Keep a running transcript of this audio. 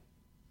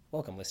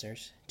Welcome,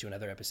 listeners, to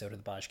another episode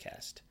of the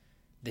Bodgecast.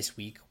 This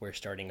week, we're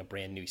starting a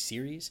brand new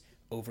series,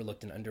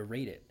 Overlooked and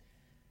Underrated.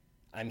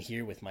 I'm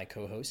here with my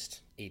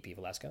co-host, AP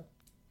Velasco.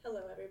 Hello,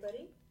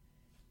 everybody.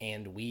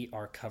 And we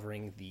are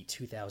covering the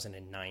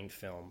 2009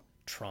 film,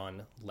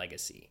 TRON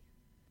Legacy.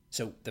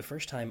 So, the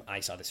first time I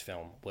saw this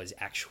film was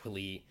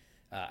actually,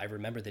 I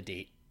remember the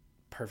date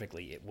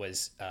perfectly. It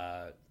was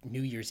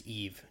New Year's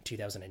Eve,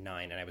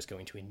 2009, and I was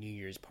going to a New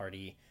Year's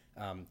party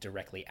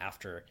directly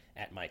after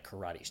at my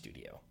karate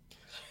studio.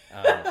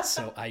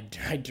 So I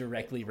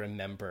directly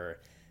remember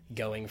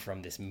going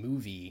from this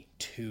movie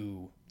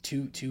to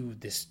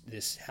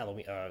this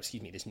Halloween,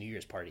 this New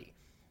Year's party,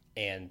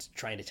 and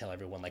trying to tell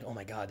everyone like, oh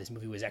my God, this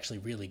movie was actually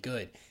really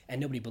good, and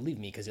nobody believed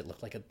me because it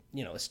looked like a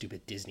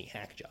stupid Disney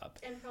hack job.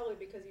 And probably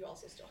because you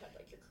also still had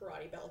like your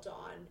karate belt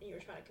on, and you were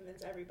trying to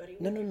convince everybody.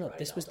 No.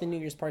 This was the New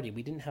Year's party.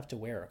 We didn't have to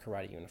wear our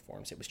karate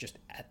uniforms. It was just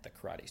at the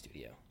karate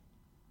studio.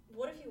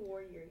 What if you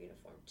wore your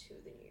uniform to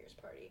the New Year's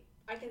party?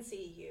 I can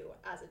see you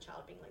as a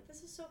child being like,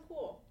 this is so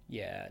cool.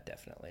 Yeah,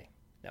 definitely.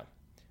 No.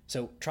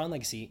 So, TRON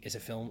Legacy is a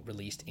film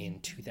released in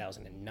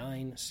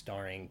 2009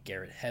 starring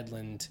Garrett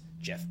Hedlund,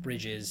 Jeff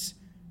Bridges,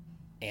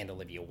 and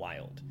Olivia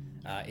Wilde.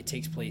 It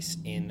takes place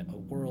in a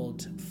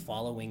world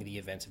following the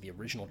events of the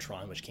original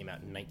TRON, which came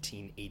out in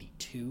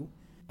 1982.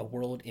 A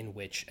world in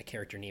which a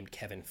character named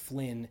Kevin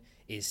Flynn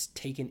is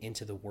taken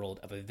into the world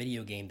of a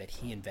video game that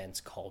he invents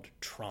called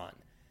TRON.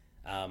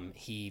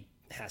 He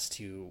has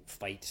to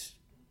fight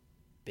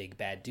Big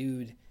Bad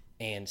Dude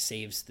and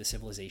saves the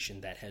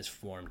civilization that has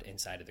formed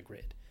inside of the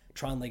grid.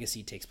 TRON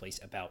Legacy takes place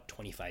about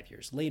 25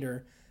 years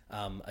later,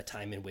 a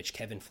time in which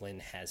Kevin Flynn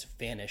has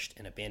vanished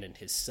and abandoned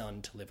his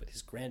son to live with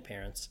his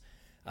grandparents.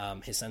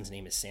 His son's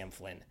name is Sam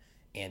Flynn,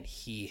 and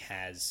he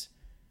has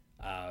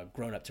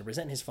grown up to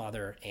resent his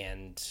father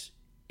and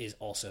is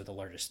also the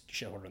largest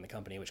shareholder in the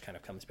company, which kind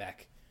of comes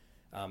back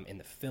in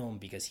the film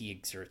because he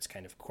exerts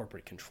kind of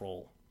corporate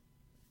control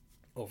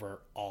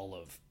over all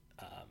of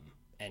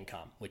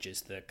NCOM, which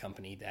is the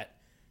company that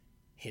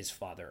his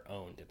father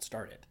owned and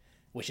started,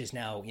 which is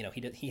now,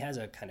 he has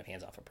a kind of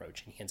hands-off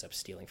approach, and he ends up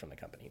stealing from the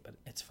company, but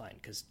it's fine,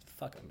 because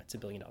fuck him, it's $1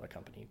 billion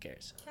company, who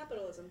cares?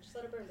 Capitalism, just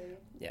let it burn, baby.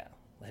 Yeah,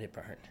 let it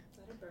burn.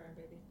 Let it burn,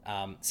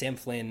 baby. Sam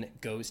Flynn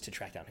goes to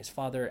track down his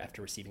father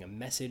after receiving a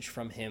message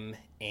from him,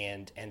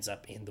 and ends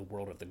up in the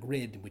world of the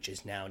grid, which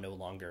is now no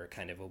longer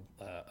kind of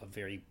a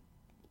very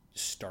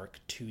stark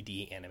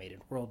 2D animated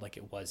world like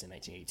it was in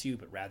 1982,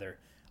 but rather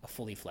a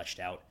fully fleshed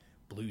out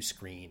blue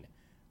screen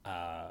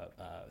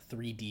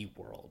 3D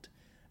world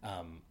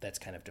that's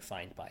kind of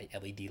defined by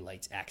LED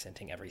lights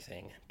accenting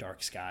everything,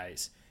 dark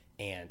skies,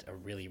 and a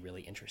really,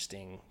 really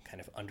interesting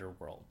kind of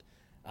underworld.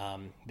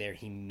 There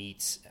he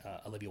meets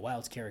Olivia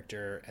Wilde's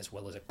character, as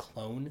well as a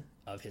clone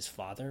of his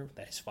father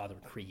that his father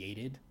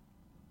created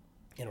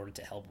in order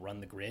to help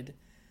run the grid,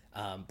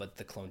 but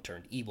the clone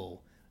turned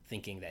evil,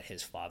 thinking that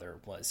his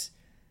father was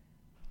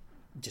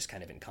just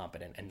kind of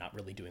incompetent and not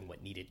really doing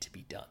what needed to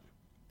be done.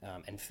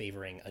 And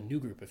favoring a new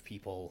group of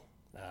people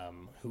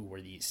who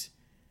were these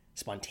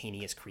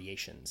spontaneous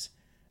creations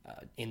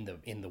in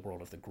the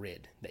world of the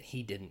grid that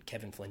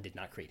Kevin Flynn did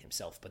not create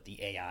himself, but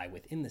the AI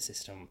within the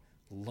system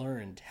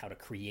learned how to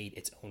create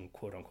its own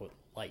quote-unquote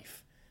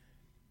life.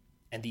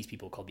 And these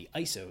people, called the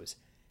ISOs,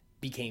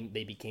 became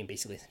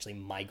basically essentially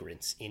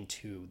migrants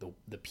into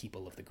the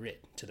people of the grid,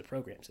 to the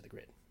programs of the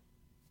grid.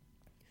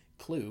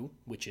 Clue,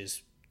 which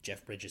is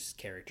Jeff Bridges'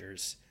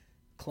 character's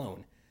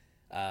clone,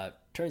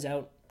 turns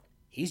out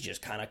he's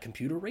just kind of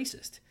computer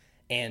racist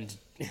and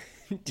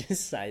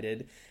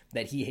decided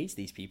that he hates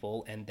these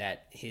people and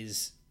that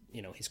his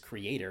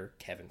creator,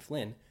 Kevin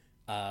Flynn,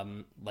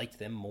 liked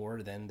them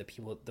more than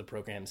the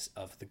programs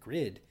of the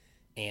grid,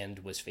 and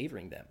was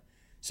favoring them.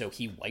 So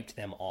he wiped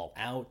them all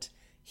out.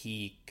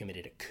 He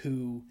committed a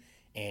coup,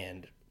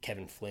 and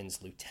Kevin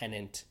Flynn's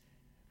lieutenant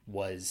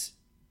was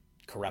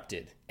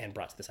corrupted and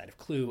brought to the side of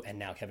Clue, and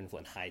now Kevin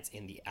Flynn hides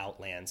in the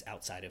outlands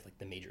outside of like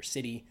the major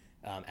city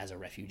as a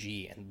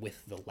refugee, and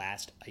with the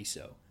last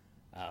ISO,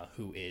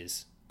 who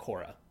is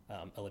Cora,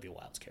 Olivia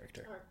Wilde's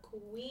character. Our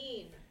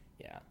queen.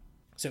 Yeah.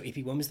 So, AP,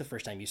 when was the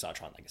first time you saw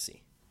TRON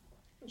Legacy?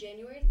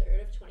 January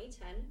 3rd of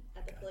 2010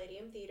 at the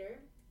Palladium Theater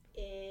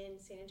in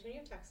San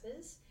Antonio,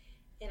 Texas.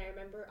 And I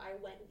remember I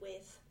went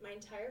with my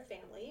entire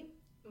family.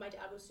 My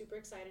dad was super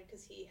excited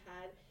because he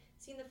had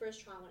seen the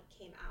first TRON when it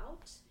came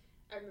out.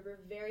 I remember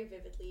very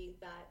vividly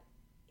that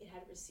it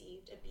had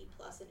received a B+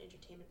 in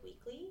Entertainment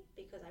Weekly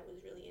because I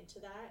was really into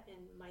that,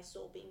 and my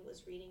soul being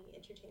was reading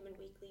Entertainment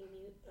Weekly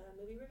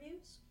movie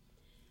reviews.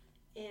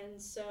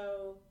 And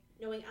so,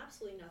 knowing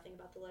absolutely nothing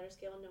about the letter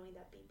scale, knowing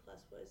that B+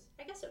 was,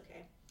 I guess,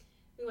 okay,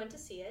 we went to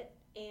see it,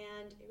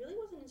 and it really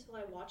wasn't until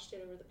I watched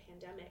it over the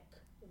pandemic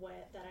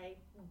that I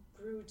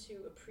grew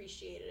to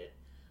appreciate it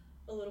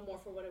a little more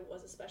for what it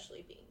was,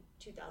 especially being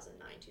 2009,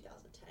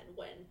 2010,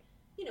 when,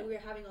 we were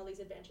having all these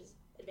advances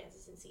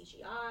in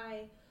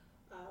CGI.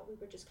 We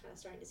were just kind of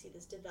starting to see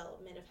this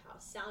development of how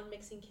sound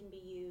mixing can be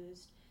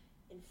used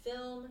in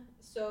film.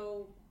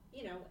 So,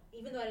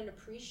 even though I didn't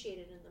appreciate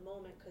it in the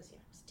moment because, I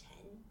was 10,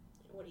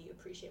 what do you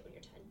appreciate when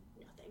you're 10?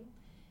 Nothing.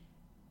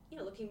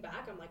 looking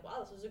back, I'm like,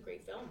 wow, this was a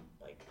great film.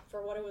 Like,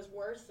 for what it was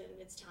worth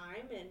and its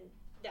time and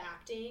the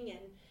acting, and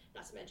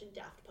not to mention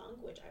Daft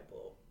Punk, which I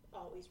will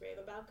always rave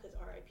about because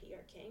R.I.P.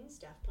 our kings,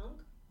 Daft Punk.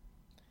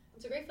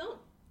 It's a great film.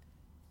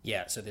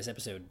 Yeah, so this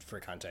episode, for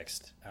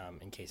context,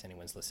 in case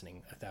anyone's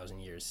listening 1,000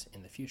 years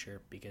in the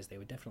future, because they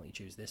would definitely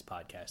choose this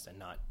podcast and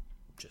not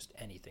just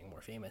anything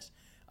more famous.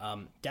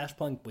 Daft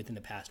Punk, within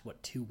the past,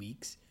 2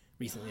 weeks,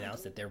 recently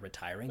announced that they're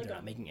retiring. They're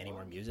not making any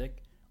more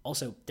music.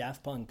 Also,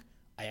 Daft Punk,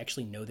 I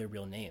actually know their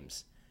real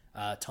names.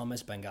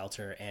 Thomas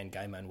Bangalter and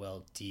Guy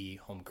Manuel de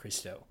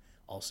Cristo,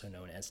 also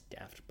known as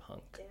Daft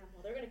Punk. Damn,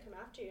 well, they're going to come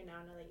after you now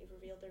that you've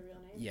revealed their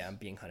real names. Yeah, I'm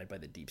being hunted by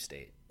the deep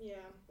state. Yeah,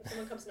 if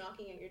someone comes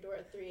knocking at your door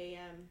at 3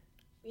 a.m.,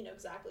 you know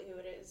exactly who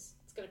it is.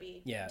 It's going to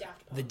be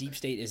Daft Punk. The deep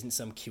state isn't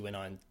some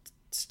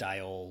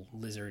QAnon-style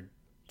lizard,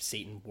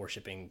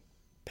 Satan-worshipping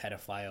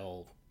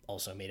pedophile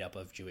also made up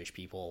of Jewish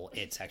people.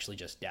 It's actually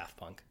just Daft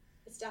Punk.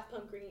 It's Daft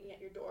Punk ringing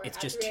at your door. It's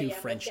at just 3 two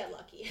French. Get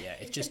Lucky. Yeah,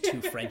 it's just two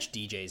French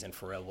DJs and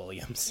Pharrell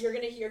Williams. You're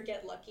gonna hear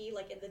 "Get Lucky"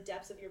 like in the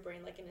depths of your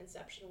brain, like in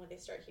Inception, when they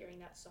start hearing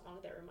that song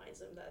that reminds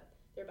them that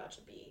they're about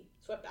to be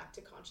swept back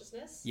to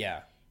consciousness.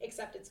 Yeah.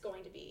 Except it's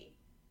going to be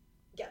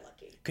 "Get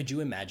Lucky." Could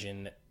you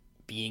imagine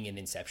being in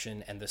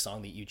Inception and the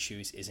song that you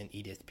choose isn't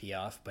Edith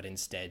Piaf, but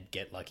instead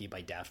 "Get Lucky"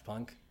 by Daft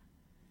Punk?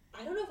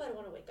 I don't know if I'd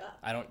want to wake up.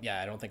 I don't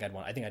think I'd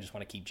want. I think I just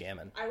want to keep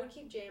jamming. I would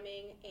keep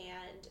jamming,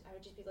 and I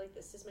would just be like,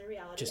 "This is my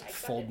reality." Just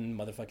folding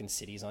motherfucking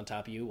cities on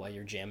top of you while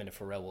you're jamming to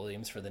Pharrell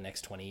Williams for the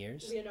next 20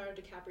 years. Leonardo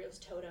DiCaprio's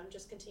totem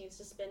just continues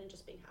to spin, and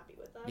just being happy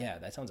with that. Yeah,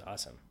 that sounds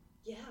awesome.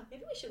 Yeah,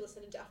 maybe we should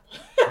listen to Daft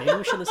Punk. Maybe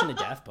we should listen to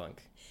Daft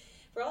Punk.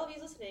 For all of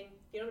you listening,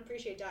 if you don't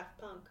appreciate Daft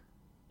Punk,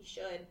 you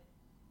should.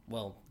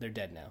 Well, they're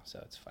dead now, so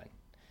it's fine.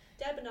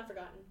 Dead but not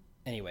forgotten.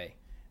 Anyway.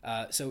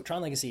 So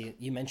Tron Legacy,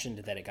 you mentioned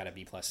that it got a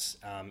B+.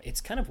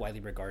 It's kind of widely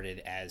regarded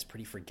as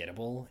pretty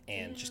forgettable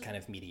and just kind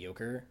of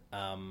mediocre.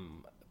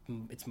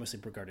 It's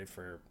mostly regarded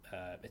for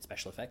its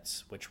special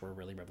effects, which were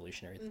really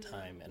revolutionary at the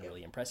time and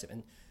really impressive,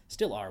 and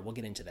still are. We'll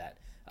get into that.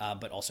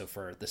 But also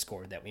for the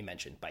score that we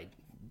mentioned by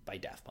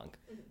Daft Punk,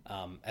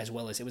 as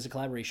well as it was a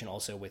collaboration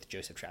also with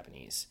Joseph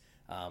Trapanese,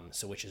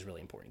 so which is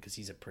really important because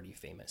he's a pretty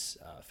famous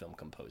film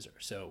composer.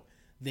 So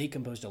they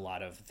composed a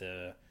lot of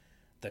the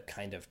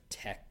kind of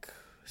tech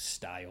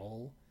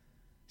style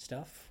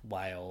stuff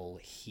while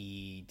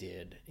he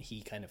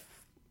kind of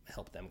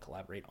helped them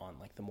collaborate on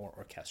like the more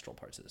orchestral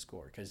parts of the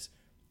score, because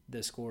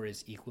the score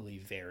is equally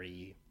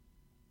very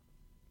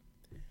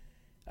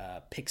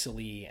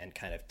pixely and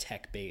kind of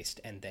tech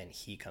based, and then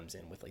he comes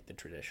in with like the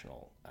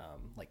traditional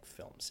like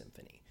film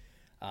symphony.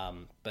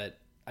 But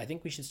I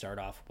think we should start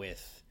off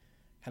with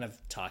kind of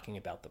talking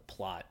about the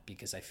plot,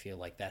 because I feel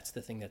like that's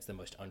the thing that's the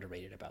most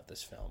underrated about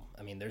this film.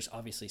 I mean, there's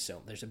obviously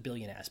there's a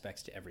billion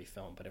aspects to every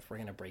film, but if we're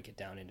going to break it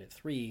down into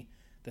three,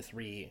 the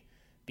three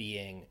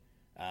being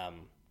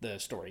the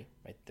story,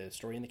 right? The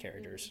story and the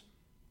characters,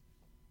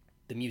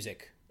 the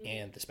music,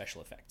 and the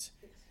special effects.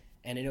 Yes.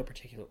 And in no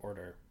particular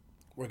order,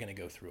 we're going to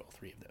go through all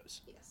three of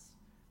those. Yes.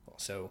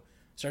 So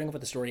starting off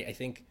with the story, I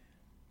think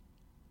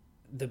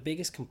the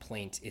biggest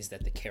complaint is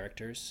that the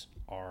characters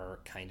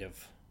are kind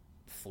of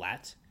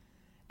flat.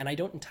 And I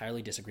don't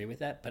entirely disagree with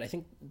that, but I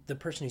think the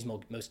person who's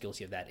most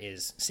guilty of that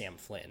is Sam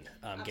Flynn,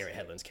 Garrett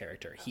Hedlund's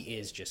character. Absolutely. He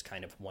is just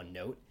kind of one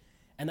note.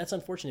 And that's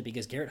unfortunate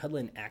because Garrett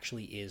Hedlund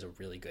actually is a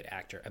really good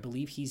actor. I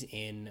believe he's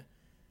in...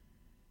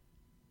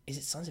 Is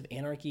it Sons of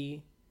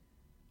Anarchy?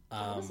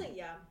 Honestly,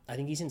 yeah. I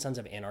think he's in Sons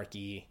of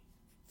Anarchy.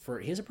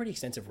 He has a pretty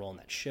extensive role in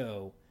that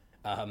show.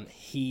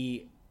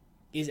 He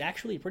is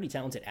actually a pretty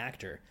talented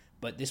actor,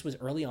 but this was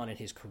early on in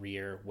his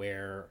career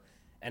where...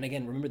 And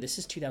again, remember, this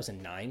is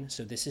 2009,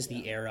 so this is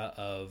the era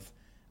of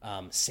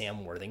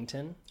Sam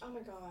Worthington. Oh my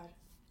God.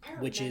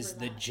 Which is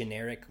the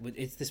generic...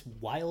 It's this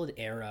wild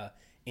era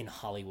in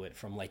Hollywood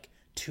from like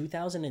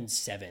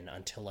 2007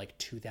 until like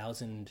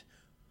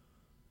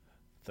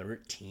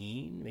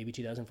 2013, maybe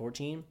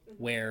 2014,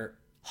 where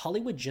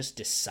Hollywood just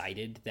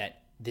decided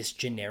that this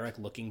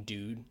generic-looking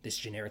dude, this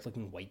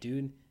generic-looking white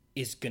dude,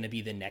 is going to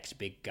be the next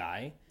big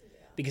guy.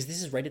 Because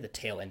this is right at the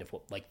tail end of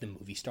like the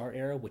movie star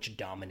era, which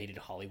dominated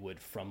Hollywood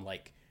from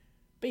like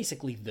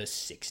basically the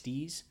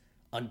 60s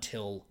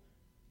until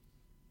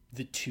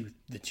the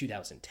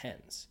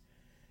 2010s.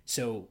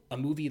 So a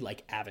movie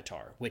like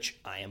Avatar, which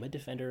I am a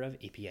defender of.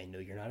 AP, I know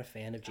you're not a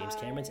fan of James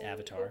Cameron's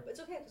Avatar. It's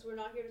okay, because we're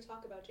not here to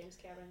talk about James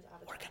Cameron's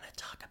Avatar. We're going to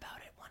talk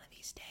about it one of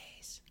these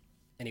days.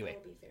 Anyway. I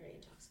will be very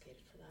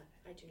intoxicated for that.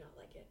 I do not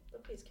like it.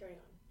 But please carry on.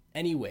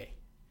 Anyway,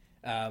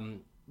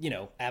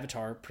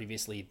 Avatar,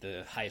 previously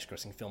the highest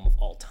grossing film of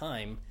all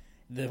time,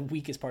 the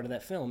weakest part of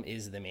that film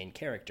is the main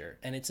character.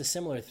 And it's a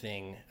similar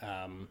thing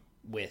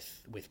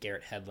with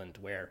Garrett Hedlund,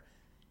 where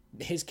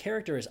his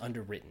character is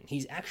underwritten.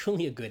 He's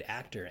actually a good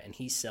actor, and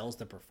he sells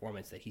the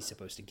performance that he's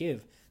supposed to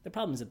give. The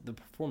problem is that the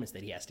performance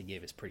that he has to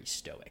give is pretty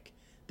stoic.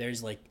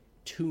 There's like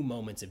 2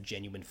 moments of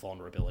genuine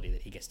vulnerability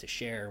that he gets to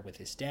share with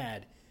his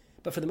dad,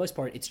 but for the most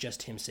part, it's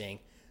just him saying,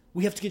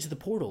 "We have to get to the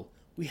portal.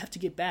 We have to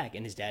get back,"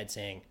 and his dad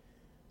saying,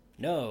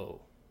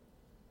 "No,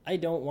 I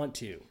don't want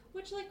to."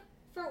 Which, like,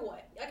 for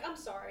what? Like, I'm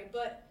sorry,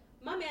 but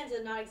my man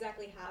did not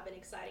exactly have an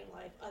exciting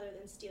life other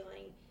than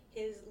stealing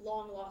his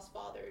long-lost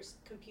father's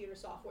computer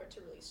software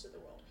to release to the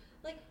world.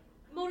 Like,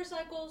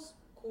 motorcycles,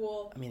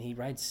 cool. I mean, he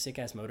rides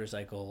sick-ass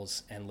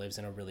motorcycles and lives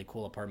in a really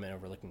cool apartment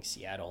overlooking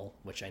Seattle,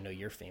 which I know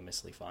you're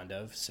famously fond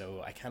of,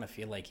 so I kind of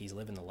feel like he's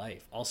living the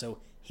life. Also,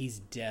 he's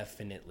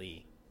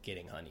definitely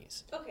getting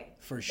honeys. Okay.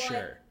 For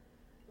sure.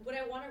 Would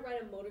I want to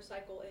ride a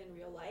motorcycle in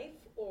real life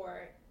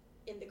or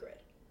in the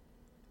grid?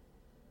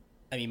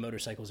 I mean,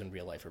 motorcycles in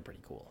real life are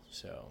pretty cool,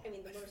 so... I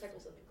mean, the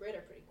motorcycles in the grid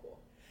are pretty cool.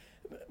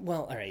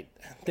 Well, all right.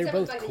 They're Except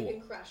both for the fact cool. that you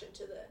can crash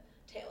into the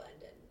tail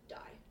end and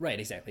die. Right,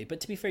 exactly. But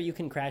to be fair, you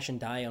can crash and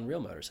die on real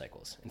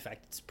motorcycles. In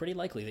fact, it's pretty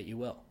likely that you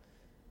will.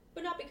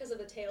 But not because of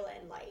the tail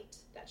end light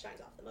that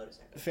shines off the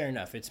motorcycle. Fair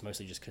enough. It's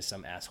mostly just because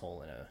some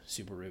asshole in a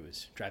Subaru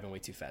is driving way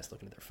too fast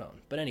looking at their phone.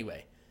 But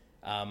anyway,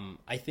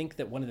 I think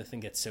that one of the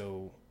things that's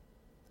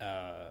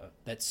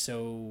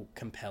so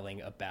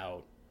compelling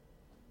about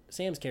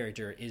Sam's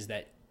character is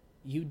that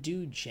you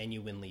do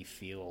genuinely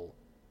feel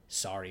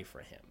sorry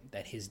for him,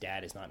 that his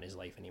dad is not in his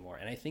life anymore.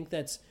 And I think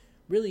that's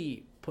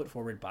really put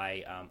forward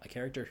by a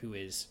character who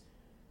is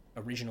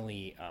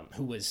originally,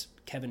 who was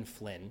Kevin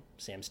Flynn,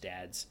 Sam's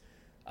dad's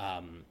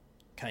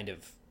kind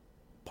of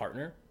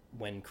partner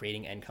when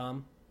creating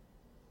NCOM.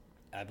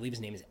 I believe his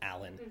name is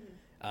Alan.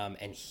 Mm-hmm.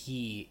 And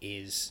he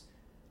is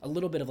a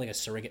little bit of like a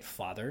surrogate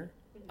father,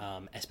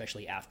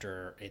 especially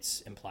after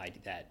it's implied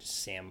that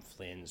Sam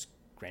Flynn's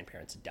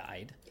grandparents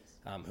died. Yes.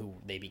 Who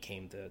they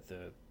became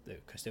the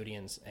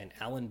custodians, and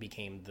Alan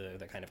became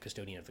the kind of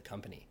custodian of the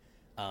company,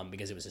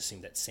 because it was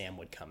assumed that Sam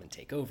would come and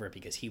take over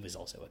because he was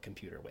also a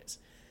computer whiz.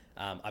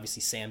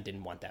 Obviously, Sam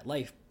didn't want that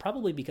life,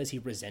 probably because he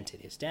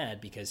resented his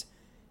dad, because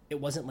it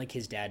wasn't like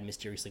his dad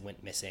mysteriously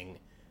went missing.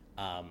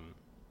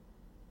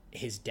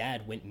 His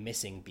dad went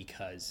missing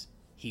because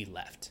he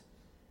left.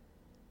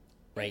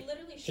 Right? It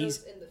literally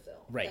shows in the film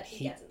that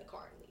he gets in the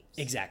car and leaves.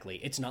 Exactly.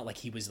 It's not like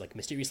he was like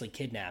mysteriously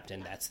kidnapped,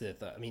 and that's the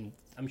I mean,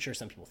 I'm sure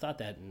some people thought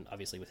that, and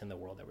obviously within the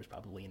world there was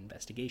probably an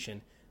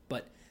investigation,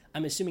 but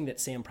I'm assuming that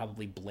Sam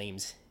probably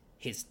blames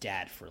his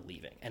dad for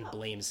leaving and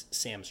blames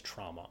Sam's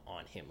trauma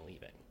on him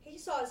leaving. He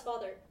saw his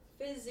father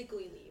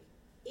physically leave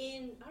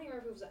in, I don't even remember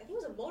if it was, I think it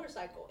was a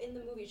motorcycle. In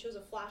the movie, it shows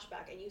a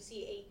flashback, and you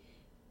see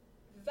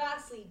a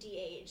vastly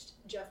de-aged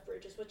Jeff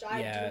Bridges, which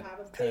I do have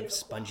a bit kind of of a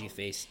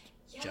spongy-faced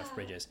Jeff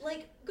Bridges.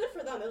 Like, good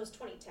for them. It was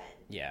 2010.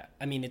 Yeah,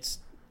 I mean, it's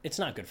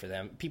not good for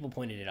them. People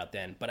pointed it out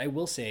then, but I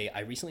will say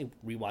I recently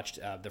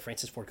rewatched the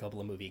Francis Ford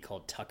Coppola movie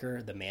called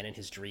Tucker, The Man in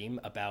His Dream,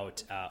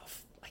 about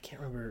I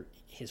can't remember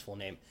his full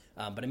name,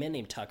 but a man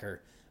named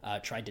Tucker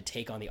tried to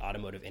take on the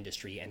automotive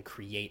industry and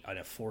create an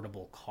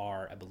affordable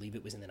car. I believe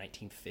it was in the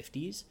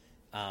 1950s,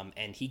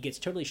 and he gets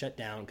totally shut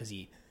down because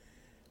he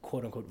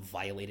quote unquote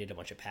violated a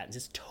bunch of patents.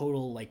 It's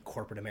total like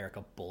corporate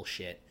America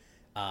bullshit.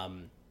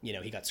 You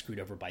know, he got screwed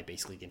over by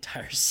basically the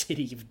entire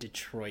city of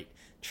Detroit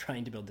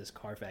trying to build this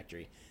car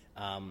factory.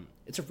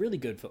 It's a really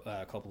good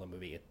Coppola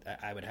movie.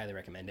 I would highly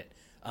recommend it.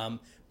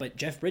 But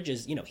Jeff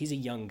Bridges, you know, he's a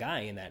young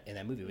guy in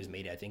that movie. It was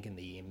made, I think, in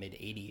the mid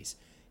 80s.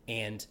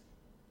 And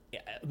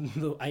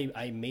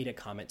I made a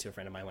comment to a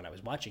friend of mine when I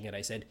was watching it.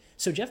 I said,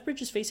 so Jeff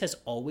Bridges' face has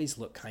always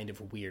looked kind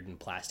of weird and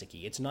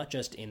plasticky. It's not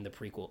just in the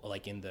prequel,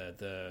 like in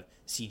the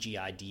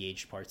CGI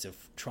de-aged parts of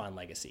Tron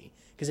Legacy.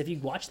 Because if you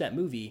watch that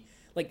movie,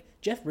 like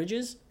Jeff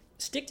Bridges,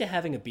 stick to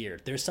having a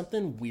beard. There's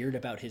something weird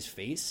about his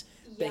face,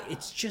 but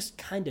it's just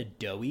kind of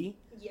doughy.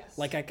 Yes.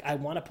 Like I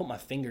want to put my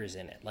fingers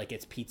in it, like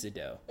it's pizza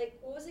dough. Like,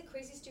 what was it?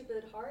 Crazy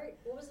Stupid Heart?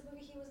 What was the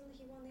movie he was in that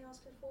he won the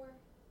Oscar for?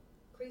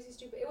 Crazy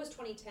Stupid. It was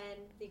 2010,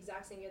 the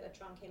exact same year that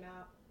Tron came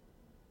out.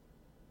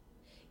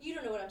 You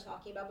don't know what I'm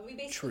talking about, but we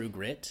basically... True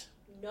Grit?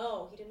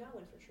 No, he did not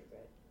win for True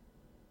Grit.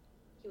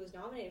 He was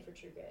nominated for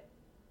True Grit.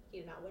 He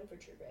did not win for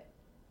True Grit.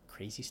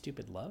 Crazy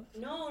Stupid Love?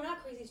 No,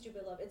 not Crazy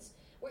Stupid Love. It's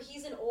where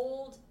he's an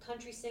old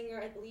country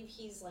singer. I believe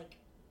he's like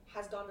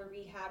has gone to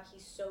rehab.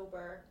 He's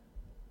sober.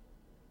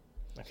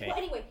 Okay. Well,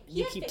 anyway,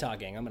 you keep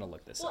talking. I'm gonna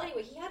look this up. Well,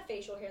 anyway, he had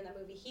facial hair in that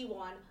movie. He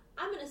won.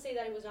 I'm gonna say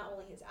that it was not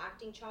only his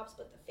acting chops,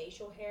 but the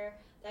facial hair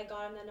that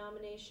got him that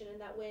nomination and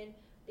that win.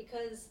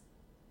 Because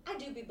I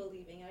do be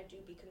believing, I do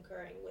be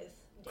concurring with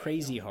Daniel.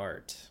 Crazy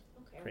Heart.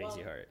 Okay,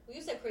 Crazy Heart. Well,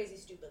 you said Crazy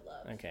Stupid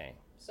Love. Okay.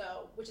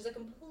 So, which is a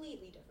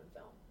completely different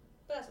film,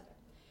 but that's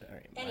okay. All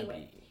right.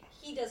 Anyway,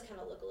 he does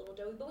kind of look a little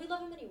doughy, but we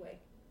love him anyway.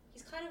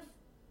 He's kind of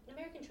an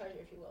American treasure,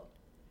 if you will.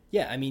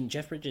 Yeah, I mean,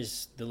 Jeff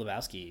Bridges, the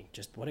Lebowski,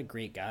 just what a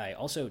great guy.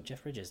 Also,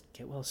 Jeff Bridges,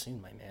 get well soon,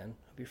 my man.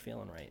 Hope you're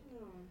feeling right.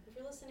 If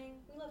you're listening,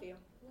 we love you.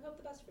 We hope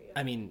the best for you.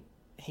 I mean,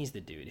 he's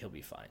the dude. He'll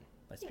be fine.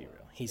 Let's be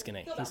real. He's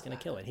gonna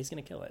kill it. He's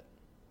gonna kill it.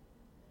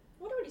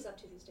 I wonder what he's up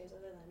to these days,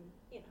 other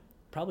than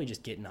probably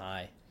just getting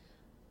high.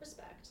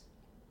 Respect.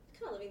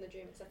 Kind of living the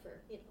dream, except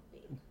for being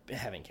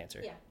having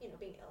cancer. Yeah,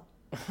 being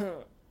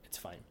ill. It's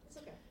fine. It's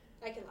okay.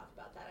 I can laugh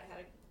about that. I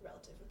had a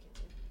relative with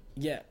cancer.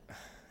 Yeah.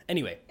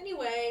 Anyway.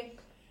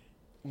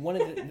 one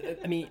of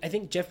the, I mean, I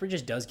think Jeff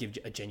Bridges does give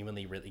a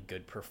genuinely really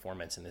good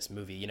performance in this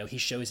movie. You know, he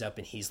shows up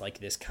and he's like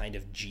this kind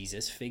of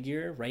Jesus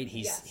figure, right?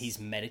 He's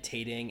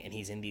meditating and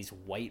he's in these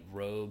white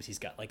robes. He's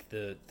got like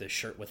the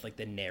shirt with like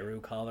the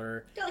Nehru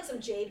collar. Got like some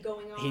jade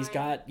going on. He's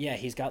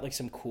got like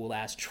some cool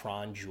ass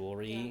Tron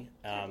jewelry.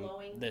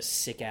 The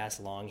sick ass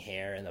long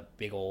hair and the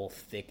big old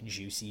thick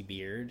juicy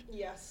beard.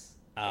 Yes.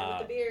 And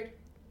with the beard.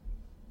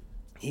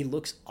 He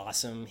looks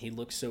awesome. He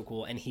looks so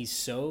cool. And he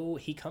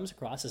comes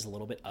across as a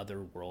little bit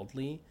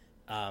otherworldly.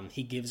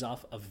 He gives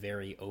off a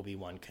very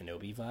Obi-Wan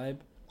Kenobi vibe.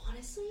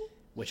 Honestly?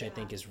 Which I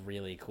think is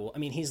really cool. I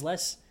mean, he's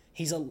less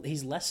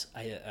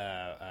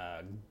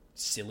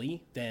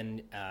silly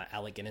than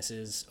Alec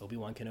Guinness's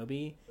Obi-Wan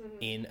Kenobi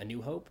in A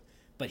New Hope.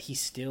 But he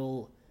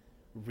still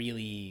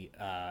really,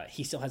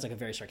 he still has like a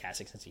very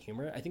sarcastic sense of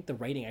humor. I think the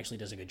writing actually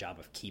does a good job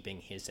of keeping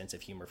his sense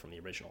of humor from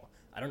the original.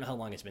 I don't know how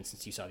long it's been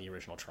since you saw the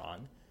original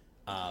Tron.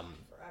 Forever.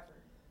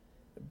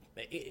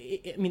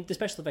 I mean, the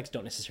special effects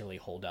don't necessarily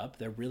hold up.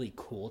 They're really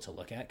cool to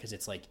look at because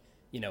it's like,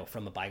 you know,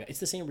 from a bygone. It's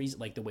the same reason,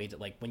 like the way that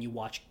like when you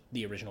watch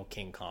the original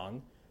King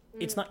Kong,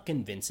 it's not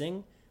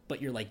convincing,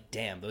 but you're like,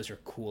 damn, those are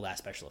cool ass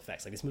special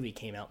effects. Like this movie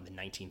came out in the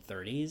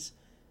 1930s,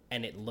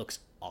 and it looks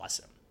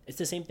awesome. It's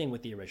the same thing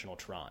with the original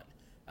Tron.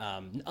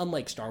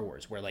 Unlike Star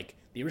Wars, where like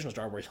the original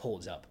Star Wars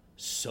holds up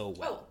so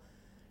well,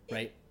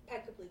 right?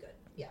 Impeccably good.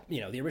 Yeah.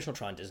 You know, the original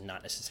Tron does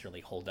not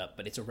necessarily hold up,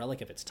 but it's a relic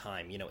of its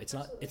time. You know, it's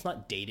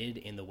not dated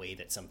in the way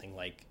that something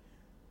like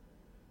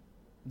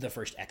the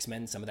first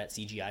X-Men, some of that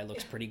CGI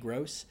looks pretty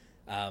gross.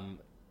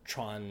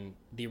 Tron,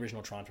 the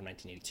original Tron from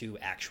 1982,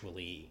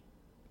 actually,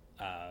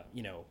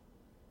 you know,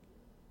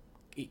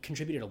 it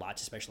contributed a lot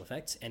to special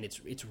effects, and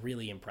it's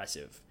really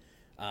impressive.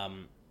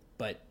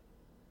 But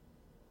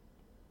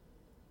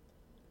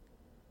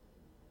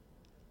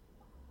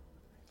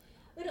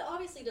it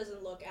obviously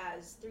doesn't look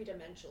as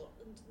three-dimensional.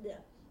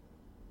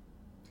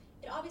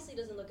 It obviously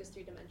doesn't look as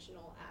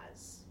three-dimensional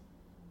as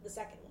the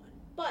second one.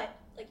 But,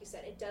 like you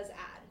said, it does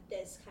add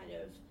this kind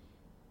of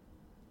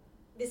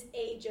this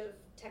age of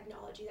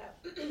technology that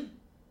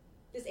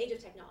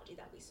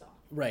we saw.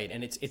 Right,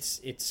 and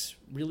it's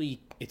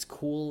really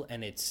cool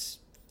and it's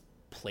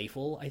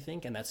playful, I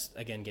think, and that's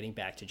again getting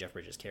back to Jeff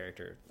Bridges'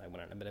 character. I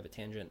went on a bit of a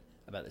tangent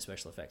about the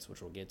special effects,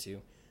 which we'll get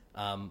to.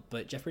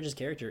 But Jeff Bridges'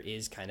 character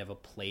is kind of a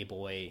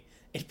playboy.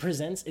 It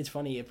presents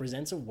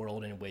a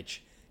world in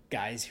which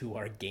guys who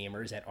are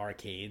gamers at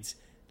arcades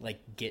like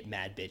get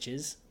mad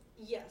bitches.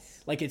 Yes.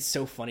 Like, it's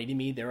so funny to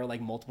me. There are like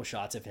multiple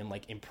shots of him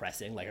like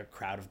impressing like a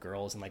crowd of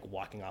girls and like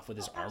walking off with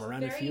his arm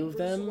around a few of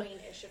them. Bruce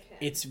Wayne-ish of him.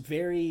 It's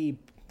very,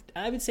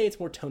 I would say it's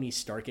more Tony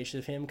Starkish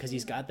of him because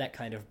he's got that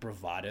kind of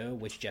bravado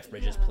which Jeff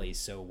Bridges plays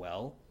so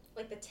well.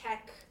 Like the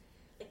tech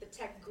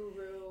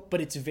guru.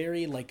 But it's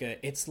very like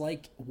it's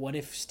like what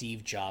if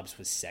Steve Jobs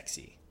was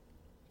sexy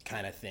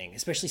kind of thing,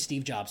 especially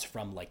Steve Jobs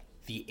from like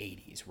the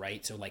 80s,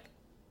 right? So like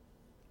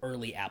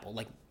early Apple,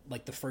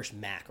 like the first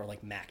Mac or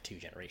like Mac 2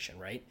 generation,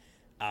 right?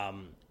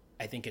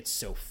 I think it's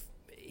so,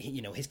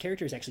 you know, his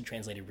character is actually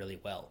translated really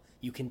well.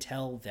 You can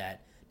tell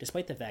that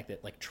despite the fact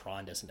that like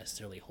Tron doesn't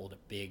necessarily hold a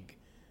big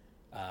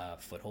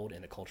foothold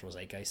in the cultural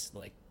zeitgeist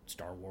like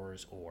Star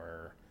Wars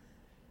or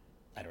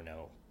I don't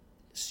know,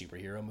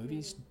 superhero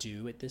movies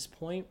do at this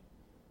point,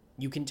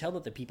 you can tell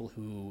that the people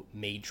who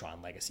made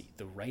Tron Legacy,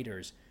 the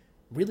writers,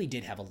 really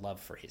did have a love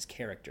for his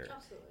character.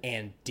 Absolutely.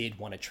 And did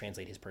want to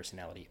translate his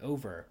personality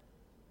over.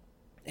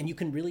 And you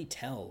can really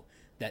tell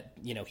that,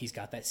 you know, he's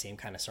got that same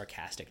kind of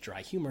sarcastic,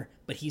 dry humor,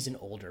 but he's an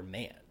older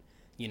man,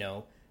 you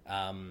know?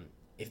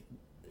 If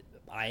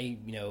I,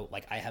 you know,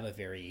 like I have a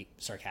very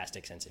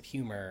sarcastic sense of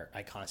humor,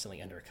 I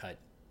constantly undercut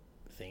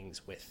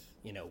things with,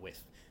 you know,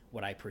 with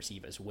what I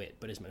perceive as wit,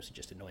 but is mostly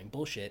just annoying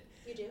bullshit.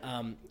 You do?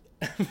 No.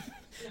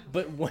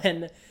 But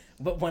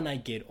when I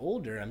get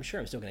older, I'm sure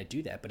I'm still going to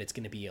do that, but it's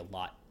going to be a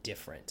lot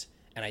different.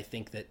 And I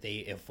think that they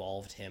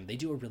evolved him. They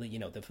do a really, you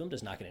know, the film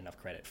does not get enough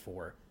credit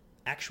for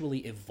actually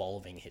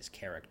evolving his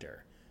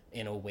character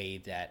in a way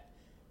that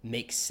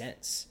makes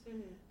sense.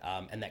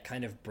 And that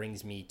kind of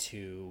brings me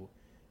to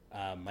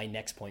my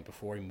next point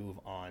before we move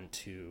on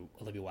to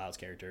Olivia Wilde's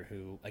character,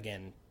 who,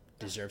 again,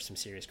 deserves some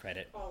serious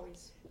credit.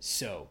 Always.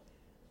 So,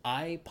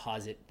 I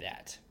posit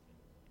that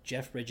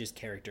Jeff Bridges'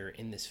 character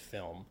in this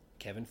film,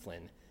 Kevin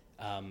Flynn,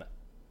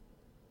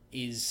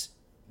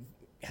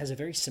 has a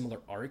very similar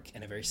arc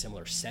and a very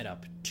similar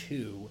setup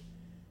to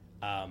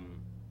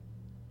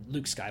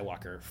Luke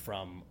Skywalker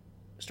from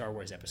Star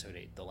Wars Episode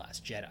 8, The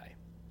Last Jedi.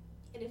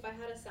 And if I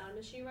had a sound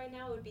machine right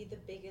now, it would be the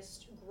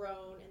biggest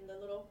groan and the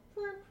little...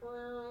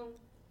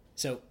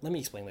 So, let me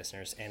explain,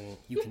 listeners, and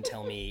you can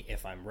tell me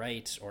if I'm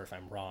right or if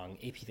I'm wrong.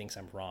 AP thinks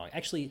I'm wrong.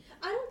 Actually...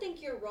 I don't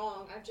think you're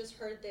wrong. I've just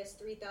heard this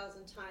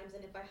 3,000 times,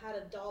 and if I had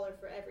 $1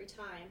 for every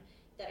time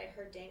that I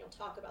heard Daniel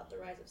talk about The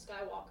Rise of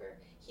Skywalker,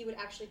 he would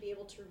actually be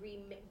able to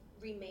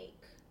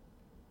remake...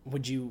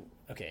 Would you...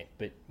 Okay,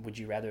 but would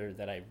you rather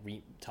that I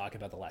talk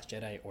about The Last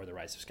Jedi or The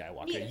Rise of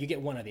Skywalker? Neither. You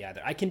get one or the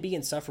other. I can be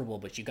insufferable,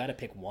 but you gotta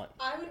pick one.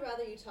 I would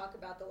rather you talk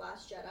about The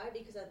Last Jedi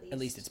because at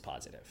least it's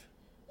positive.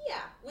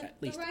 Yeah, with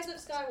The Rise of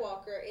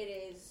Skywalker, it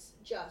is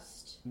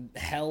just...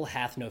 Hell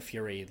hath no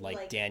fury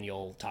like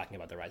Daniel talking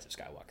about The Rise of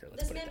Skywalker.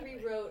 Let's this man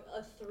rewrote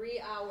a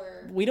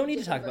 3-hour... We don't need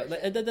to talk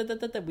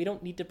about... We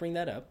don't need to bring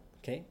that up,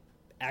 okay?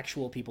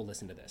 Actual people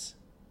listen to this.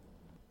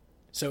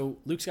 So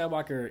Luke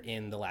Skywalker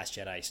in The Last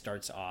Jedi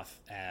starts off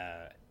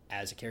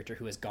as a character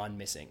who has gone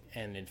missing.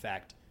 And in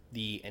fact,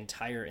 the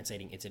entire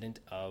inciting incident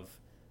of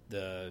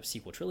the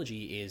sequel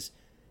trilogy is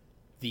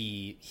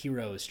the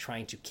heroes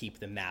trying to keep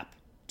the map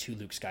to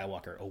Luke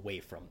Skywalker away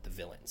from the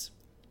villains.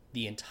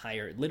 The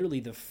entire, literally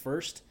the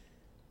first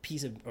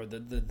piece of, or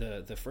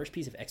the first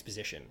piece of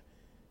exposition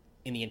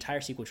in the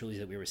entire sequel trilogy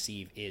that we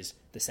receive is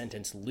the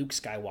sentence, Luke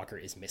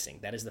Skywalker is missing.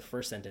 That is the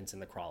first sentence in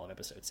the crawl of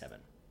episode 7.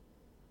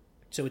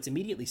 So it's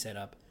immediately set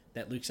up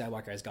that Luke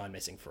Skywalker has gone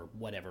missing for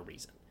whatever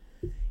reason.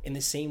 In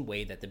the same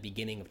way that the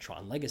beginning of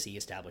Tron Legacy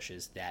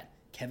establishes that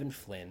Kevin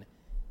Flynn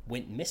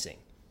went missing.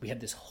 We had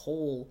this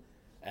whole,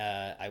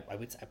 I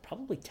would say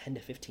probably 10 to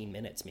 15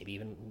 minutes, maybe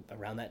even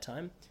around that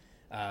time,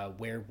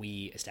 where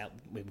we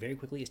very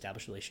quickly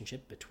established a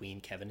relationship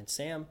between Kevin and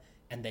Sam,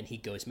 and then he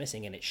goes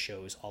missing, and it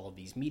shows all of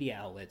these media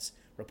outlets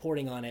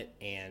reporting on it,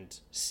 and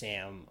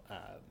Sam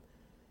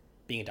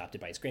being adopted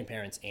by his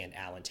grandparents, and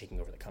Alan taking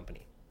over the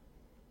company.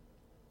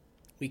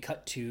 We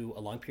cut to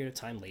a long period of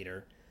time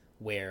later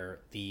where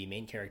the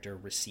main character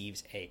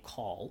receives a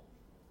call.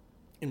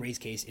 In Rey's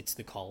case, it's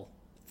the call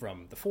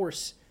from the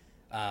Force,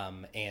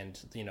 and,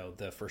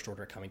 the First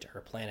Order coming to her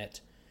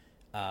planet.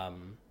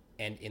 And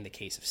in the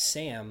case of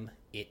Sam,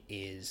 it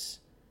is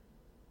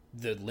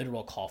the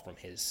literal call from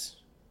his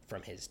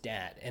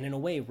dad. And in a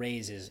way,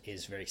 Rey's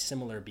is very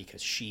similar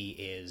because she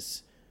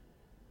is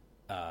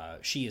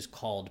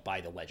called by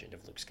the legend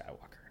of Luke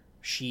Skywalker.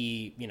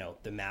 She,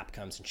 the map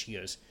comes and she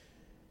goes,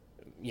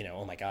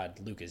 oh my God,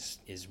 Luke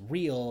is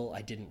real.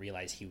 I didn't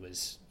realize he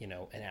was,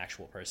 an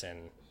actual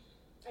person.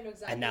 I know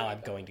exactly. And now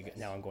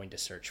I'm going to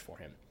search for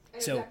him.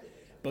 So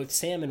both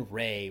Sam and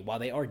Rey, while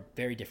they are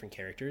very different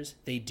characters,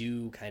 they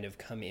do kind of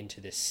come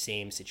into this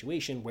same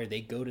situation where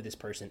they go to this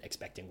person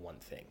expecting one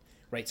thing,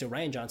 right? So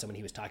Rian Johnson, when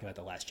he was talking about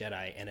The Last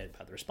Jedi and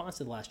about the response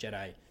to The Last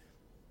Jedi,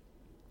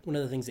 one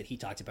of the things that he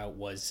talked about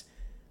was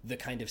the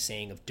kind of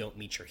saying of don't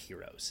meet your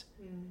heroes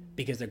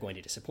because they're going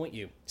to disappoint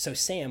you. So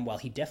Sam, while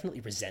he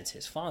definitely resents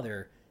his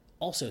father,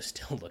 also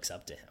still looks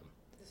up to him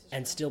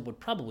and still would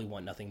probably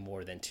want nothing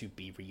more than to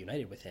be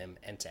reunited with him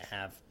and to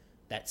have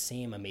that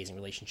same amazing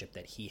relationship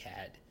that he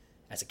had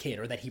as a kid,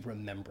 or that he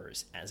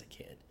remembers as a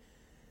kid.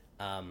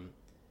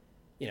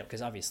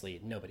 Because obviously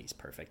nobody's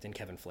perfect, and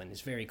Kevin Flynn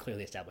is very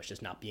clearly established as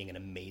not being an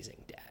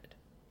amazing dad.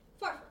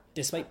 Far from.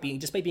 Despite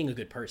being a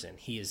good person,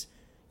 he is,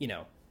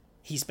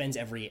 he spends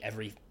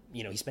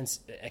he spends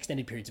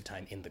extended periods of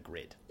time in the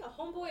grid. A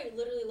homeboy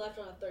literally left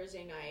on a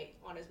Thursday night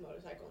on his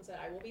motorcycle and said,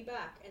 I will be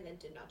back, and then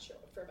did not show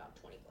up for about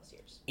 20 plus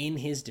years. In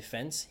his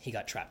defense, he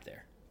got trapped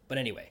there. But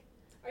anyway.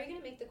 Are you going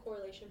to make the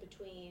correlation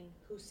between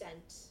who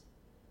sent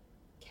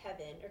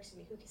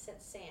who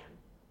sent Sam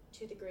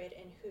to the grid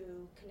and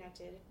who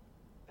connected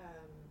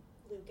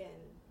Luke and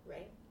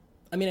Rey?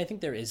 I mean, I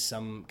think there is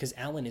some, because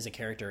Alan is a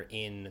character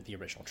in the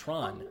original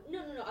Tron.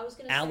 No, I was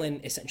going to Alan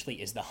essentially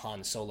is the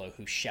Han Solo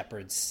who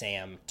shepherds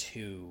Sam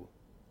to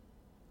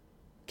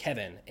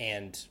Kevin,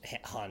 and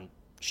Han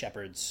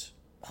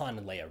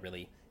and Leia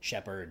really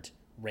shepherd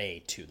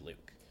Rey to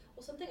Luke.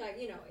 Well, something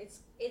it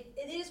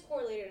is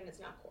correlated and it's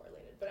not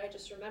correlated, but I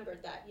just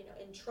remembered that,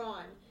 in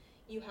Tron,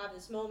 you have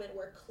this moment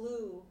where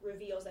Clue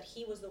reveals that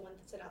he was the one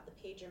that sent out the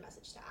pager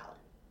message to Alan.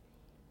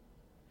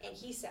 And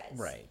he says,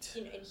 right.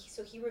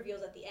 So he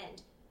reveals at the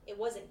end, it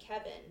wasn't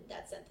Kevin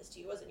that sent this to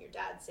you. It wasn't your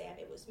dad, Sam.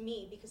 It was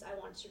me because I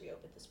wanted to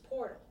reopen this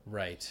portal.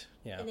 Right.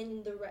 Yeah. And then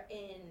in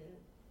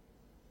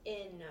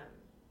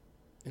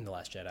The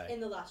Last Jedi. In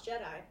The Last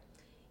Jedi,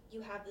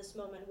 you have this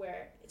moment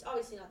where it's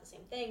obviously not the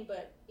same thing,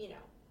 but you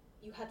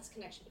had this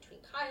connection between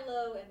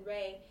Kylo and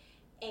Rey,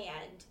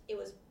 and it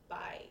was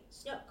by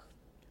Snoke.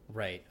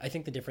 Right. I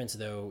think the difference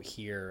though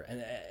here,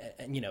 and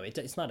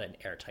it's not an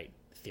airtight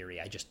theory.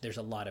 There's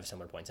a lot of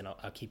similar points, and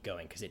I'll keep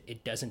going because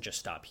it doesn't just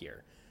stop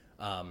here.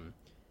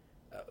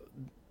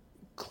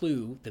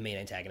 Clue, the main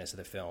antagonist of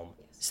the film,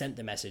 sent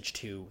the message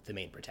to the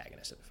main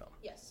protagonist of the film.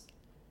 Yes.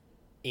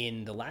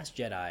 In The Last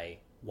Jedi,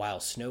 while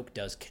Snoke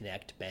does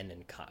connect Ben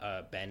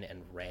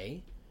and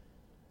Rey,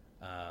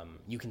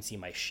 you can see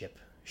my ship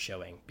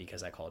showing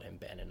because I called him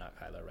Ben and not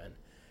Kylo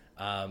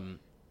Ren.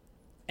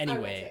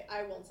 Anyway,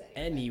 I won't say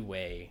anything.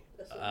 Anyway,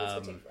 this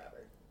will take forever.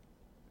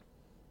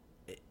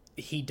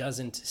 He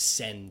doesn't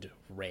send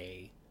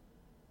Rey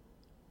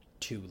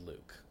to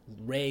Luke.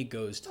 Rey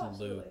goes to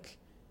Luke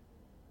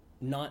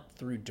not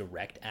through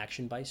direct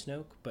action by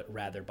Snoke, but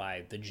rather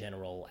by the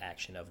general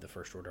action of the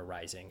First Order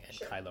rising and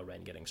Kylo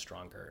Ren getting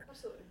stronger.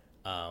 Absolutely.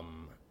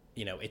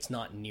 It's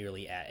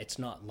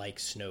not like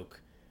Snoke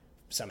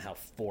somehow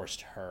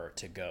forced her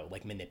to go,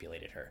 like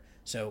manipulated her.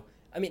 So,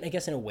 I mean, I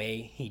guess in a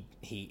way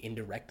he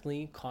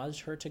indirectly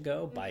caused her to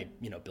go by,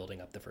 building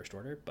up the First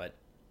Order, but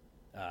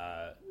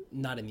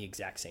not in the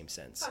exact same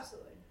sense.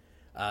 Absolutely.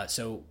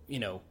 So,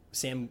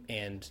 Sam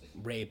and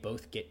Rey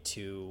both get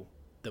to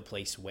the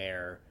place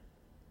where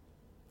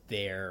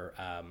their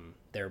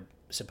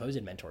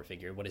supposed mentor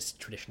figure, what is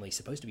traditionally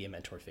supposed to be a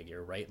mentor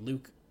figure, right?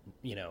 Luke,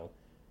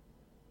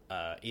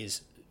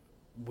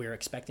 we're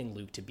expecting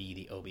Luke to be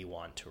the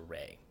Obi-Wan to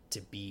Rey,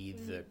 to be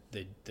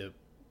the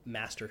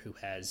master who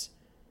has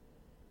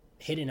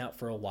hidden out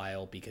for a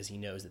while because he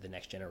knows that the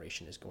next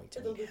generation is going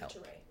to need help. To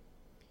Rey.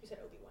 You said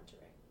Obi-Wan to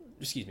Rey.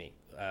 Excuse me.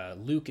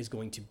 Luke is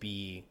going to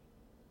be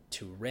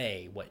to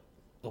Rey what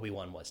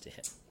Obi-Wan was to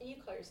him. And you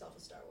call yourself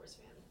a Star Wars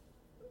fan.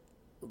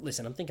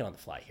 Listen, I'm thinking on the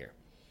fly here.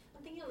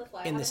 I'm thinking on the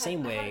fly. In the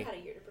same way, I haven't had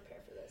a year to prepare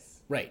for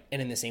this. Right,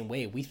 and in the same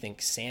way, we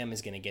think Sam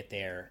is going to get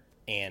there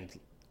and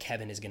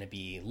Kevin is going to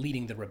be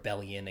leading the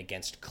rebellion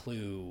against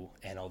Clue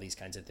and all these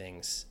kinds of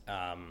things.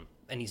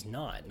 And he's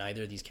not.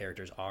 Neither of these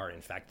characters are.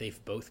 In fact,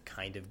 they've both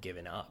kind of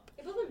given up.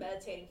 They've both been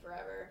meditating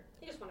forever.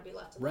 They just want to be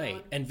left alone.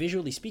 Right. And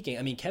visually speaking,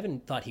 I mean,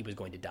 Kevin thought he was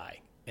going to die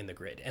in the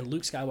grid. And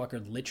Luke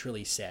Skywalker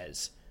literally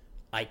says,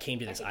 I came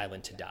to this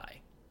island to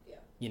die.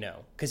 Yeah.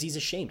 Because he's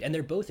ashamed. And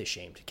they're both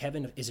ashamed.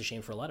 Kevin is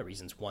ashamed for a lot of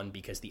reasons. One,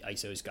 because the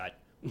ISOs got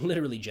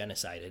literally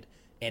genocided.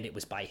 And it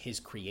was by his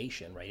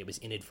creation, right? It was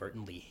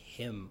inadvertently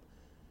him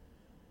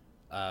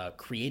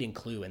creating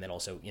Clue and then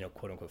also,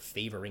 quote unquote,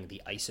 favoring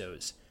the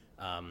ISOs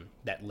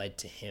that led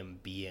to him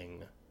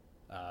being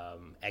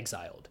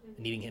exiled,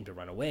 needing him to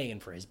run away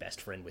and for his best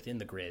friend within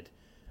the grid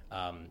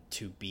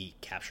to be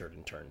captured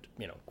and turned,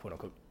 quote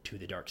unquote, to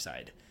the dark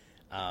side.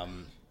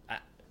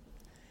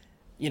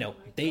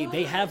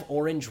 They have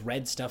orange,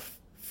 red stuff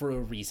for a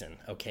reason,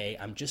 okay?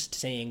 I'm just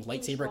saying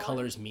lightsaber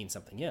colors mean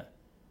something, yeah.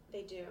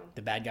 They do.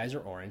 The bad guys are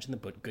orange and the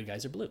good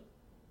guys are blue.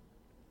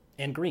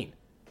 And green.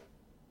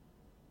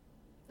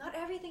 Not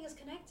everything is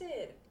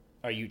connected.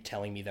 Are you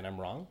telling me that I'm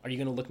wrong? Are you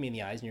going to look me in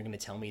the eyes and you're going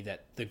to tell me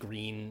that the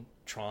green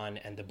Tron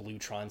and the blue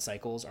Tron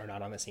cycles are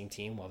not on the same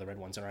team while the red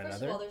ones are on another?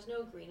 First of all, there's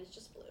no green, it's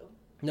just blue.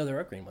 No, there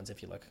are green ones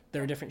if you look.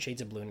 There are different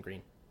shades of blue and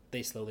green.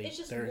 They're a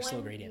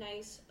slow gradient.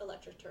 Nice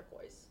electric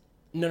turquoise.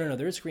 No,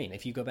 there is green.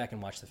 If you go back and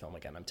watch the film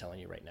again, I'm telling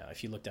you right now.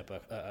 If you looked up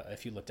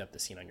the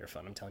scene on your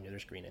phone, I'm telling you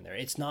there's green in there.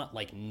 It's not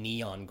like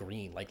neon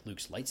green like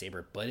Luke's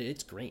lightsaber, but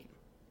it's green.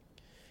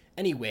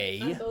 Anyway,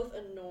 I'm both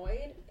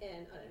annoyed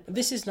and unimpressed.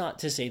 This is not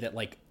to say that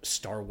like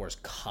Star Wars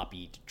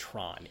copied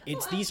Tron.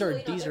 These are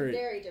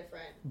very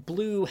different.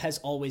 Blue has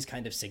always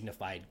kind of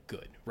signified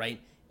good, right?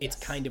 It's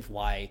kind of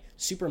why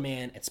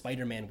Superman and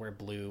Spider-Man wear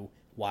blue.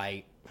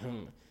 Why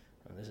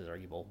this is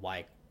arguable.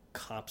 Why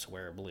cops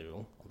wear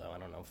blue? Although I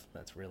don't know if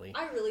that's really.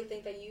 I really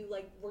think that you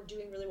were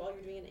doing really well.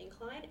 You're doing an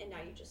incline, and now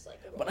you just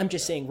But I'm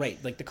just saying, right?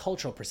 Like the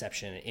cultural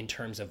perception in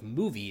terms of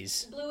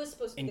movies. Blue is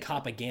supposed to be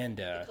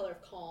propaganda. The color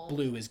of calm.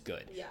 Blue is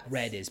good. Yes.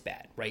 Red is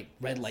bad, right?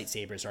 Red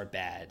lightsabers are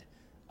bad.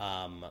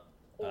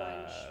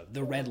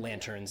 The red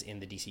lanterns in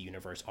the DC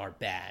universe are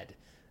bad.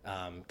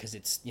 Because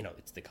it's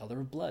the color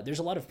of blood. There's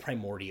a lot of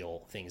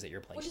primordial things that you're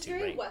playing, which is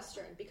very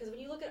Western. Because when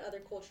you look at other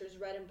cultures,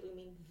 red and blue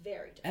mean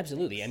very different.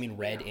 Absolutely, things. I mean,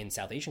 red in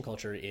South Asian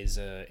culture is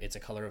it's a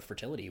color of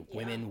fertility. Yeah.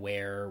 Women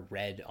wear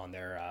red on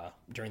their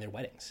during their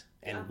weddings,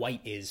 and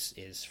white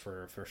is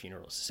for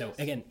funerals. So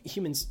again,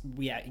 humans,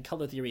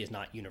 color theory is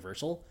not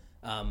universal,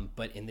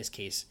 but in this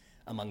case,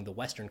 among the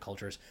Western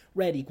cultures,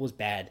 red equals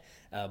bad,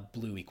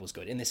 blue equals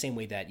good. In the same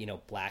way that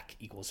black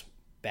equals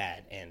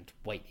bad and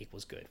white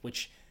equals good,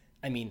 which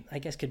I mean, I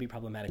guess could be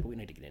problematic, but we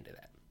don't need to get into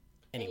that.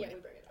 Anyway. Yeah,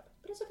 we bring it up.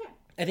 But it's okay.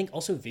 I think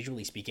also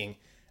visually speaking,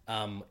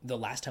 the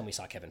last time we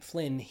saw Kevin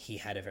Flynn, he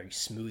had a very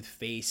smooth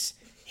face.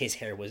 His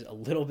hair was a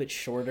little bit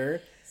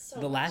shorter.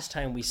 Last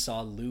time we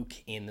saw Luke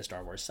in the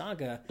Star Wars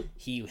saga,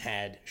 he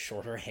had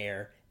shorter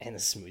hair and a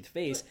smooth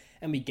face.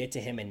 And we get to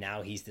him, and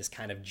now he's this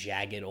kind of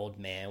jagged old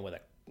man with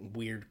a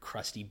weird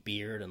crusty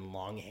beard and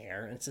long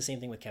hair. And it's the same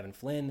thing with Kevin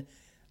Flynn.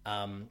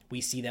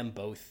 We see them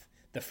both.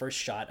 The first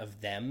shot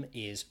of them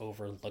is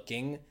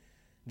overlooking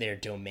their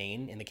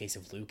domain. In the case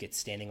of Luke, it's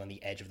standing on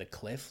the edge of the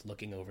cliff,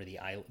 looking over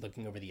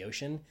the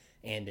ocean.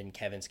 And in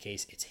Kevin's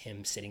case, it's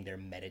him sitting there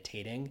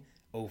meditating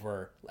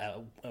over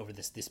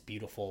this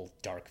beautiful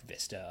dark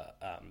vista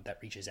that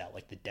reaches out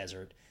like the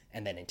desert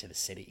and then into the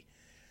city.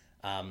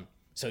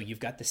 So you've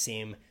got the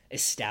same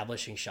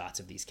establishing shots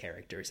of these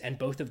characters, and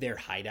both of their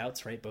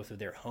hideouts, right? Both of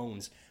their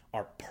homes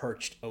are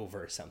perched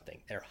over something.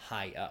 They're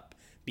high up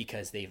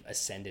because they've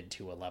ascended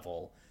to a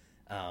level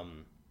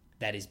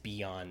that is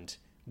beyond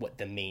what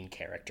the main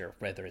character,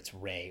 whether it's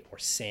Rey or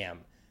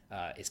Sam,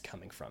 is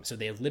coming from. So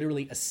they're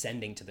literally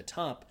ascending to the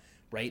top,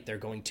 right? They're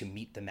going to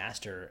meet the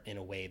master in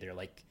a way. They're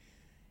like,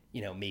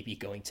 maybe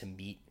going to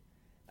meet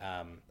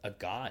a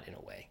god in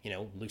a way.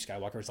 Luke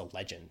Skywalker is a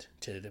legend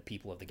to the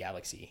people of the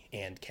galaxy,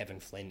 and Kevin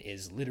Flynn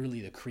is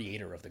literally the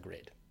creator of the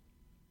grid,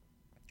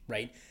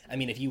 right? I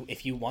mean,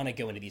 if you want to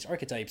go into these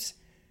archetypes,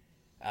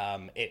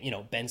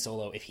 Ben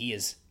Solo, if he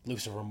is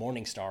Lucifer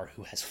Morningstar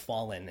who has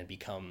fallen and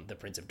become the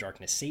Prince of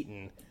Darkness,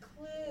 Satan,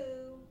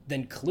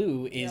 then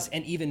Clue is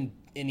an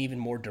even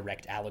more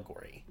direct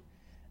allegory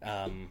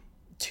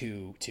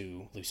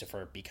to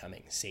Lucifer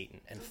becoming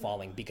Satan and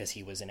falling because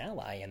he was an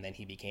ally, and then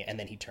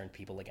he turned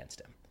people against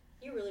him.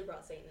 You really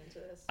brought Satan into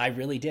this. I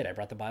really did. I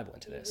brought the Bible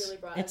into this.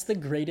 It's the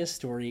greatest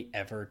story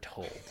ever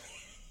told.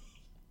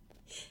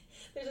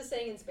 There's a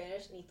saying in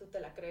Spanish, ni tú te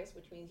la crees,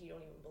 which means you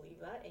don't even believe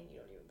that, and you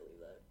don't even believe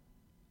that.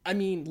 I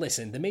mean,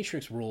 listen, The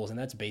Matrix rules, and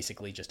that's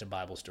basically just a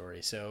Bible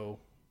story. So,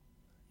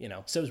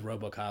 so's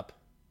RoboCop.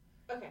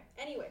 Okay.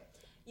 Anyway,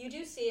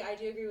 I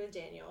do agree with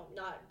Daniel,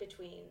 not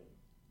between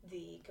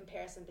the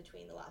comparison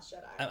between The Last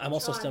Jedi. I'm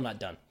also still not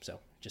done, so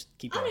just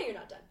keep going. I know you're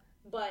not done.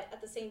 But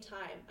at the same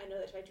time, I know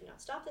that if I do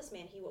not stop this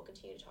man, he will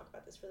continue to talk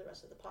about this for the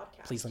rest of the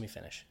podcast. Please let me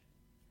finish.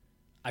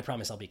 I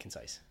promise I'll be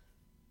concise.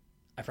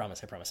 I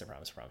promise.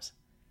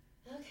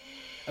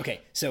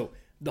 Okay, so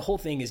the whole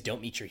thing is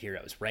don't meet your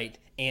heroes, right?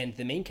 And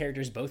the main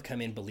characters both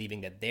come in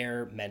believing that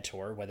their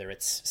mentor, whether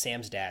it's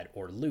Sam's dad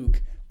or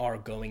Luke, are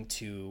going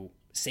to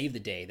save the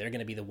day. They're going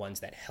to be the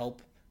ones that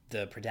help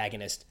the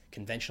protagonist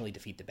conventionally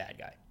defeat the bad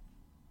guy.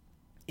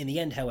 In the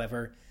end,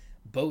 however,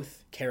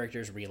 both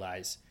characters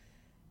realize,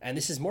 and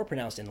this is more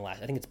pronounced in I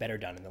think it's better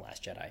done in The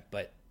Last Jedi,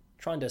 but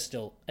TRON does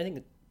still, I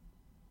think,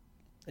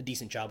 a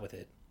decent job with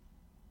it,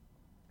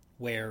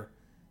 where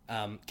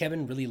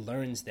Kevin really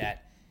learns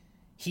that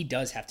he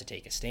does have to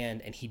take a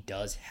stand, and he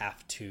does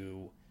have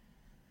to,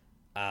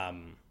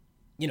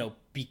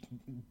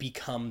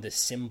 become the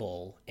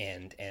symbol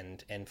and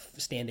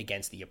stand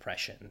against the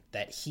oppression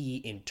that he,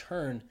 in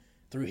turn,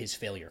 through his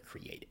failure,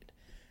 created.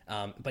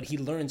 But he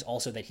learns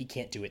also that he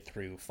can't do it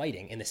through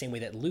fighting, in the same way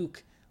that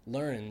Luke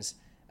learns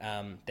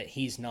that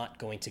he's not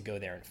going to go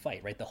there and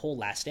fight, right? The whole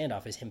last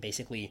standoff is him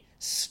basically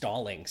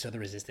stalling so the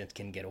resistance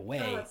can get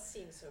away. Oh, that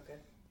seems so good.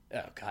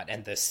 Oh, God.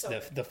 And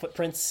the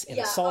footprints in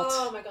the salt.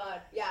 Oh, my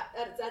God. Yeah,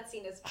 that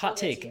scene is... Hot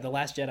take. The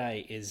Last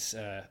Jedi is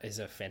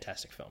a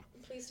fantastic film.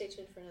 Please stay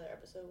tuned for another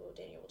episode where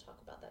Daniel will talk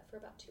about that for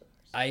about 2 hours.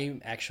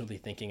 I'm actually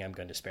thinking I'm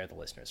going to spare the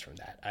listeners from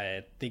that.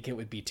 I think it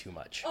would be too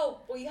much.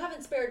 Oh, well, you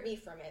haven't spared me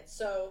from it,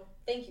 so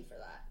thank you for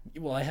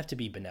that. Well, I have to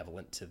be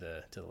benevolent to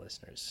the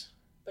listeners.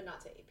 But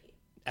not to AP.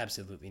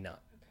 Absolutely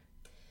not.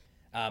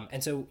 Okay.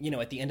 And so,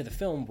 at the end of the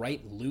film,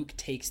 right, Luke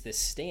takes this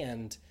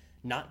stand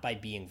not by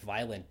being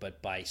violent,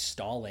 but by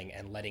stalling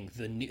and letting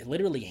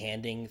literally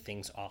handing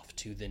things off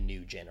to the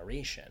new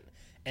generation.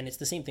 And it's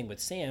the same thing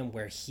with Sam,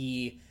 where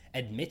he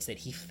admits that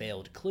he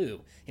failed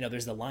Clue.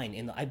 There's the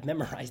line I've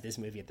memorized this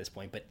movie at this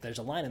point, but there's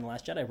a line in The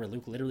Last Jedi where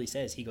Luke literally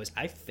says, he goes,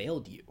 "I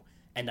failed you,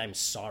 and I'm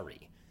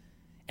sorry."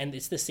 And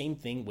it's the same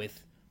thing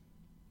with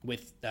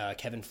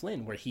Kevin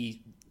Flynn, where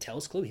he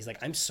tells Clue, he's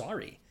like, "I'm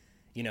sorry.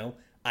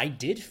 I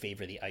did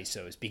favor the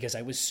ISOs because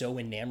I was so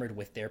enamored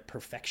with their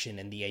perfection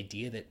and the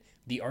idea that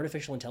the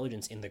artificial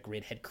intelligence in the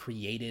grid had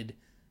created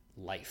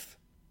life.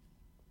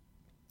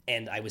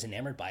 And I was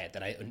enamored by it,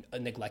 that I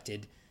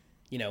neglected,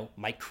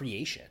 my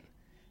creation,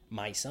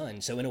 my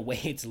son." So in a way,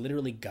 it's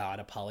literally God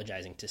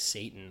apologizing to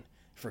Satan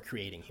for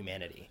creating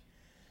humanity.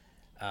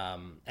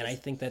 And I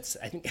think,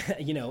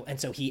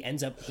 and so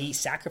he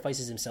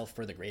sacrifices himself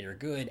for the greater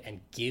good and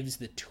gives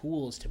the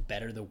tools to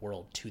better the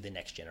world to the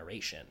next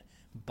generation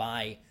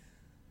by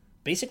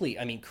basically,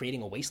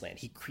 creating a wasteland.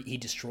 He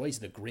destroys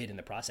the grid in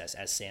the process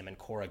as Sam and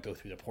Cora go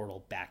through the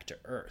portal back to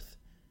Earth,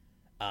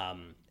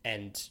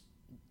 and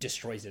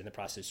destroys it in the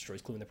process,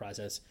 destroys Clue in the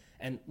process.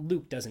 And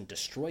Luke doesn't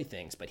destroy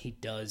things, but he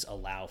does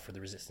allow for the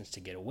resistance to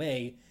get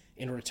away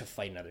in order to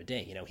fight another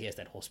day. He has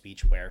that whole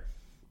speech where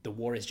the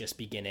war is just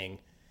beginning,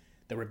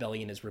 the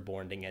rebellion is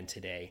reborn again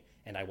today,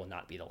 and I will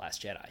not be the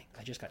last Jedi.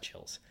 I just got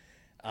chills.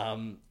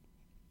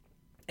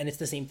 And it's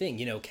the same thing.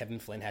 Kevin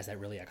Flynn has that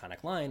really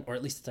iconic line, or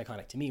at least it's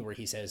iconic to me, where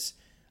he says,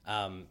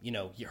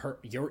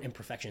 your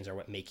imperfections are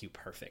what make you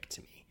perfect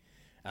to me.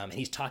 And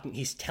he's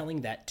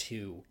telling that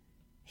to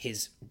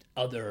his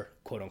other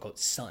quote unquote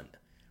son,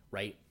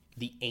 right?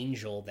 The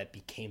angel that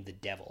became the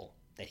devil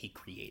that he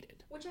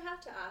created. Which I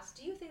have to ask,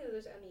 do you think that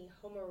there's any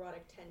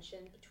homoerotic tension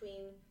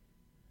between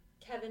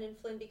Kevin and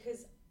Flynn?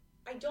 Because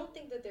I don't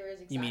think that there is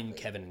exactly. You mean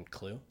Kevin and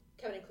Clue?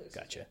 Kevin and Clue.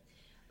 Gotcha.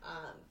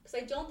 Because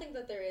I don't think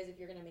that there is, if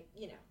you're going to make,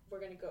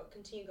 we're going to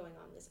continue going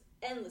on this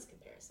endless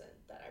comparison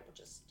that I will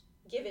just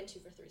give into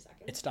for 3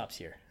 seconds. It stops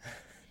here.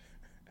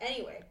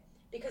 Anyway,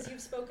 because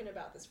you've spoken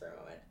about this for a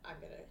moment, I'm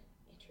going to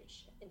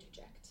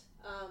interject.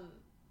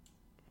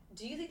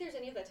 Do you think there's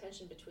any of that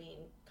tension between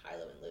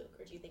Kylo and Luke,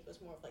 or do you think it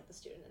was more of like the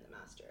student and the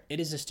master? It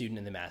is a student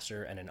and the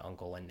master and an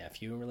uncle and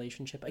nephew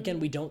relationship. Again,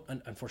 we don't,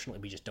 unfortunately,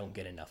 we just don't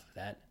get enough of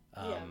that.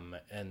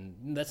 And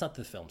that's not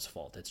the film's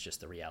fault. It's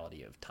just the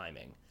reality of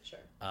timing. Sure.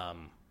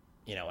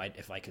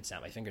 If I could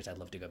snap my fingers, I'd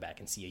love to go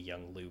back and see a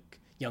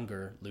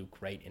younger Luke,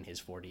 right in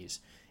his 40s,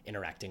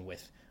 interacting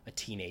with a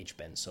teenage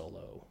Ben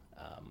Solo,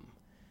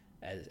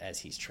 as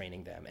he's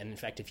training them. And in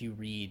fact, if you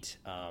read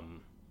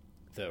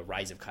the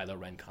Rise of Kylo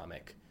Ren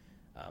comic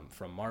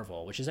from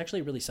Marvel, which is actually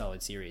a really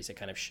solid series, it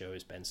kind of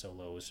shows Ben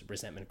Solo's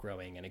resentment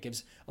growing, and it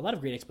gives a lot of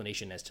great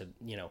explanation as to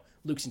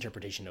Luke's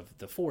interpretation of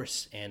the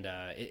Force. And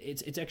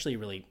it's actually a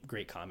really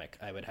great comic.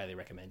 I would highly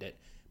recommend it.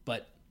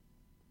 But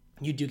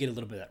you do get a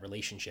little bit of that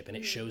relationship, and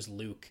it shows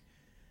Luke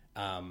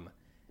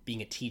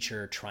being a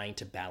teacher, trying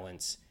to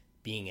balance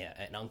being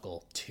an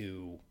uncle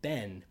to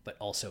Ben, but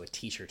also a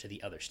teacher to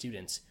the other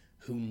students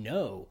who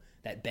know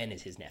that Ben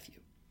is his nephew.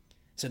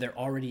 So they're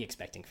already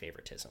expecting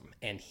favoritism,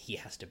 and he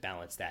has to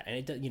balance that. And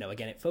it does,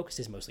 again, it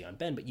focuses mostly on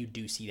Ben, but you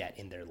do see that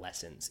in their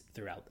lessons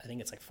throughout. I think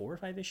it's like 4 or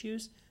 5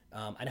 issues.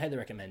 I'd highly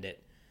recommend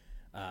it.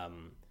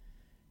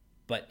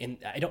 But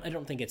I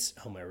don't think it's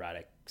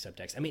homoerotic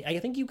subtext. I mean, I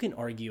think you can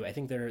argue. I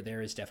think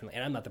there is definitely,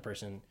 and I'm not the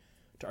person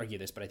to argue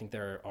this, but I think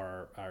there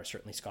are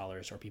certainly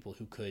scholars or people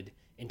who could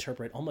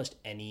interpret almost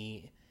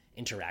any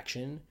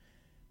interaction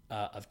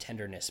of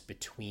tenderness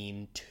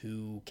between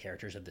 2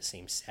 characters of the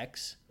same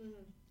sex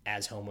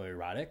as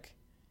homoerotic,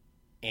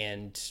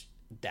 and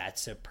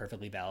that's a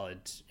perfectly valid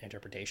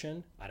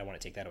interpretation. I don't want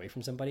to take that away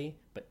from somebody,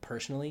 but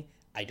personally,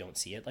 I don't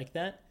see it like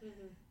that.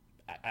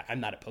 I'm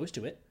not opposed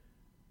to it.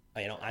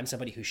 I'm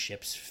somebody who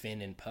ships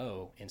Finn and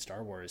Poe in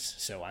Star Wars,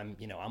 so I'm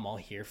all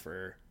here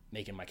for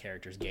making my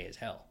characters gay as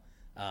hell.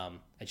 I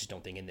just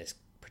don't think in this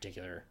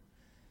particular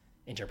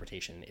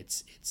interpretation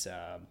it's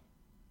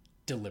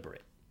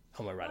deliberate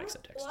homoerotic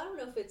subtext. Well, I don't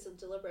know if it's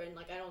deliberate, and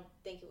I don't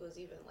think it was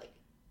even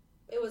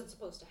it wasn't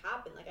supposed to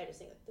happen. I just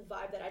think the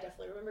vibe that I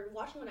definitely remember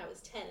watching when I was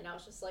 10, and I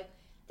was just like,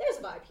 there's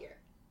a vibe here,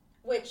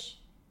 which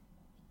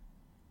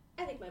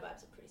I think my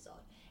vibes are pretty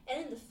solid.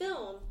 And in the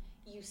film,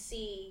 you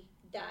see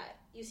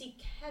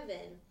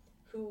Kevin,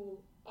 who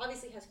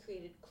obviously has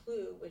created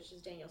Clue, which,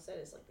 as Daniel said,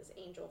 is this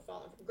angel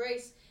fallen from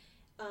grace,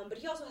 but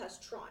he also has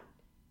Tron,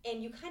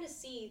 and you kind of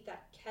see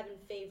that Kevin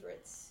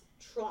favorites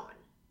Tron,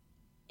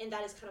 and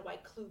that is kind of why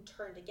Clue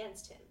turned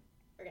against him,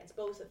 or against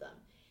both of them.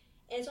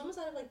 And it's almost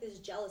out of this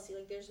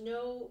jealousy. There's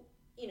no,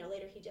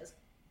 later he does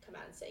come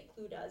out and say,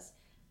 Clue does,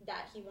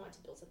 that he wanted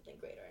to build something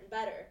greater and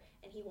better,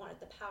 and he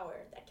wanted the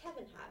power that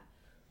Kevin had.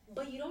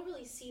 But you don't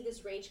really see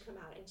this rage come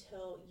out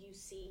until you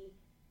see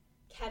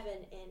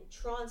Kevin and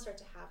Tron start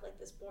to have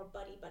this more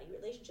buddy-buddy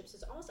relationship. So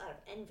it's almost out of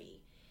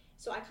envy.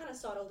 So I kind of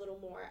saw it a little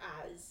more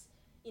as,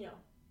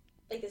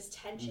 this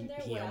tension there.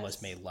 He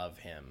almost may love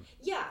him.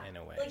 Yeah. In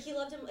a way. He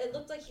loved him. It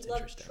looked like he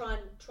loved Tron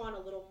a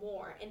little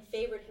more and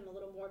favored him a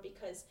little more,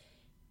 because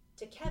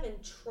to Kevin,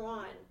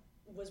 Tron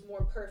was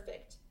more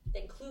perfect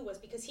than Clue was,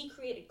 because he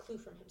created Clue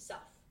from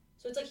himself.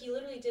 So it's he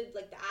literally did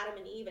the Adam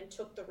and Eve and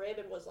took the rib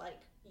and was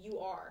you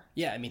are.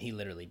 Yeah, I mean, he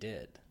literally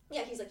did.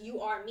 Yeah, he's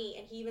you are me.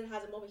 And he even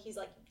has a moment, he's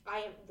I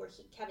am, where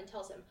Kevin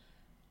tells him,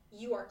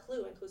 you are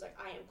Clue. And Clue's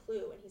I am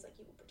Clue. And he's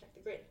you will protect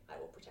the grid. I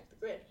will protect the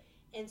grid.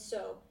 And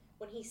so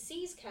when he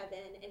sees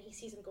Kevin and he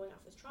sees him going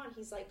off with Tron,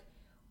 he's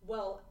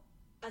well,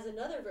 as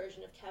another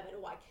version of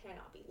Kevin, why can I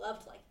not be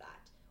loved like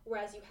that?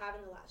 Whereas you have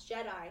in The Last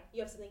Jedi,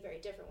 you have something very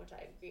different, which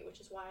I agree, which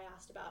is why I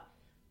asked about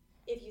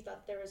if you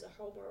thought there was a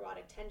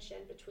homoerotic tension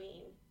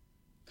between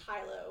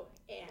Kylo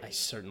and I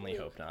certainly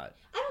Luke. Hope not.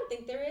 I don't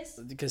think there is.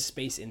 Because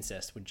space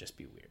incest would just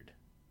be weird.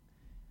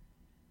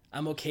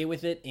 I'm okay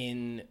with it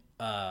in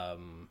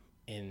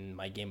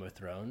my Game of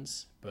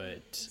Thrones,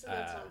 but so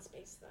that's not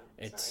space though.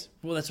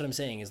 Well, that's what I'm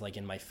saying is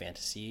in my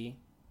fantasy,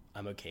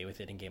 I'm okay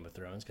with it in Game of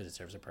Thrones because it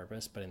serves a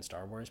purpose, but in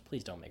Star Wars,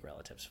 please don't make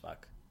relatives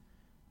fuck.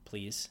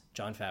 Please,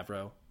 Jon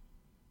Favreau,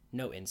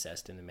 no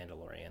incest in The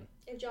Mandalorian.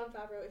 If Jon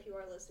Favreau, if you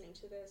are listening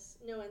to this,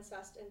 no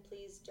incest, and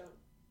please don't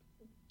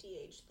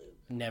de-age Luke.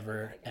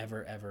 Never,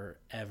 ever, ever,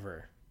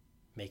 ever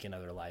make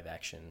another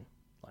live-action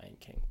Lion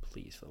King.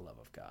 Please, for the love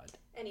of God.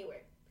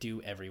 Anyway.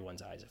 Do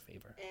everyone's eyes a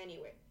favor.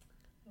 Anyway.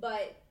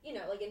 But,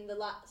 in The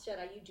Last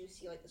Jedi, you do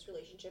see, this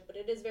relationship, but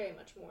it is very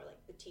much more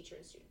the teacher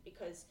and student,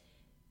 because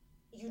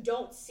you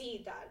don't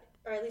see that,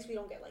 or at least we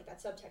don't get,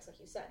 that subtext, like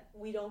you said.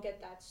 We don't get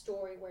that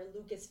story where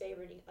Luke is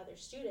favoriting other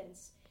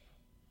students.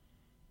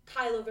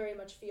 Kylo very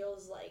much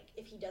feels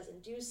if he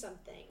doesn't do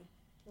something,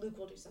 Luke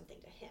will do something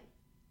to him.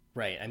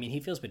 Right. I mean, he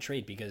feels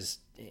betrayed because,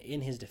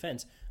 in his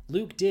defense,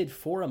 Luke did,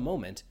 for a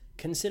moment,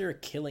 consider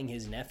killing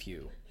his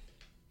nephew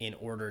in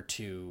order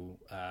to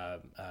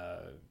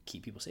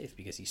keep people safe,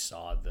 because he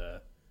saw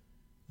the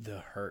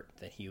hurt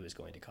that he was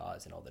going to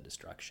cause and all the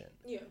destruction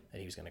that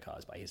he was going to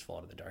cause by his fall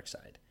to the dark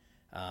side.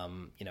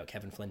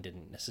 Kevin Flynn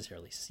didn't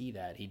necessarily see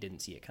that. He didn't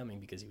see it coming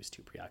because he was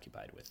too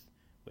preoccupied with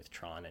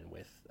Tron and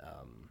with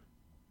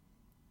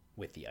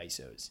the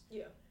ISOs.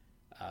 Yeah.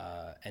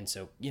 And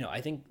so,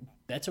 I think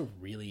that's a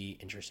really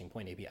interesting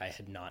point, AP. I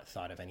had not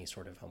thought of any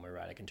sort of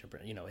homoerotic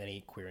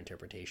any queer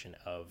interpretation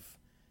of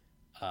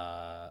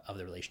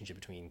the relationship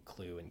between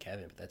Clue and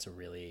Kevin, but that's a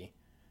really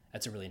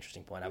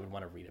interesting point. I would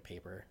want to read a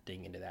paper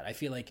digging into that. I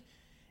feel like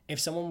if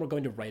someone were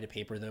going to write a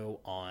paper, though,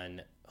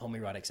 on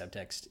homoerotic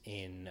subtext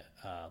in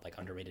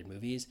underrated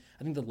movies,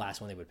 I think the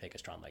last one they would pick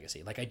is Tron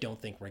Legacy. I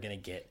don't think we're gonna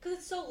get, because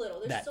it's so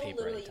little. There's so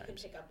little you can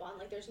times. Pick up on.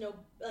 There's no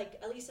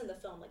at least in the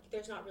film,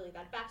 there's not really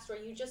that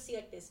backstory. You just see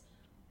this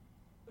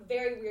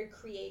very weird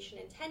creation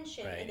and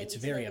tension. Right. And it's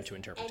very up to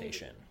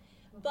interpretation. Envy.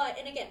 But,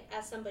 and again,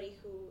 as somebody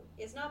who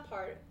is not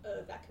part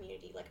of that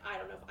community, I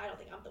don't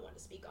think I'm the one to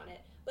speak on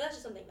it, but that's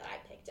just something that I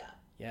picked up.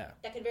 Yeah.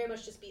 That could very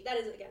much just be, that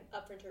is, again,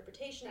 up for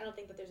interpretation. I don't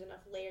think that there's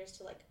enough layers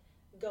to,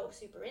 go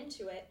super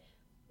into it.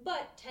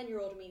 But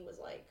 10-year-old me was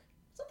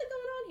something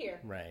going on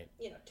here. Right.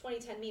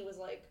 2010 me was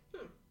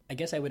I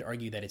guess I would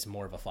argue that it's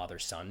more of a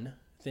father-son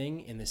thing,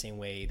 in the same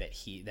way that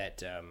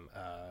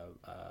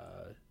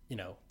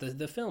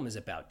the film is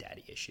about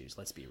daddy issues,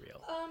 let's be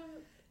real.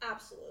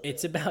 Absolutely.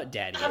 It's about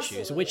daddy issues,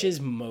 Absolutely. which is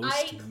most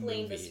I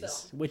claim movies.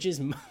 this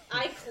film.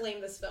 I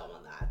claim this film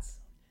on that.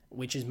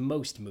 Which is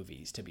most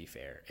movies, to be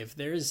fair. If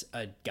there's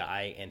a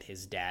guy and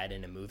his dad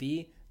in a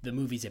movie, the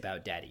movie's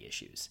about daddy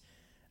issues.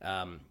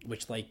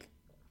 Which, like,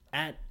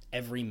 at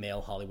every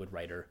male Hollywood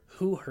writer,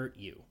 who hurt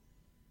you?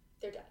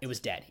 Their dad. It was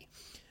daddy.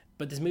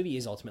 But this movie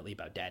is ultimately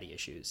about daddy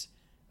issues.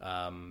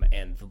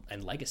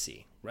 And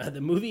legacy.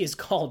 The movie is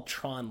called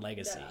TRON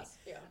Legacy.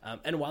 Yeah.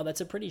 And while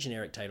that's a pretty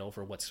generic title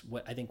for what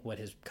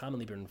has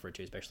commonly been referred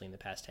to, especially in the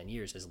past 10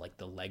 years, is like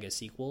the Lego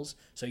sequels.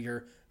 So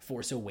your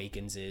Force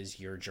Awakenses,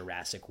 your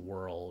Jurassic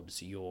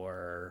Worlds,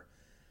 your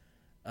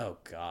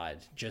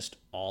just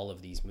all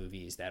of these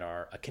movies that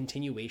are a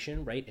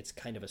continuation, right? It's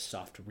kind of a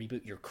soft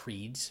reboot. Your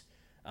Creeds,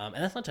 and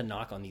that's not to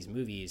knock on these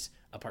movies,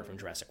 apart from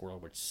Jurassic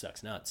World, which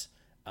sucks nuts.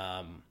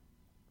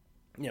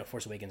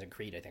 Force Awakens and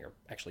Creed, I think, are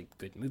actually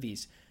good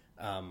movies,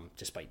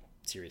 despite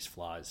serious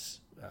flaws.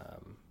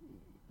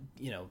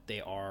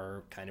 They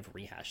are kind of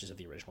rehashes of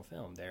the original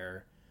film.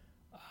 They're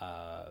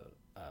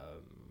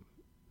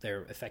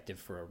effective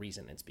for a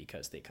reason. It's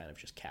because they kind of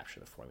just capture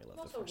the formula of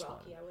the first one. Also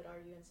Rocky, I would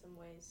argue, in some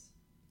ways.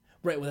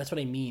 Right, well, that's what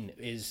I mean,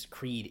 is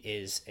Creed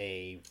is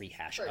a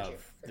rehash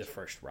of the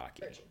first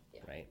Rocky,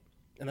 right?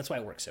 And that's why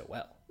it works so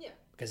well. Yeah.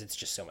 Because it's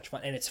just so much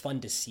fun. And it's fun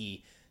to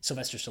see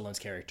Sylvester Stallone's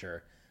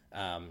character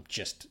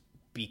just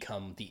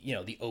become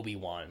the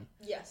Obi-Wan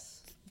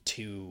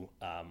to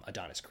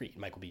Adonis Creed,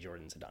 Michael B.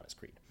 Jordan's Adonis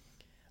Creed.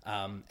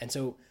 And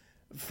so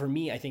for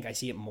me, I think I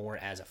see it more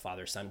as a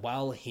father-son.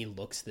 While he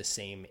looks the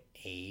same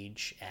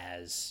age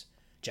as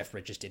Jeff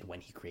Bridges did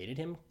when he created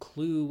him,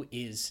 Clue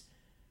is,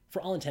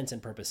 for all intents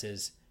and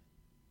purposes,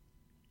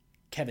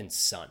 Kevin's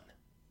son,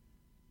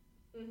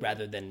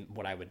 rather than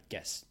what I would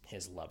guess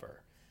his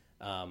lover.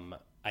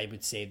 I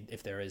would say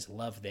if there is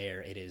love there,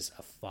 it is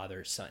a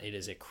father-son. It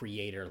is a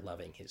creator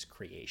loving his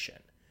creation.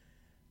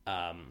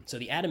 So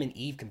the Adam and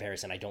Eve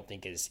comparison, I don't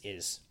think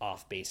is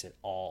off base at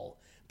all.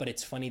 But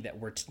it's funny that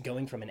we're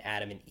going from an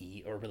Adam and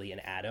Eve, or really an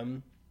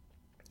Adam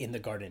in the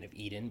Garden of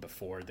Eden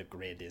before the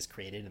grid is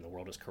created and the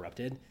world is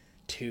corrupted,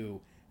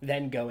 to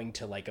then going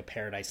to like a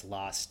Paradise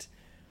Lost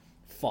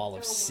fall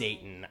of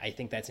Satan. I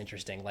think that's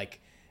interesting.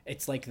 Like,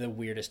 it's like the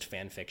weirdest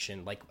fan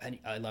fiction. Like,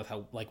 I love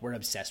how like we're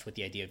obsessed with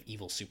the idea of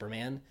evil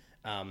Superman.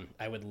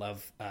 I would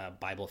love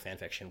Bible fan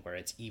fiction where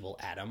it's evil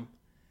Adam.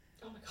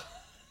 Oh my god!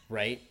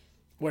 Right,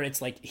 where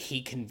it's like he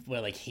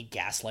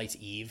gaslights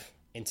Eve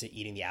into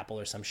eating the apple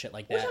or some shit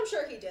like that. Which I'm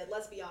sure he did.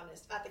 Let's be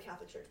honest. At the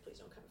Catholic Church, please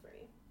don't come for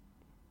me.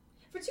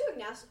 For two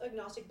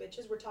agnostic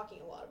bitches, we're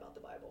talking a lot about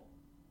the Bible.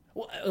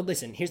 Well,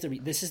 listen.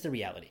 This is the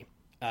reality.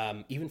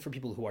 Even for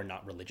people who are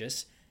not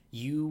religious,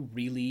 you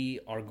really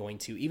are going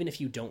to, even if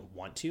you don't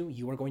want to,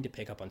 you are going to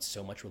pick up on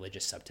so much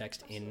religious subtext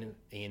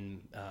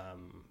in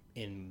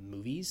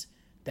movies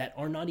that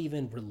are not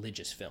even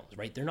religious films,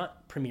 right? They're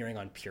not premiering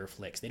on Pure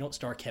Flix. They don't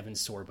star Kevin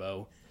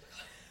Sorbo.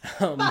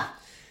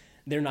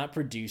 They're not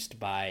produced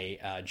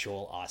by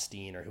Joel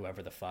Osteen or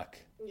whoever the fuck.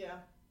 Yeah.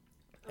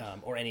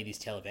 Or any of these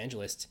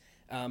televangelists.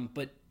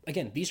 But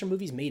again, these are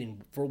movies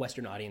made for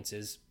Western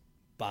audiences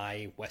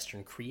by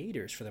Western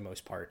creators for the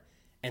most part.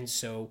 And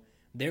so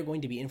they're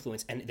going to be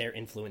influenced, and they're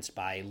influenced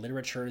by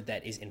literature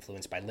that is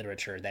influenced by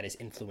literature that is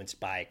influenced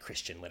by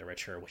Christian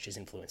literature, which is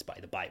influenced by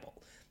the Bible.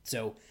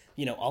 So,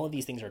 all of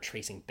these things are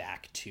tracing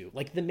back to,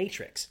 like, The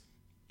Matrix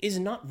is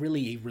not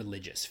really a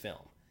religious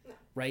film,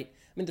 right?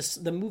 I mean,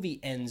 the movie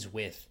ends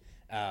with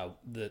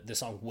the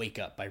song Wake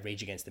Up by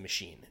Rage Against the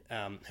Machine,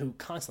 who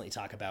constantly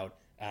talk about,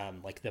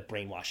 like, the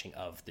brainwashing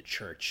of the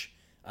church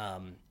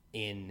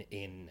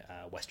in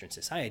Western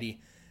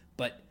society.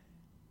 But,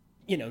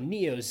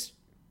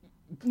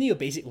 Neo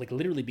basically, like,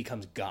 literally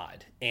becomes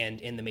God,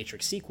 and in the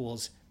Matrix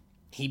sequels,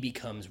 he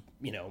becomes,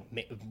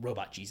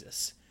 robot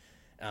Jesus,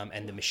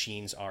 and the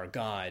machines are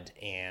God,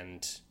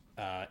 and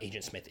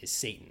Agent Smith is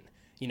Satan.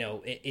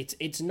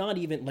 It's not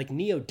even like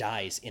Neo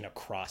dies in a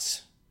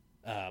cross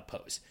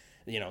pose.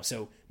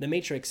 So the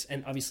Matrix,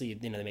 and obviously,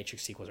 the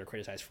Matrix sequels are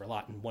criticized for a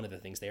lot, and one of the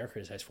things they are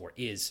criticized for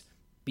is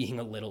being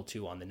a little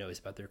too on the nose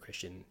about their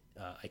Christian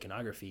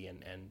iconography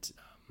and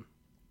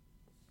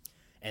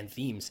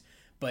themes.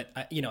 But,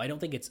 I don't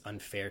think it's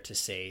unfair to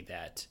say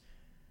that,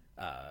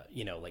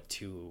 like,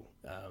 two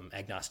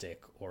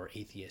agnostic or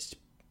atheist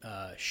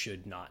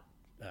should not,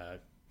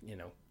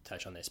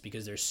 touch on this,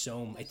 because there's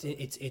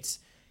it's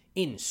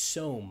in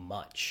so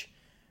much.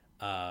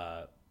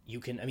 Anakin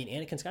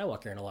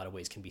Skywalker in a lot of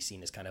ways can be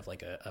seen as kind of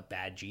like a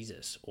bad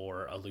Jesus,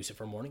 or a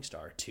Lucifer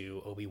Morningstar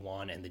to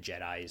Obi-Wan and the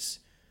Jedi's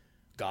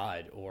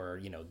God, or,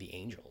 the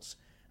angels.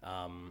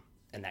 And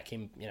that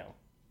came,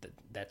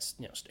 that's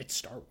it's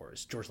Star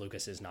Wars. George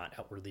Lucas is not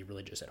outwardly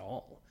religious at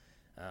all.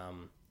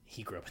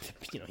 He grew up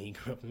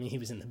he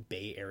was in the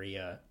Bay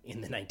Area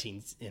in the mid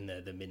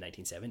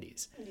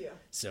 1970s. Yeah.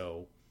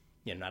 So,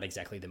 not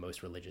exactly the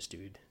most religious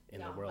dude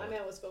in the world. My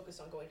man was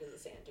focused on going to the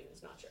sand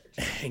dunes, not church.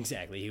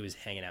 Exactly. He was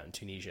hanging out in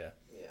Tunisia.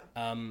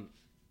 Yeah.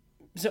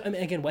 So,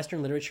 again,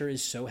 Western literature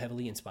is so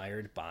heavily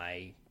inspired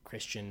by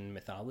Christian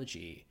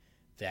mythology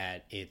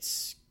that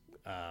it's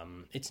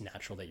it's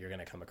natural that you're going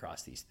to come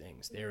across these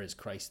things. There is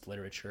Christ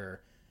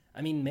literature.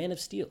 I mean, Man of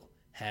Steel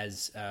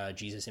has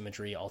Jesus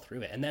imagery all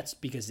through it, and that's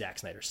because Zack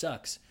Snyder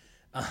sucks.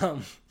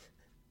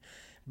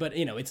 But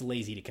it's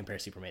lazy to compare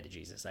Superman to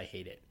Jesus. I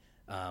hate it.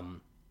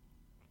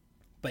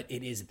 But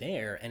it is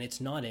there, and it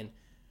is not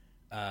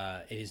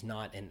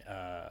an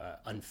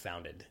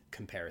unfounded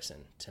comparison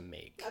to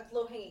make. That's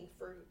low-hanging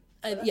fruit.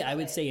 I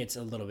would say it's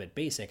a little bit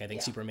basic. I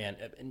think Superman,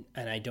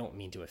 and I don't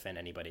mean to offend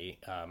anybody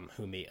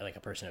who may, like a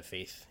person of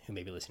faith who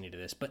may be listening to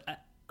this, but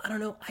I don't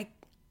know.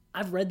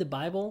 I've read the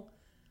Bible.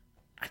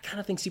 I kind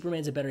of think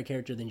Superman's a better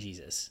character than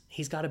Jesus.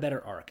 He's got a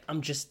better arc.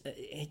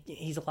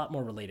 He's a lot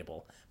more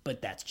relatable,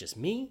 but that's just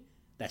me.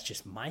 That's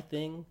just my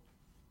thing.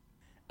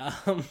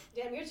 Damn,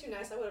 you're too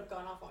nice. I would have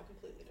gone off on a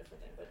completely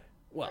different thing, but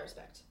I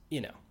respect.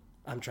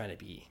 I'm trying to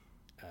be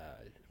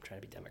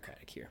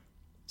democratic here.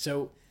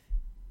 So,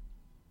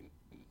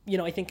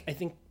 I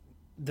think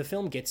the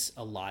film gets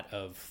a lot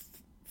of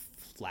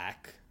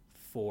flack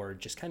for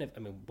just kind of,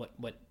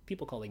 what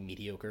people call like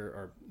mediocre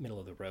or middle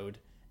of the road,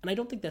 and I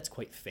don't think that's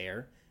quite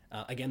fair.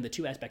 Again, the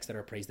two aspects that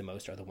are praised the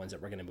most are the ones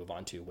that we're going to move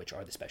on to, which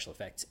are the special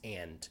effects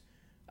and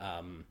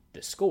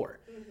the score.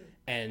 Mm-hmm.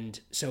 And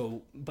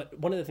so, but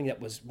one of the things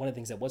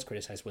that was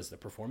criticized was the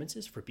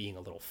performances for being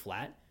a little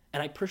flat.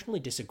 And I personally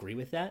disagree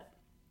with that.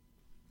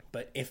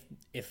 But if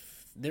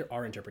there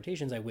are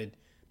interpretations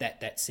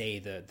that say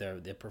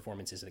the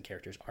performances of the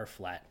characters are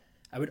flat,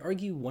 I would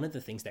argue one of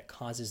the things that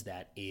causes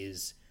that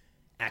is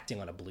acting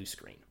on a blue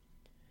screen.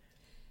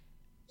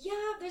 Yeah,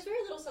 there's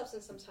very little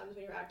substance sometimes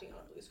when you're acting on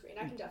a blue screen.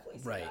 I can definitely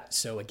see that. Right.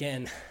 So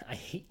again, I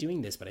hate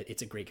doing this, but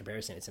it's a great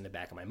comparison. It's in the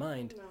back of my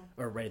mind,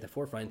 or right at the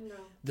forefront. No.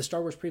 The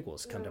Star Wars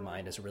prequels come to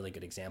mind as a really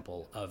good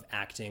example of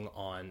acting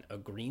on a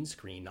green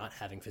screen, not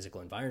having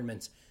physical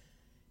environments.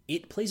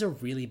 It plays a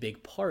really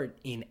big part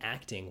in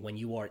acting when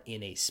you are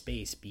in a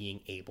space, being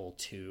able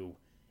to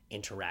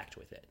interact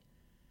with it.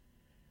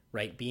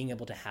 Right? Being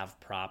able to have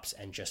props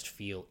and just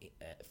feel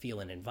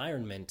an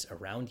environment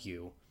around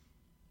you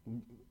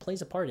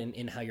plays a part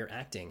in how you're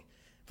acting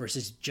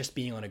versus just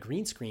being on a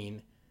green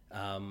screen,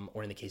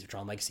 or in the case of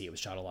Tron Legacy, it was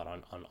shot a lot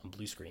on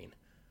blue screen.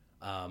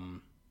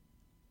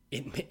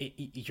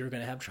 You're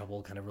going to have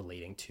trouble kind of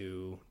relating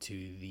to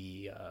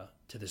the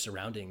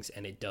surroundings,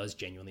 and it does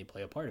genuinely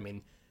play a part. I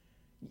mean,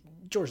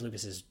 George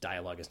Lucas's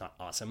dialogue is not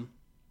awesome,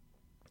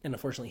 and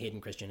unfortunately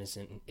Hayden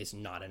Christensen is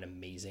not an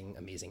amazing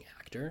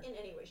actor in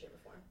any way, shape, or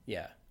form.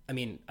 Yeah. I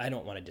mean, I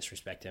don't want to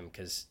disrespect him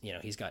because,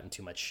 he's gotten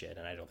too much shit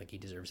and I don't think he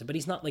deserves it. But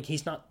he's not a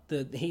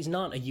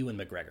Ewan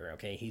McGregor,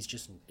 okay? He's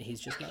just not,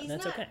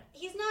 that's okay.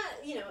 He's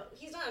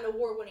not an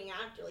award-winning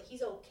actor. Like,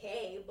 he's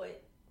okay,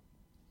 but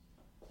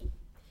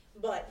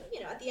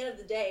at the end of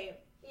the day,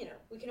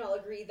 we can all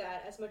agree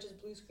that as much as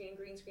blue screen and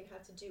green screen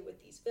have to do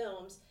with these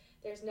films,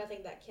 there's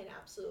nothing that can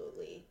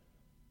absolutely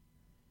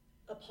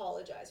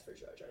apologize for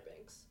Jar Jar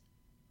Binks.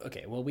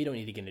 Okay, well, we don't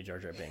need to get into Jar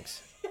Jar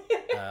Binks.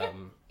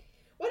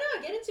 Why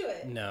not? Get into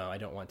it. No, I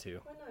don't want to.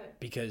 Why not?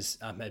 Because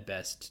Ahmed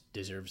Best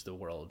deserves the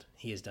world.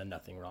 He has done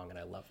nothing wrong, and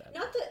I love that.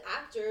 Not the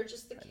actor,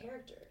 just the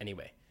character.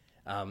 Anyway,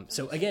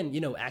 so again,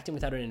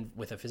 acting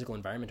with a physical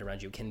environment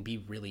around you can be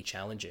really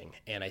challenging,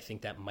 and I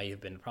think that might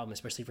have been a problem,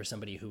 especially for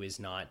somebody who is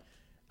not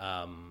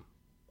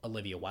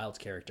Olivia Wilde's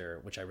character,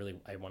 which I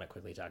want to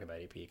quickly talk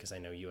about AP because I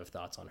know you have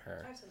thoughts on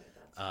her. I have so many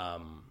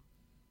thoughts.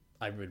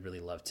 I would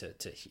really love to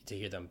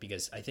hear them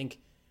because I think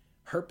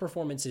her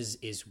performance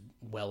is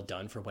well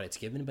done for what it's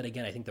given, but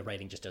again, I think the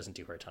writing just doesn't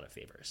do her a ton of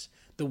favors.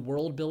 The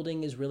world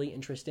building is really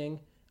interesting,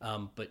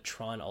 but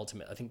Tron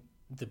Ultimate, I think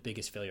the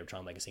biggest failure of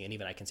Tron Legacy, and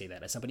even I can say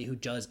that as somebody who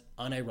does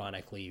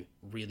unironically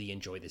really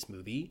enjoy this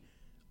movie,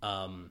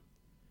 the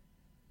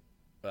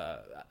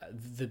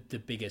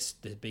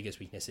biggest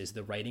weakness is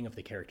the writing of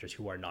the characters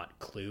who are not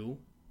Clue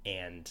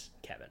and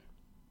Kevin.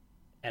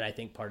 And I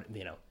think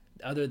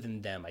other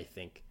than them, I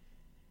think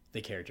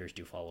the characters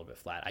do fall a little bit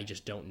flat. I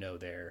just don't know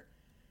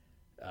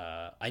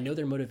I know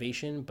their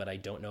motivation, but I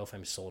don't know if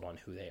I'm sold on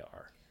who they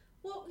are.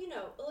 Well,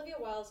 Olivia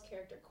Wilde's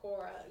character,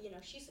 Cora,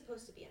 she's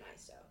supposed to be an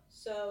ISO.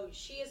 So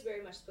she is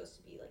very much supposed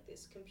to be like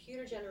this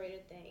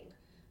computer-generated thing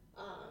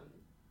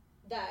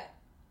that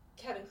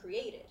Kevin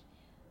created.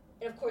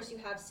 And of course, you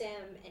have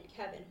Sam and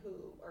Kevin, who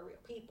are real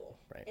people.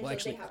 Right. And well, so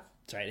actually,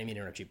 sorry, I didn't mean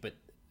to interrupt you, but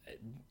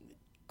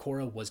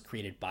Cora was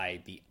created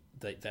by the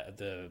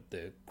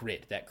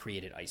grid that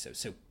created ISO.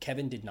 So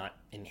Kevin did not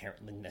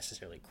inherently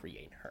necessarily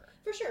create her.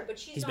 For sure, but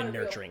he's been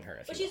nurturing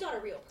her. But she's not a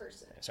real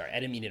person. Sorry, I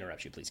didn't mean to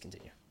interrupt you. Please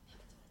continue.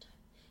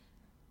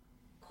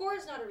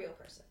 Cora's not a real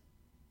person.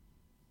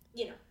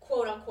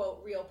 Quote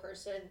unquote real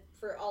person.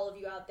 For all of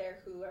you out there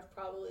who have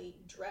probably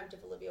dreamt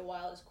of Olivia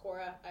Wilde as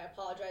Cora, I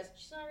apologize.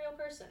 She's not a real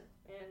person,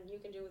 and you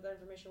can do with that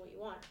information what you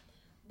want.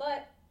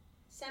 But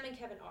Sam and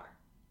Kevin are.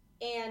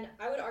 And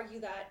I would argue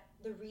that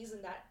the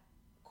reason that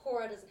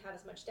Cora doesn't have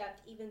as much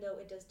depth, even though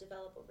it does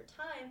develop over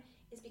time,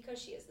 is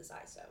because she is this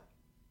ISO.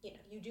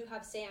 You do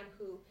have Sam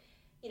who,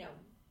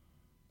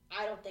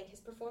 I don't think his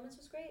performance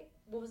was great.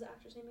 What was the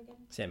actor's name again?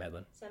 Sam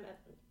Edlund. Sam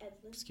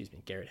Edlund. Excuse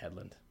me, Garrett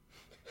Hedlund.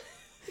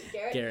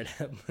 Garrett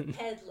Hedlund.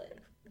 Hedlund.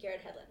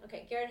 Garrett Hedlund.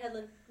 Okay, Garrett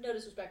Hedlund, no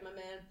disrespect, my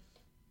man.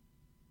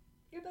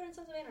 You're better in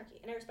Sons of Anarchy,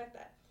 and I respect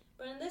that.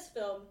 But in this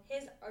film,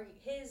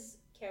 his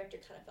character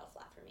kind of fell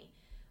flat for me,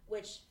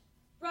 which,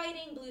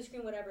 writing, blue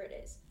screen, whatever it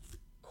is.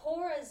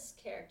 Cora's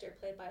character,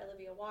 played by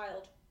Olivia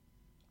Wilde,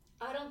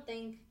 I don't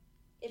think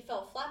it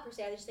fell flat per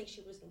se. I just think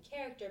she was in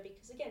character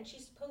because, again,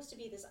 she's supposed to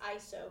be this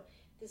ISO,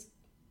 this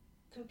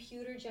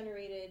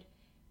computer-generated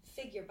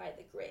figure by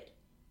the grid.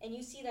 And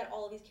you see that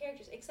all of these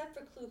characters, except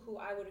for Clue, who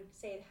I would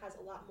say has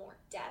a lot more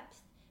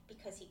depth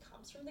because he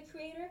comes from the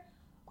creator,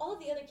 all of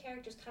the other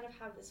characters kind of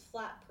have this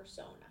flat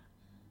persona.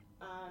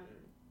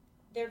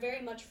 They're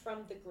very much from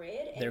the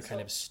grid. And they're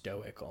kind of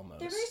stoic almost.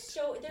 They're very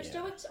stoic. They're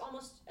stoic to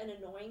almost an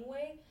annoying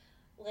way.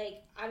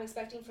 Like, I'm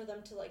expecting for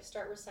them to, like,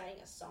 start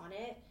reciting a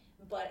sonnet,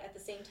 but at the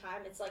same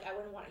time, it's like, I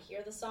wouldn't want to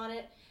hear the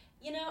sonnet.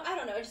 You know, I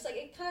don't know. It's just like,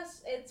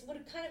 it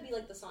would kind of be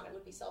like the sonnet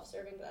would be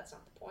self-serving, but that's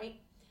not the point.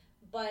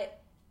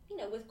 But, you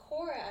know, with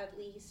Cora, at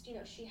least, you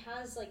know, she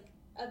has, like,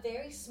 a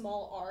very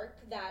small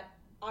arc that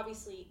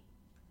obviously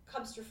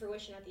comes to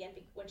fruition at the end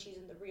when she's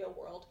in the real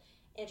world,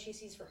 and she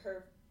sees for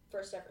her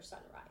first ever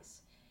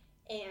sunrise.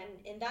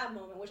 And in that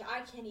moment, which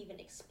I can't even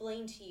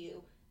explain to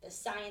you, the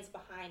science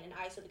behind an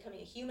ISO becoming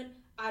a human,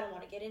 I don't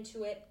want to get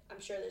into it. I'm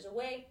sure there's a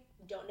way.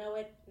 Don't know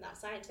it. I'm not a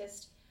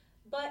scientist.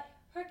 But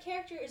her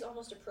character is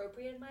almost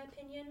appropriate, in my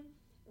opinion.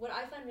 What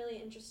I find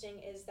really interesting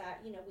is that,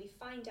 you know, we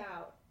find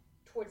out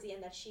towards the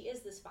end that she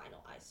is this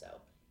final ISO.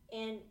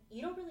 And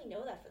you don't really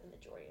know that for the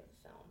majority of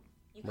the film.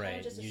 You kind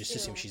of just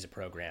assume she's a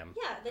program.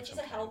 Yeah, that she's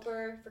a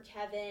helper for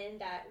Kevin,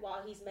 that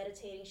while he's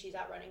meditating, she's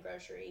out running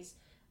groceries.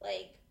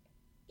 Like,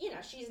 you know,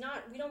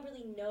 we don't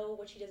really know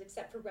what she does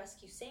except for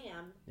rescue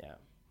Sam. Yeah.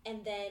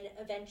 And then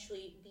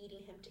eventually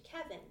leading him to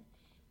Kevin.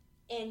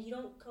 And you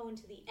don't go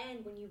into the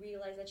end when you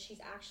realize that she's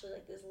actually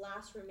like this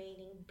last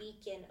remaining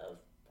beacon of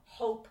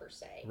hope, per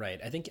se. Right.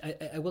 I think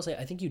I will say,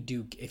 I think you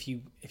do, if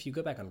you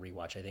go back on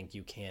rewatch, I think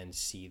you can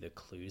see the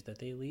clues that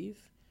they leave.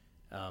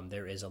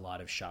 There is a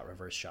lot of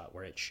reverse shot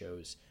where it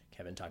shows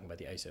Kevin talking about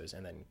the ISOs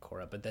and then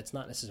Cora, but that's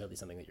not necessarily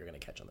something that you're going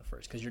to catch on the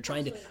first, because you're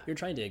trying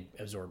to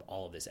absorb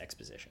all of this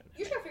exposition.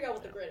 You're trying to figure out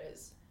what the grid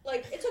is.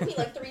 Like, it took me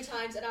like 3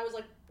 times, and I was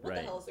like, what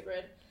the hell is the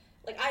grid?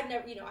 Like, I'd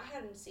never, you know, I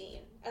hadn't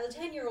seen. As a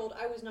 10-year-old,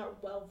 I was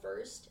not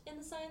well-versed in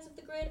the science of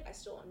the grid. I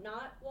still am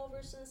not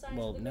well-versed in the science of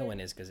the grid. Well, no one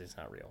is, because it's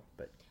not real,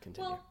 but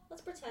continue. Well,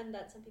 let's pretend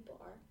that some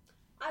people are.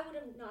 I would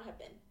not have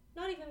been.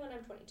 Not even when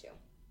I'm 22.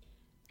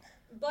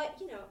 But,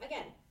 you know,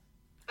 again,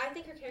 I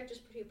think her character's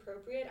pretty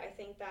appropriate. I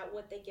think that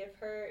what they give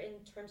her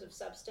in terms of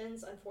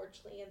substance,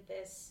 unfortunately, in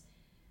this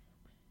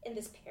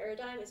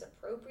paradigm is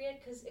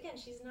appropriate, because, again,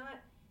 she's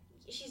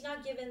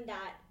not given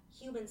that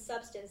human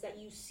substance that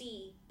you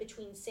see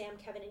between Sam,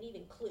 Kevin, and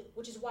even Clue,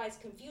 which is why it's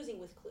confusing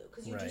with Clue,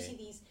 because you do see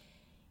these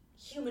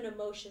human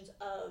emotions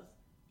of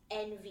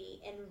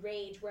envy and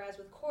rage, whereas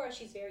with Cora,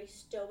 she's very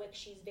stoic,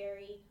 she's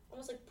very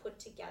almost like put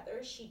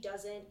together. She's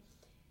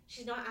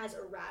not as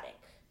erratic.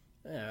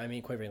 Yeah, I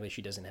mean, quite frankly,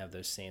 she doesn't have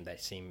that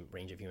same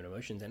range of human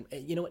emotions, and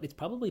you know what? It's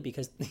probably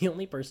because the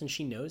only person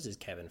she knows is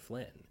Kevin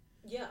Flynn.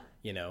 Yeah.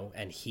 You know,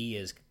 and he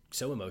is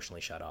so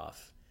emotionally shut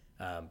off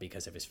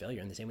because of his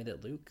failure, in the same way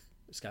that Luke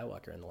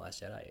Skywalker in The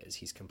Last Jedi is.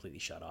 He's completely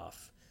shut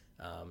off.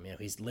 You know,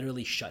 he's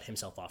literally shut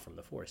himself off from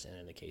the Force, and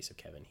in the case of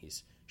Kevin,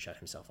 he's shut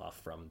himself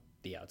off from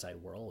the outside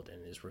world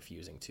and is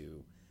refusing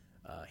to.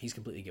 He's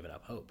completely given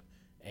up hope,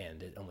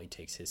 and it only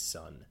takes his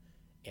son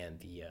and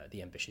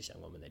the ambitious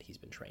young woman that he's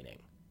been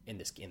training. In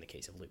the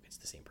case of Luke, it's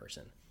the same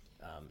person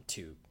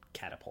to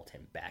catapult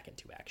him back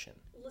into action.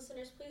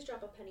 Listeners, please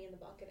drop a penny in the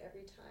bucket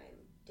every time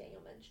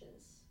Daniel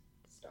mentions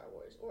Star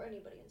Wars or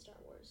anybody in Star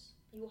Wars.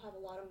 You will have a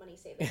lot of money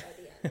saved by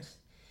the end.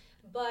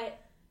 But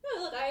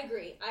no, look, I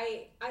agree.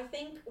 I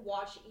think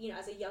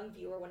as a young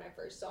viewer when I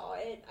first saw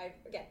it,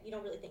 again, you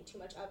don't really think too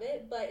much of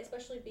it, but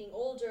especially being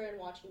older and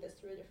watching this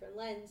through a different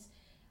lens,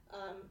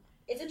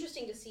 it's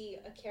interesting to see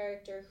a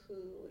character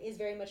who is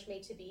very much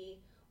made to be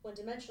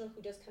one-dimensional,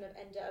 who does kind of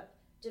end up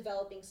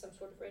developing some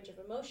sort of range of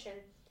emotion.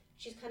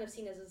 She's kind of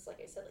seen as this, like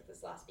I said, like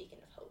this last beacon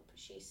of hope.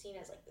 She's seen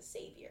as like the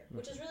savior,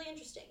 which is really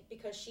interesting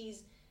because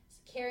she's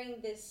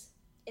carrying this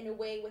in a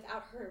way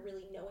without her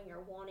really knowing or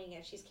wanting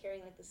it. She's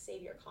carrying like the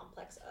savior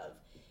complex of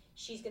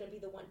she's going to be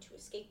the one to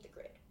escape the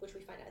grid, which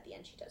we find out at the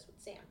end she does with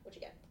Sam, which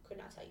again, could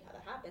not tell you how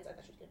that happens. I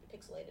thought she was going to be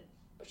pixelated,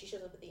 but she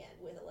shows up at the end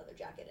with a leather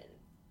jacket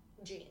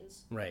and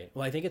jeans. Right.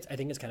 Well, I think it's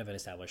kind of been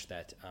established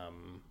that,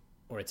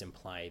 or it's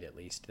implied at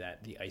least,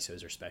 that the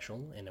ISOs are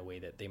special in a way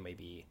that they may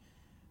be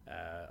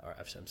are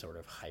of some sort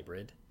of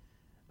hybrid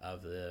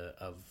of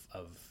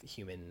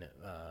human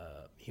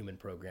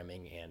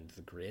programming and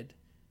the grid.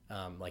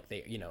 Like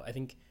they, you know, I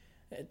think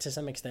to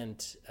some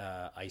extent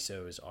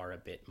ISOs are a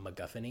bit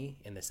MacGuffin-y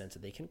in the sense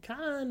that they can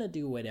kind of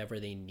do whatever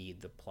they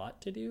need the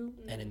plot to do,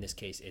 and in this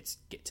case, it's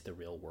get to the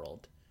real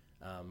world,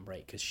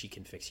 right? Because she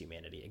can fix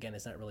humanity. Again,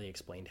 it's not really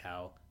explained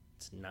how.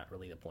 It's not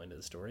really the point of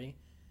the story.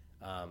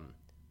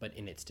 But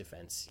in its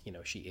defense, you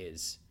know, she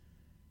is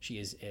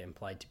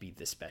implied to be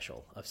the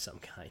special of some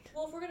kind.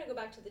 Well, if we're going to go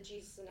back to the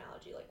Jesus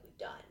analogy like we've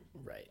done,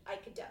 right?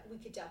 We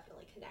could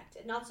definitely connect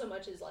it. Not so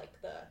much as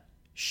like the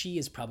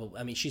she's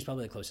probably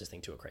the closest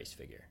thing to a Christ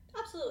figure.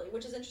 Absolutely,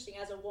 which is interesting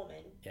as a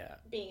woman. Yeah.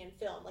 Being in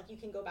film, like you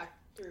can go back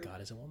through.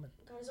 God is a woman.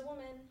 God is a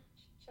woman.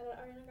 Shout out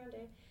Ariana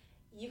Grande.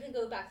 You can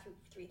go back through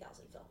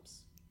 3,000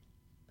 films,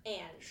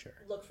 and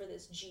look for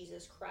this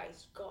Jesus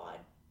Christ God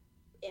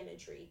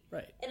imagery.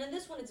 Right. And in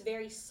this one, it's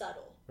very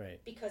subtle. Right.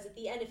 Because at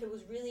the end, if it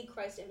was really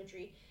Christ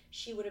imagery,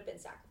 she would have been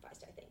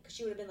sacrificed. I think because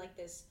she would have been like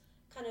this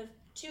kind of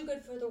too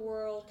good for the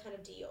world kind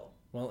of deal.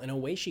 Well, in a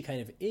way she kind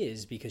of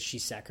is, because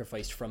she's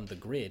sacrificed from the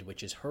grid,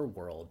 which is her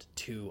world,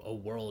 to a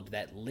world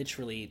that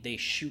literally they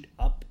shoot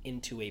up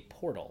into a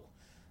portal,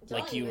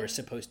 like you were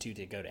supposed to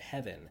go to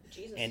heaven.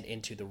 Jesus. And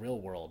into the real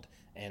world.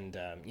 And,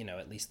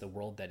 at least the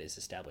world that is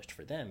established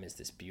for them is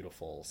this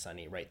beautiful,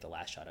 sunny, right? The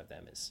last shot of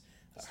them is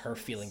her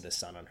feeling the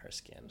sun on her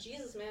skin.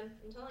 Jesus, man.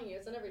 I'm telling you,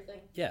 it's in everything.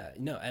 Yeah,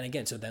 no, and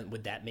again, so then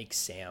would that make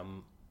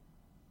Sam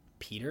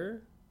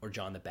Peter or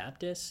John the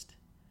Baptist?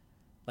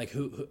 Like,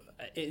 who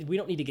we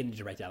don't need to get into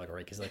direct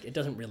allegory because, like, it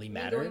doesn't really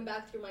matter. Going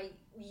back through my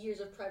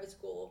years of private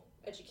school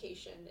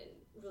education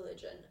and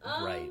religion.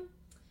 Right.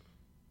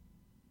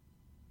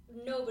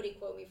 Nobody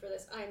quote me for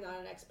this. I am not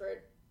an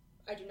expert.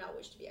 I do not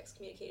wish to be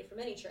excommunicated from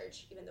any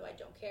church, even though I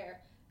don't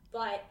care.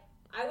 But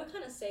I would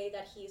kind of say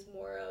that he's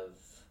more of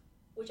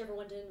whichever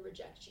one didn't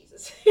reject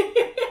Jesus.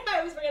 I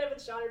always forget if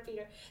it's John or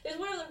Peter. There's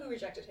one of them who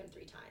rejected him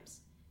 3 times.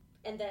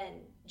 And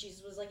then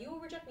Jesus was like, you will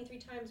reject me 3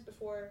 times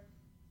before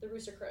the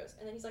rooster crows.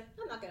 And then he's like,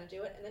 I'm not going to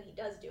do it. And then he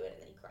does do it,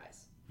 and then he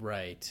cries.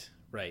 Right.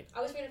 I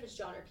always forget if it's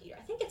John or Peter.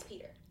 I think it's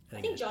Peter. I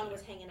think John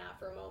was hanging out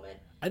for a moment.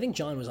 I think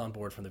John was on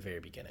board from the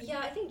very beginning. Yeah,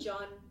 I think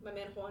John, my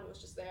man Juan, was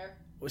just there.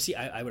 Well, see,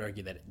 I would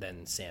argue that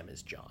then Sam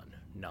is John,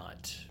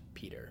 not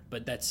Peter.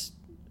 But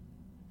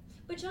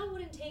John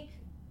wouldn't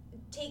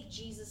take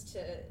Jesus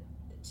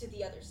to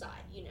the other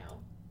side, you know?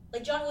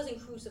 Like, John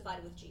wasn't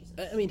crucified with Jesus.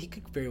 I mean, he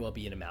could very well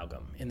be an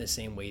amalgam in the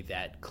same way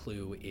that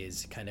Clue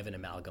is kind of an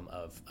amalgam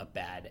of a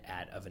bad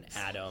of an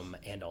Adam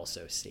and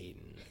also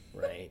Satan,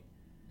 right?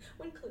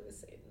 When Clue is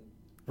Satan.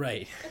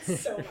 Right.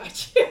 That's so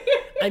much.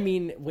 I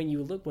mean,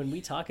 when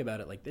we talk about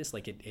it like this,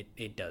 like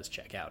it does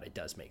check out. It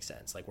does make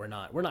sense. Like we're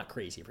not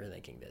crazy for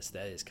thinking this.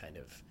 That is kind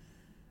of,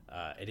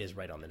 it is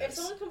right on the nose. If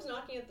someone comes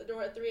knocking at the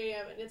door at 3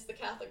 a.m. and it's the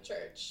Catholic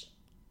Church,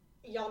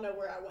 y'all know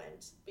where I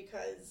went,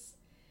 because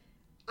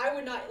I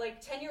would not,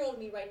 like, 10-year-old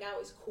me right now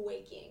is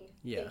quaking,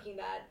 thinking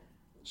that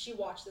she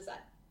watched this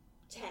at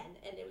 10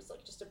 and it was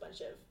like just a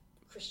bunch of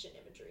Christian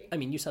imagery. I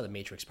mean, you saw The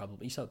Matrix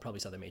probably saw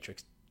The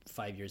Matrix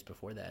 5 years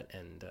before that,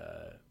 and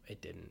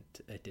it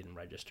didn't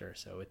register.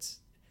 So it's,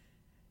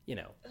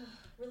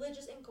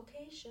 religious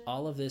inculcation.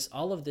 All of this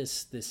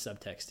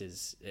subtext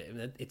is,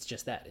 it's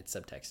just that, it's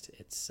subtext.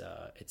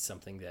 It's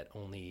something that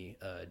only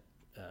a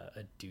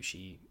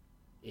douchey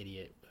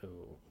idiot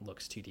who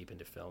looks too deep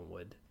into film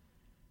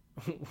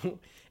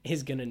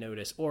is gonna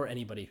notice, or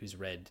anybody who's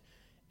read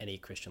any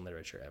Christian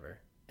literature ever.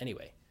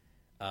 Anyway,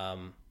 I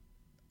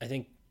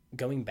think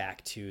going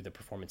back to the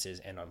performances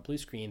and on blue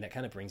screen, that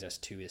kind of brings us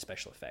to the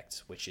special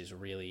effects, which is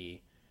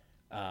really,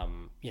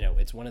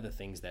 it's one of the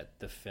things that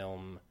the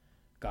film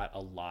got a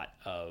lot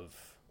of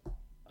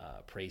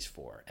praise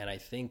for. And I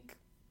think,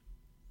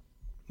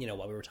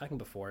 while we were talking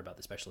before about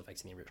the special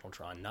effects in the original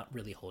Tron not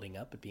really holding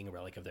up, but being a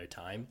relic of their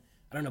time,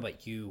 I don't know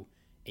about you,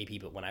 AP,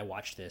 but when I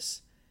watched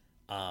this,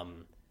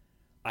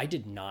 I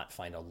did not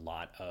find a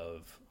lot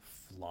of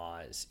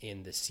flaws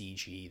in the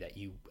CG that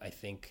I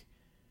think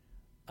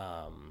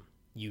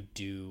you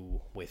do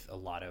with a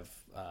lot of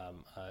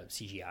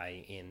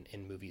CGI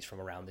in movies from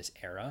around this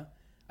era.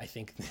 I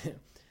think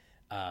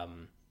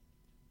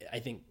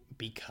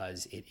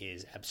because it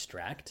is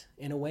abstract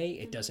in a way,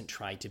 it doesn't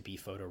try to be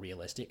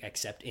photorealistic,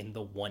 except in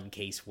the one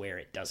case where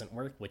it doesn't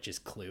work, which is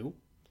Clue.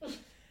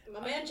 My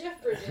man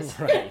Jeff Bridges.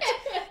 Right.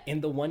 In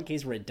the one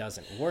case where it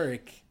doesn't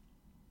work,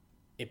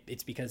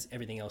 it's because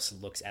everything else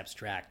looks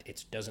abstract.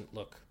 It doesn't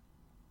look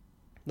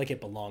like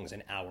it belongs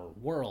in our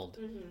world.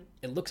 Mm-hmm.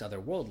 It looks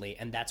otherworldly,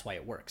 and that's why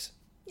it works.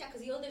 Yeah,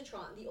 because the older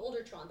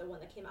Tron, the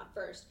one that came out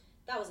first,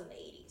 that was in the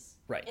 80s.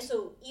 Right. And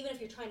so even if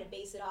you're trying to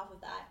base it off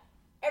of that,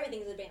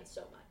 everything's advanced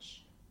so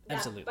much.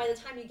 Absolutely. By the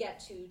time you get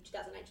to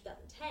 2009,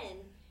 2010,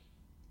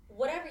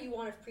 whatever you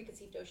want of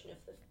preconceived notion of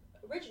the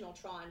original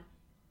Tron,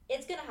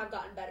 it's going to have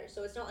gotten better.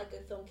 So it's not like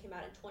a film came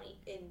out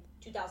in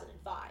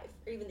 2005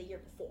 or even the year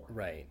before.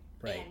 Right.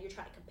 And you're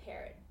trying to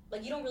compare it.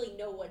 Like, you don't really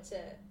know what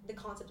the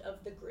concept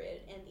of the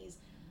grid and these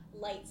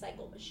light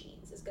cycle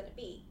machines is going to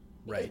be.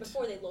 Because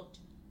before they looked,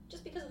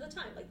 just because of the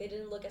time, like, they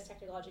didn't look as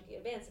technologically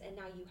advanced, and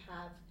now you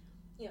have,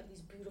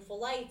 these beautiful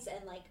lights,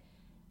 and, like,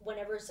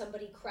 whenever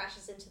somebody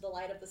crashes into the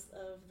light of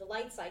the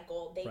light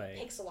cycle, they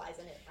pixelize,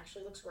 and it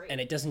actually looks great.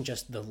 And it doesn't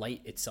just, the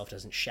light itself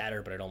doesn't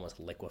shatter, but it almost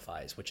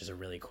liquefies, which is a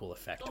really cool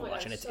effect to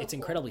watch. And it's cool.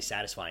 Incredibly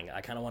satisfying.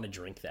 I kind of want to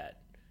drink that.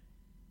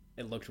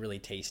 It looked really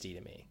tasty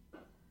to me.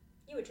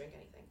 You would drink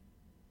anything.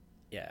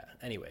 Yeah.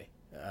 Anyway,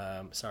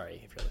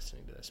 sorry if you're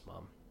listening to this,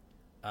 Mom.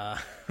 Hi,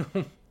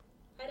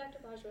 Dr.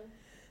 Bajwa.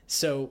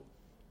 So,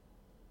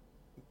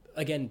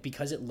 again,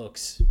 because it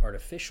looks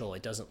artificial,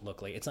 it doesn't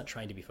look like, it's not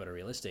trying to be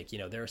photorealistic.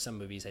 There are some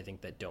movies I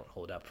think that don't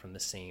hold up from the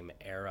same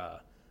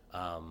era.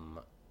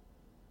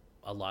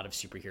 a lot of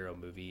superhero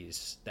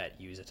movies that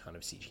use a ton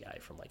of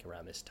CGI from like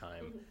around this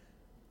time,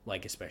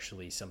 like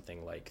especially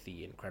something like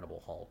The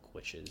Incredible Hulk,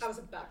 which is... I was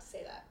about to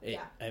say that.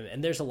 Yeah.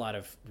 And there's a lot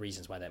of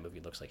reasons why that movie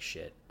looks like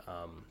shit,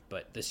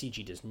 but the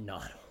CG does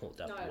not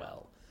hold up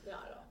well.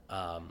 Not at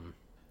all.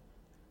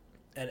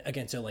 And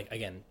again,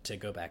 to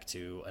go back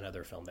to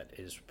another film that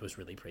was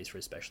really praised for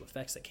its special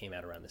effects that came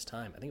out around this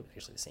time, I think it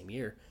was actually the same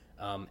year,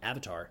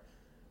 Avatar.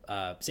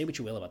 Say what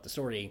you will about the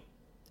story,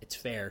 it's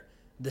fair.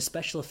 The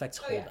special effects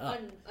hold up.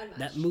 Unmatched.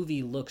 That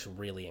movie looks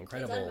really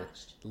incredible. It's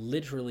unmatched.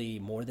 Literally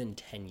more than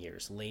 10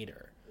 years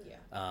later.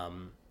 Yeah.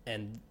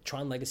 And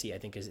Tron Legacy, I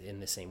think, is in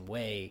the same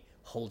way,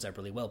 holds up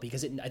really well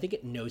because I think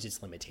it knows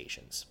its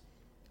limitations,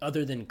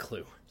 other than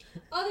Clue.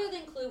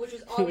 Which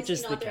was obviously Which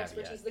is not the their caveat.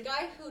 expertise. The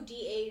guy who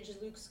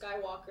de-aged Luke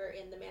Skywalker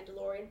in The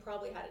Mandalorian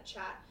probably had a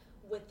chat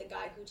with the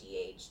guy who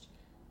de-aged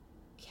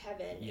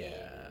Kevin. Yeah,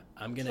 in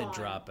I'm gonna Tron.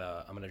 drop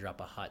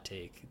a hot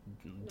take.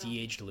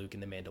 De-aged Luke in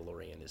The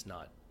Mandalorian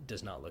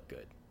does not look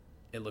good.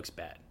 It looks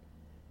bad.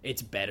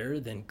 It's better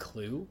than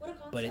Clue, What a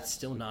concept. but it's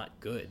still not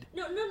good.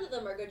 No, none of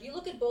them are good. You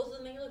look at both of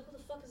them and you're like, who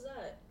the fuck is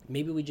that?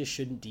 Maybe we just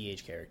shouldn't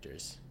de-age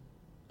characters.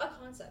 A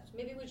concept.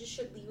 Maybe we just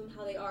should leave them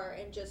how they are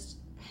and just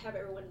have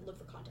everyone look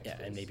for context. Yeah,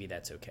 and clues. maybe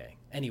that's okay.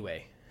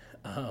 Anyway,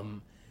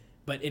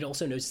 but it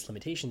also knows its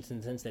limitations in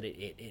the sense that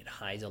it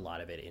hides a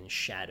lot of it in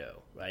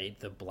shadow, right?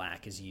 The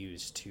black is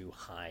used to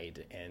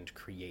hide and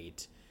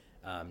create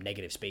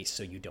negative space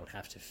so you don't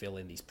have to fill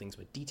in these things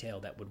with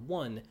detail that would,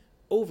 one,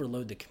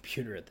 overload the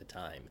computer at the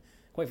time.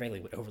 Quite frankly,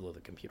 would overload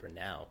the computer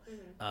now.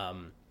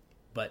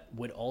 But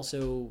would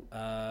also,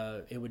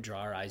 it would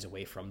draw our eyes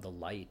away from the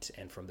light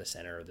and from the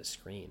center of the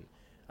screen.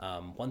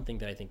 One thing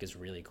that I think is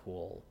really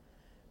cool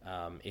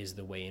is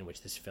the way in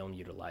which this film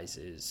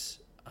utilizes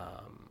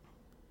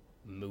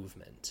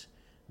movement.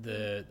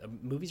 The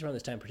movies around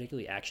this time,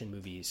 particularly action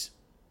movies,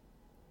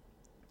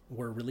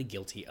 were really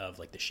guilty of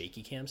like the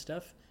shaky cam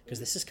stuff because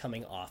this is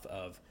coming off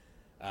of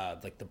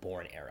like the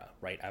Bourne era,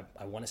 right?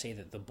 I want to say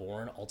that the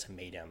Bourne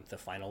Ultimatum, the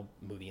final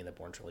movie in the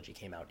Bourne trilogy,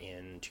 came out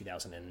in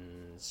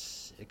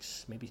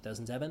 2006, maybe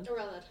 2007.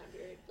 Around that time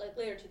period, like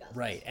later 2000s.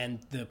 Right, and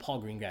the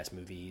Paul Greengrass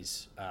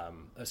movies,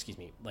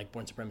 like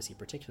Bourne Supremacy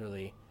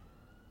particularly,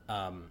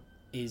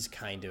 is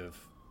kind of,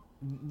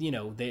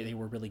 they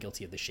were really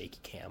guilty of the shaky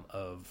cam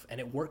and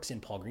it works in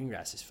Paul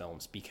Greengrass's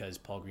films because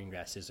Paul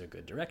Greengrass is a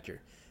good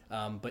director.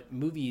 But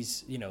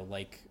movies,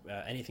 like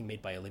anything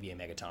made by Olivier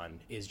Megaton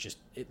is just,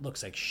 it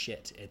looks like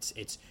shit.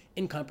 It's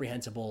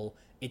incomprehensible.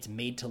 It's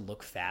made to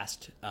look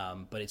fast,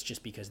 but it's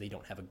just because they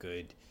don't have a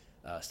good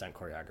stunt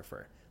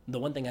choreographer. The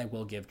one thing I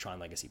will give Tron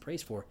Legacy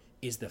praise for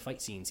is the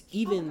fight scenes.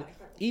 Even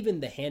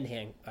the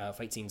hand-to-hand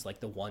fight scenes like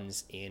the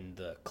ones in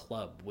the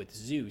club with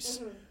Zeus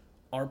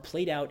are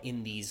played out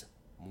in these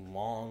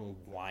long,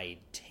 wide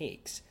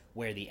takes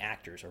where the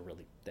actors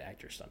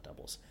stunt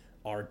doubles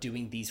are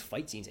doing these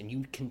fight scenes and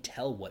you can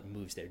tell what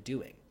moves they're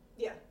doing.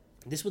 Yeah.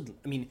 This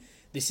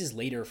is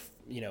later,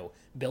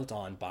 built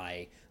on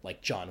by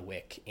like John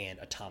Wick and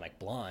Atomic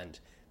Blonde,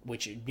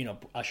 which,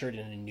 ushered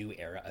in a new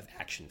era of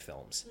action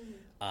films.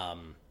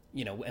 And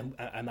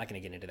I'm not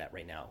going to get into that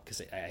right now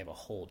because I have a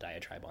whole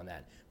diatribe on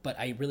that. But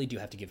I really do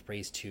have to give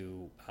praise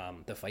to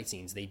the fight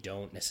scenes. They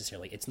don't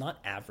necessarily, it's not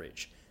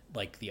average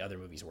like the other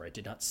movies were. It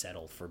did not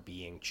settle for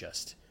being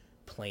just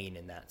plain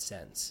in that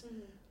sense.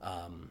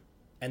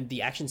 And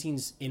the action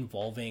scenes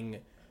involving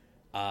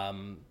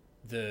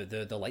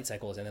the light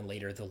cycles and then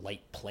later the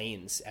light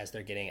planes as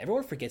they're getting...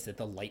 Everyone forgets that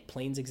the light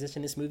planes exist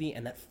in this movie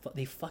and that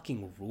they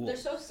fucking rule. They're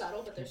so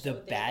subtle, but they're so The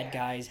bad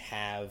guys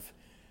have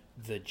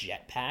the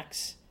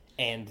jetpacks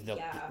and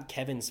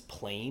Kevin's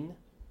plane.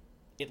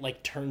 It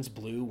like turns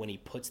blue when he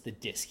puts the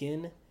disc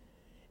in.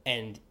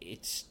 And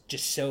it's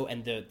just so,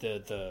 and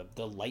the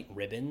light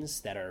ribbons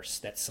that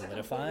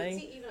solidify. I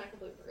completely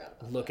forgot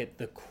about look that. at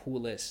the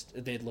coolest.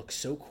 They look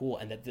so cool,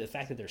 and the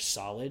fact that they're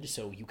solid,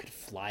 so you could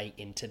fly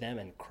into them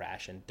and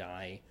crash and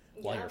die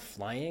while you're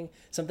flying.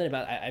 Something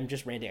about I'm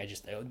just ranting. It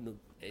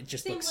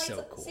just looks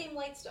so cool. Same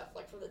light stuff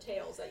like from the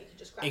tails that you could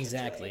just crash.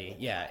 Exactly. Into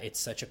it. Yeah, it's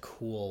such a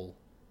cool.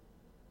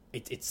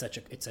 It's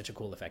such a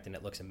cool effect, and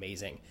it looks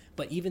amazing.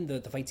 But even the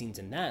fight scenes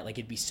in that, like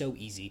it'd be so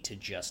easy to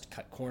just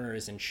cut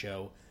corners and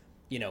show.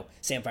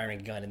 Sam firing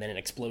a gun and then an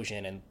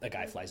explosion and a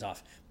guy flies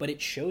off. But it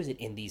shows it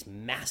in these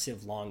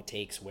massive long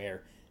takes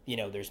where,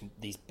 there's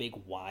these big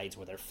wides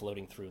where they're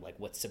floating through like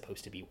what's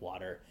supposed to be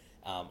water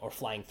or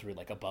flying through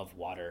like above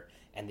water.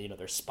 And,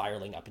 they're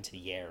spiraling up into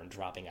the air and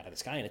dropping out of the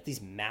sky. And it's these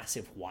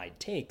massive wide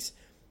takes,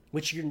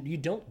 which you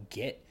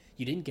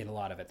didn't get a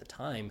lot of at the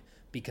time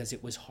because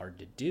it was hard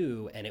to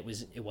do and it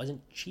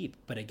wasn't cheap.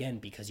 But again,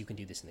 because you can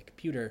do this in the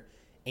computer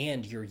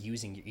and you're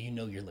using,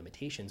 your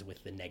limitations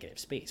with the negative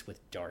space,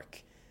 with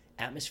dark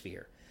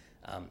atmosphere,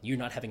 you're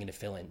not having to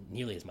fill in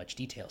nearly as much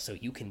detail, so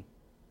you can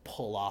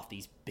pull off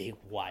these big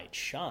wide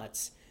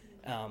shots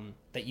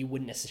that you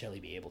wouldn't necessarily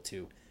be able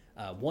to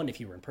one if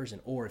you were in person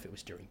or if it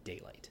was during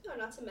daylight. No,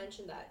 not to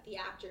mention that the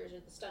actors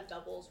or the stunt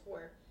doubles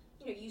were,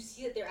 you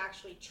see that they're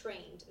actually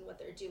trained in what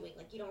they're doing.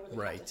 Like you don't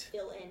really have to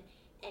fill in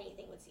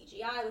anything with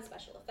CGI, with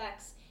special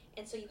effects.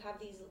 And so you have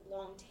these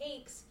long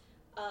takes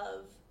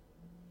of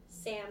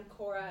Sam,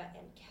 Cora,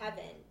 and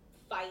Kevin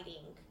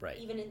fighting. Right.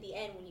 Even in the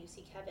end, when you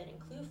see Kevin and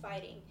Clue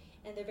fighting,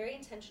 and they're very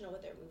intentional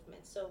with their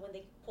movements. So when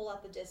they pull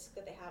out the disc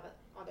that they have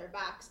on their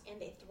backs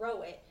and they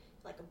throw it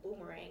like a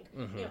boomerang,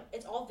 you know,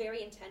 it's all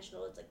very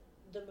intentional. It's like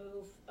the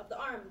move of the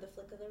arm, the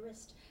flick of the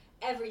wrist,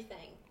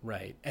 everything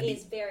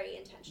is very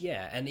intentional.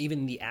 Yeah, and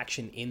even the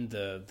action in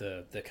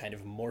the kind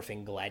of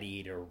morphing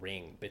gladiator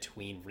ring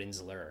between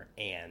Rinsler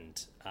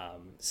and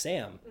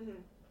Sam,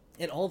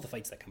 and all of the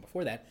fights that come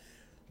before that,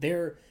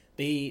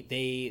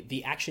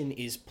 the action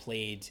is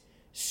played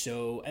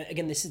so.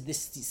 Again, this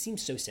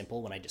seems so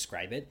simple when I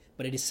describe it,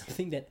 but it is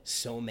something that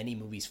so many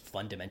movies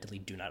fundamentally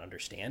do not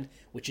understand,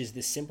 which is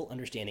this simple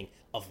understanding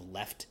of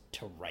left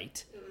to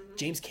right.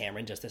 James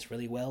Cameron does this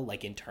really well,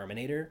 like in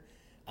Terminator.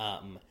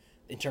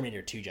 In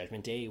Terminator 2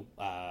 Judgment Day,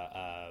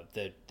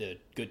 the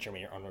good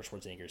Terminator, Arnold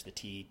Schwarzenegger's the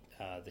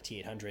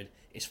T-800,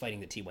 is fighting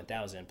the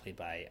T-1000, played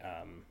by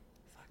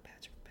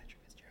Patrick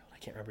Fitzgerald. I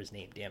can't remember his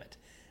name, damn it.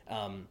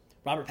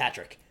 Robert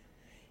Patrick.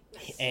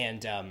 Nice.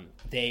 And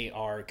they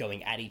are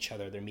going at each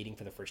other. They're meeting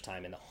for the first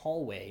time in the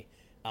hallway.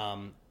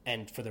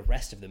 And for the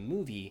rest of the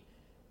movie,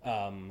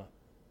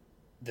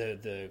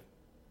 the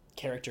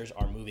characters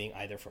are moving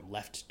either from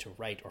left to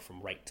right or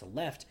from right to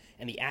left,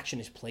 and the action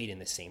is played in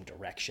the same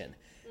direction.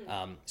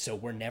 So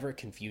we're never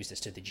confused as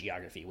to the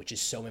geography, which is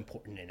so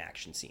important in an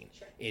action scene,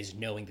 is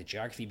knowing the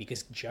geography,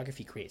 because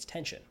geography creates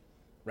tension,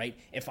 right?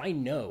 If I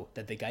know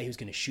that the guy who's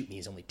going to shoot me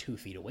is only 2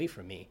 feet away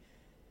from me,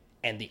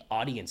 and the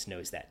audience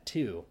knows that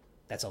too,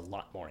 that's a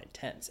lot more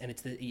intense. And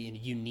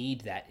you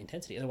need that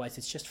intensity. Otherwise,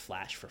 it's just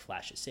flash for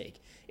flash's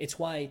sake. It's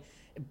why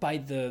by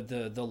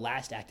the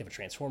last act of a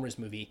Transformers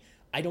movie,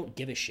 I don't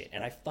give a shit.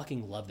 And I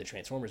fucking love the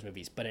Transformers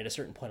movies. But at a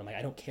certain point, I'm like,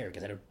 I don't care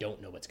because I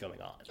don't know what's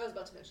going on. I was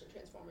about to mention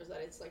Transformers,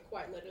 that it's like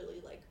quite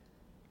literally like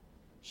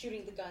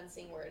shooting the gun,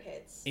 seeing where it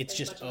hits. It's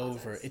just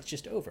overload.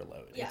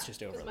 Yeah, it's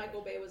just overload. Because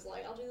Michael Bay was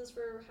like, I'll do this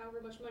for however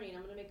much money and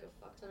I'm going to make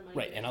a fuck ton of money.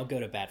 Right, and I'll go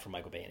to bat for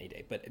Michael Bay any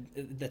day. But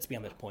that's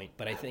beyond that point.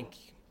 But I think,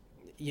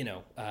 you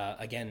know,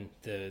 again,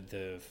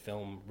 the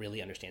film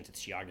really understands its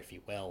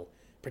geography well,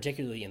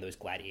 particularly in those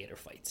gladiator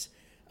fights.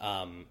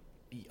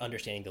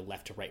 Understanding the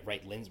left to right.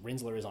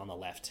 Rinsler is on the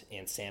left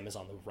and Sam is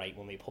on the right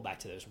when we pull back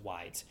to those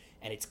wides,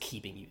 and it's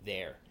keeping you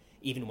there.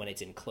 Even when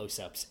it's in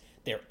close-ups,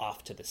 they're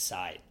off to the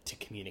side to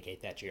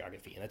communicate that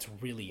geography, and that's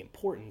really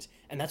important,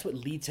 and that's what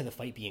leads to the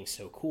fight being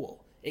so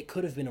cool. It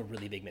could have been a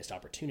really big missed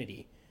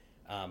opportunity,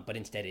 but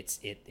instead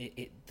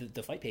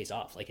the fight pays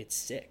off. Like, it's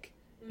sick.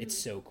 It's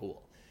so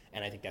cool.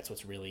 And I think that's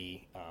what's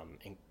really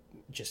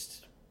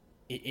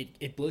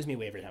it blows me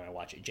away every time I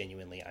watch it.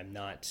 Genuinely, I'm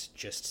not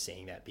just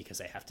saying that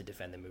because I have to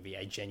defend the movie.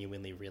 I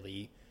genuinely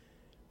really,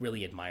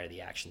 really admire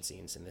the action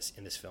scenes in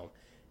this film,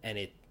 and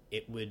it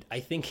would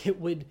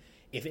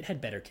if it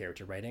had better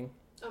character writing.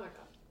 Oh my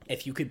god!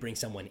 If you could bring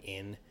someone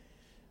in,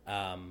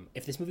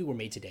 if this movie were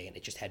made today and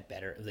it just had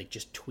better, like,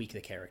 just tweak the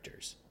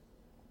characters.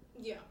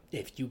 Yeah.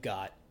 If you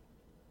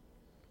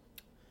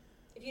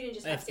didn't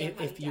just have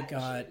if you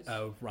got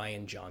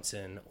Ryan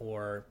Johnson,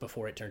 or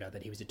before it turned out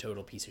that he was a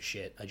total piece of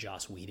shit, a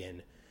Joss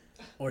Whedon,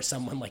 or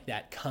someone like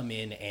that, come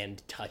in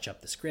and touch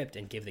up the script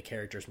and give the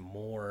characters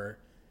more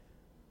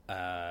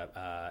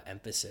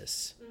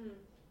emphasis,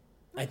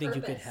 I think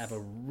you could have a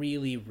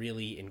really,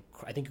 really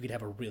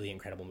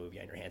incredible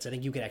movie on your hands. I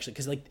think you could actually,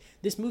 because like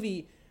this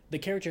movie, the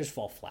characters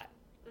fall flat.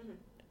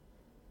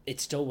 It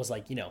still was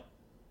like, you know,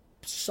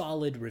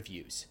 solid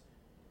reviews.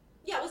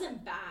 Yeah, it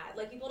wasn't bad.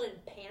 Like, people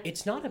didn't panic.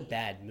 It's not a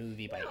bad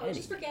movie by any means. No, it's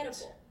just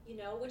forgettable, you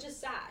know, which is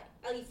sad.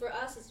 At least for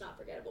us, it's not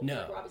forgettable.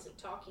 No. Like, we're obviously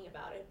talking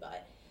about it,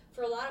 but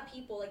for a lot of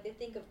people, like, they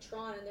think of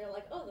Tron and they're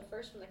like, oh, the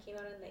first one that came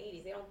out in the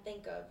 80s. They don't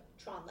think of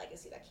Tron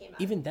Legacy that came out.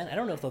 Even then, I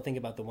don't know if they'll think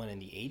about the one in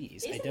the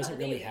 80s. It doesn't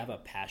really have a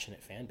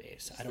passionate fan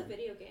base. It's a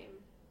video game.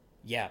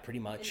 Yeah, pretty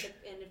much.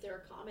 And if there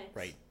are comics.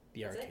 Right.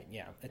 The arcade,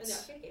 yeah. The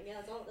arcade game, yeah,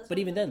 that's all. But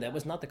even then, that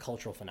was not the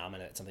cultural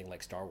phenomenon that something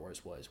like Star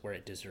Wars was, where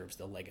it deserves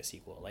the Lego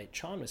sequel. Like,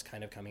 Tron was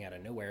kind of coming out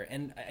of nowhere,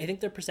 and I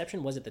think their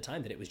perception was at the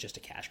time that it was just a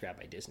cash grab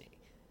by Disney.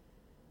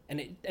 And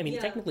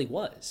it technically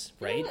was,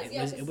 right?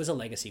 It was a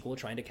Lego sequel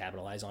trying to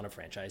capitalize on a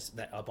franchise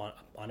that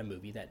on a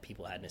movie that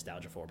people had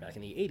nostalgia for back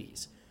in the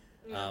 80s.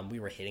 Yeah. We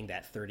were hitting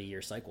that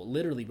 30-year cycle.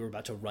 Literally, we were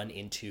about to run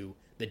into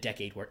the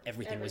decade where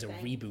everything was a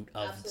reboot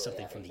of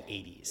something from the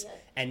 80s. Yes.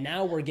 And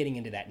now we're getting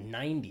into that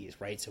 90s,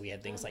 right? So we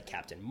had things like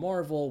Captain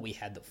Marvel, we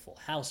had the Full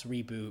House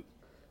reboot,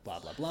 blah,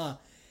 blah, blah.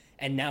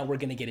 And now we're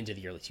going to get into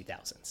the early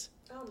 2000s.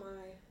 Oh, my.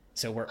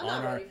 So we're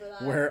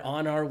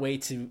on our way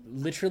to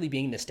literally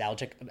being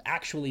nostalgic,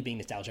 actually being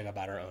nostalgic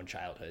about our own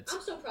childhoods.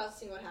 I'm still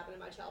processing what happened in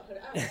my childhood.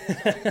 I don't want to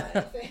talk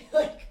about anything.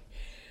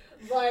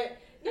 But...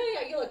 No,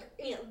 yeah,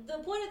 you know, the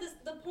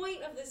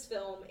point of this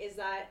film is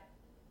that,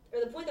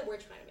 or the point that we're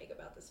trying to make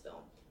about this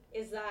film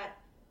is that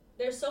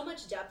there's so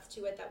much depth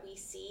to it that we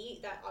see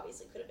that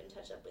obviously could have been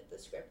touched up with the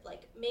script,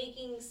 like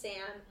making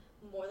Sam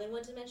more than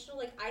one-dimensional.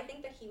 Like, I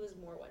think that he was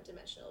more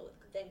one-dimensional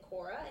than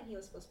Cora, and he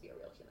was supposed to be a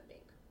real human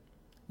being.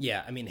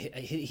 Yeah, I mean,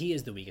 he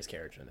is the weakest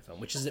character in the film,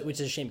 which is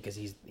a shame because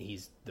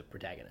he's the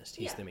protagonist.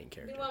 He's the main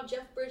character. Meanwhile,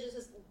 Jeff Bridges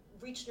has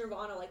reached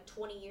Nirvana like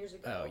 20 years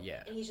ago. Oh,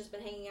 yeah. And he's just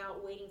been hanging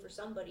out waiting for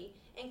somebody.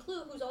 And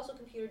Clue, who's also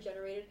computer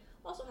generated,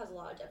 also has a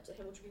lot of depth to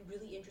him, which would be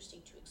really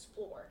interesting to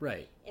explore.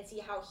 Right. And see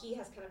how he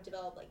has kind of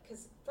developed, like,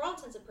 because for all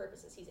intents and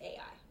purposes, he's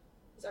AI.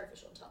 He's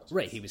artificial intelligence.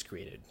 Right, he was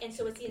created. And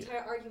so it's the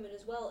entire argument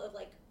as well of,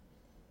 like,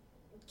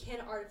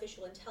 can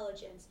artificial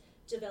intelligence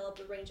develop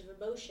a range of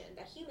emotion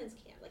that humans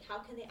can? Like, how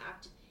can they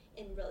act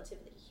in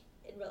relativity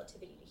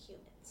to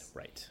humans?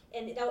 Right.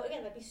 And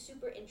that'd be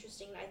super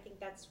interesting, and I think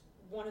that's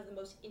one of the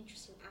most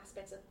interesting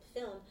aspects of the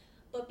film.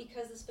 But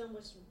because this film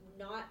was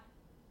not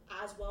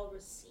as well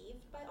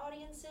received by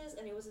audiences,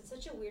 and it was in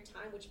such a weird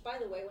time, which, by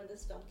the way, when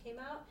this film came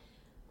out,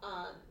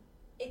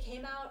 it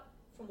came out,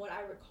 from what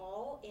I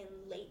recall, in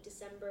late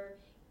December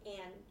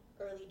and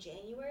early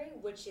January,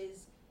 which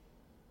is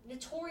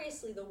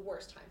notoriously the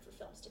worst time for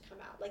films to come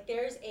out. Like,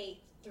 there's a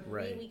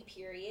 3-week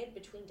period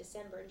between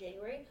December and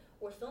January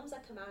where films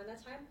that come out in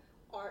that time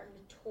are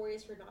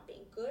notorious for not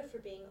being good, for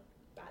being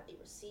badly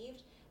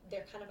received.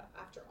 They're kind of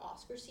after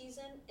Oscar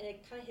season, and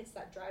it kind of hits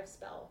that drive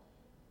spell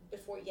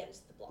before you get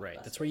into the blockbusters.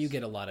 Right, that's where you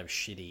get a lot of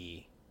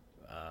shitty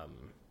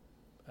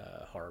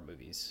horror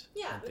movies.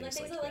 Yeah, and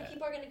things that like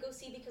people are going to go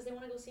see because they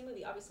want to go see a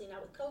movie. Obviously,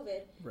 now with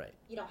COVID, right,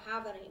 you don't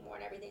have that anymore,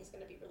 and everything's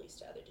going to be released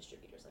to other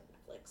distributors like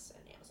Netflix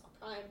and Amazon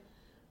Prime.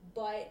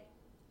 But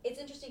it's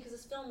interesting because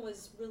this film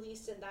was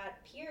released in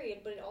that period,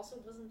 but it also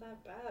wasn't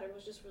that bad. It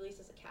was just released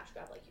as a cash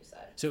grab, like you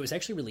said. So it was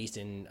actually released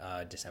in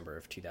December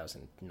of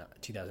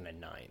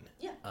 2009.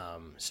 Yeah.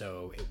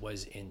 So it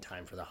was in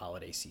time for the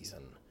holiday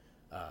season,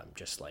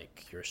 just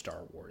like your Star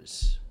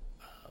Wars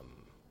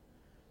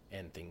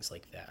and things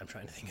like that. I'm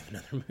trying to think of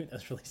another movie that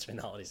was released during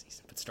the holiday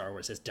season, but Star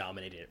Wars has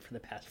dominated it for the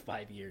past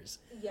 5 years.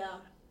 Yeah.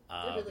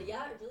 It really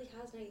has,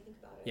 now you think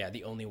about it. Yeah,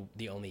 the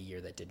only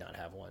year that did not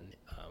have one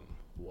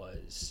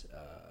was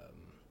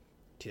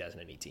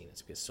 2018.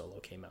 It's because Solo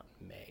came out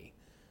in May.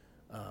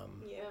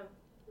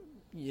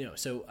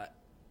 So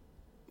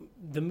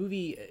the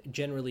movie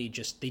generally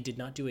just, they did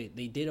not do it.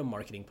 They did a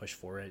marketing push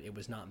for it. It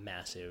was not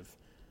massive.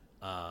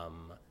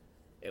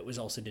 It was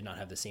also did not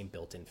have the same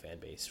built-in fan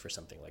base for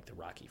something like the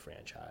Rocky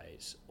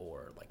franchise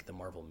or like the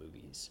Marvel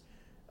movies.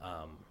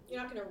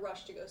 You're not going to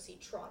rush to go see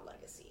Tron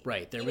Legacy.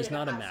 Right. There was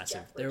not a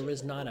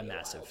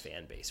massive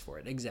fan base for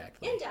it.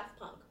 Exactly. And Daft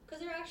Punk, because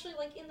they're actually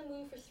like in the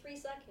movie for 3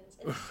 seconds,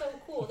 and it's so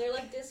cool. They're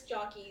like disc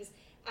jockeys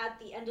at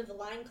the end of the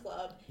Line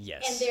Club.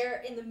 Yes. And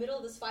they're in the middle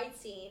of this fight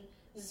scene.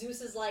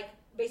 Zeus is like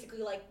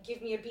basically like,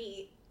 give me a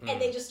beat, and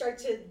they just start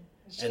to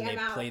jam out. And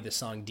they play the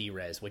song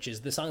D-Res, which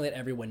is the song that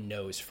everyone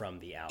knows from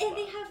the album. And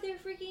they have their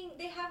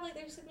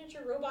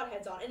signature robot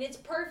heads on, and it's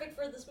perfect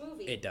for this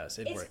movie. It does.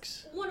 It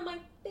works. One of my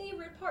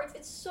favorite parts.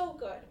 It's so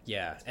good.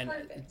 Yeah. It's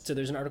perfect. So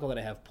there's an article that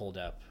I have pulled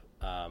up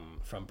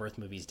from Birth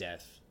Movies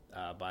Death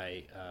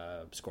by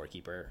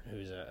Scorekeeper,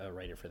 who's a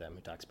writer for them,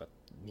 who talks about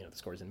the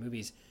scores in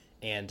movies.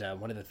 And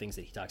one of the things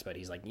that he talks about,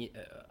 he's like,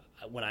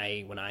 when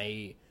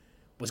I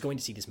was going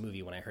to see this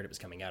movie, when I heard it was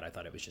coming out, I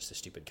thought it was just a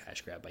stupid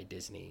cash grab by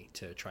Disney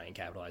to try and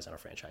capitalize on a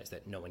franchise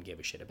that no one gave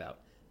a shit about.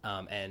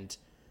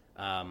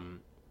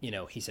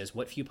 He says,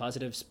 what few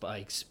positive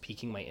spikes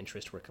piquing my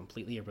interest were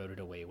completely eroded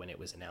away when it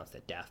was announced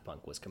that Daft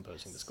Punk was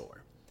composing the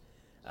score.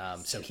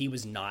 So he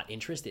was not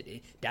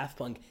interested. Daft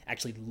Punk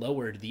actually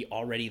lowered the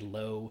already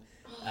low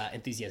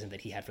enthusiasm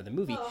that he had for the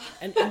movie.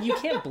 And you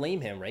can't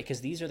blame him, right? Because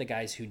these are the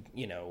guys who,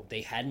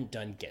 they hadn't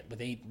done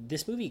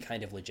this movie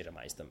kind of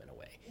legitimized them in a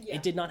way. Yeah.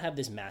 It did not have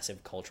this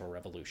massive cultural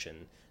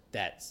revolution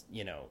that,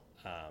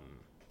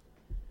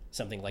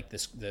 something like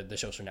this, the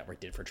Social Network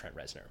did for Trent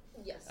Reznor.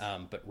 Yes.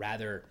 But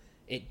rather,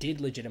 it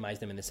did legitimize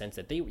them in the sense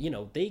that they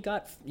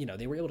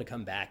were able to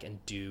come back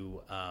and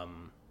do...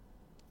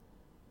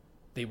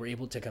 they were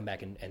able to come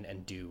back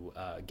and do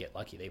Get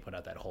Lucky. They put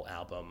out that whole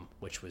album,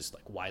 which was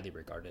like widely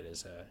regarded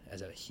as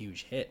a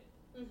huge hit.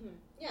 Mm-hmm.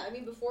 Yeah, I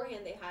mean,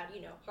 beforehand they had,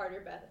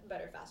 Harder,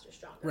 Better, Faster,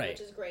 Stronger, right,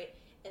 which is great,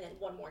 and then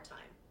One More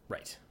Time.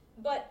 Right.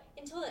 But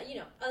until that,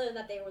 other than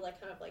that, they were like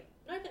kind of like,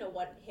 not even a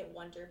one-hit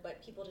wonder,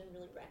 but people didn't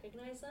really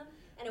recognize them.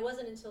 And it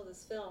wasn't until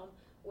this film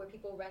where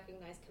people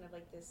recognized kind of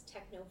like this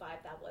techno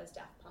vibe that was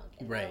Daft Punk,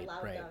 and that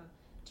allowed them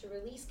to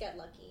release Get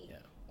Lucky. Yeah.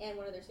 And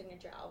one of their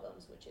signature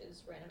albums, which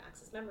is Random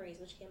Access Memories,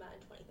 which came out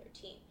in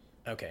 2013.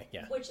 Okay,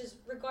 yeah. Which is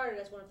regarded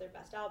as one of their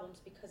best albums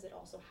because it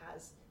also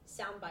has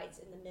sound bites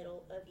in the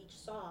middle of each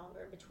song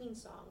or in between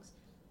songs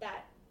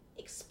that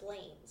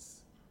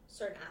explains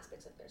certain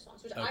aspects of their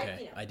songs. Which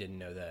I didn't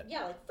know that.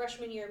 Yeah, like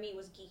freshman year me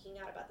was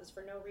geeking out about this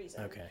for no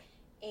reason. Okay.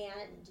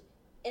 And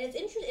it's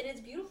interesting and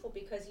it's beautiful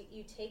because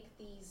you take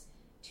these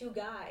two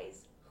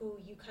guys who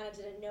you kind of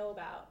didn't know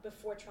about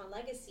before Tron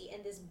Legacy,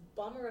 and this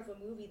bummer of a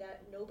movie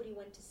that nobody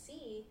went to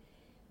see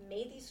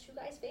made these two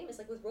guys famous.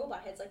 Like with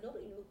Robot Heads, like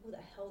nobody knew who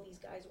the hell these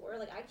guys were.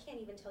 Like I can't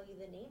even tell you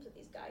the names of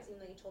these guys, even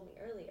though you told me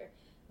earlier.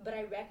 But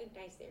I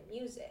recognized their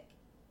music,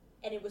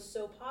 and it was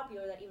so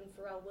popular that even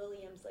Pharrell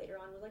Williams later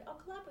on was like, "I'll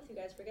collab with you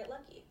guys for Get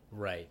Lucky."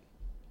 Right.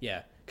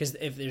 Yeah, because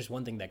if there's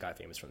one thing that got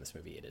famous from this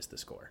movie, it is the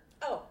score.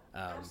 Oh,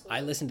 Absolutely.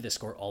 I listen to this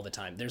score all the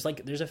time. There's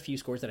a few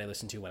scores that I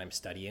listen to when I'm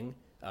studying,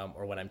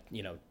 or when I'm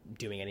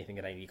doing anything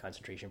that I need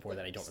concentration for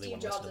that I don't really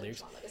want to listen to the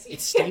lyrics.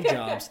 It's Steve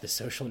Jobs, The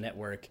Social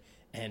Network,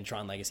 and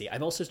Tron Legacy.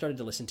 I've also started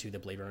to listen to the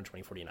Blade Runner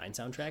 2049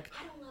 soundtrack.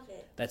 I don't love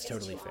it. That's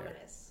totally fair.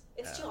 Ominous.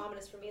 It's too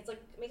ominous for me. It's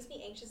like, it makes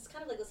me anxious. It's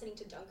kind of like listening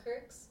to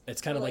Dunkirk's.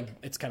 It's kind of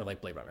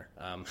like Blade Runner.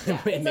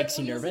 Yeah, it makes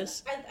you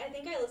nervous. I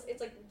think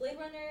it's like Blade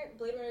Runner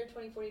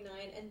 2049,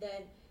 and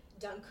then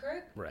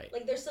Dunkirk. Right.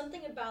 Like, there's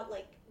something about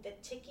like the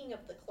ticking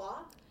of the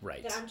clock.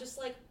 Right. That I'm just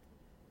like,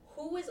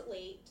 who is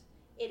late?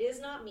 It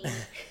is not me.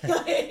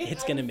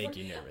 It's gonna make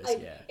you nervous.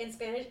 Yeah. In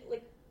Spanish,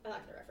 like, I'm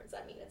not gonna reference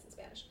that minutes in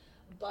Spanish,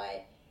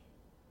 but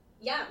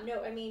yeah,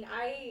 no. I mean,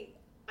 I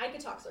could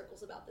talk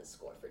circles about this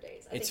score for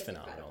days. I think it's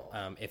phenomenal.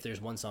 If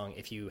there's one song,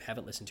 if you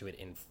haven't listened to it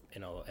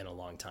in a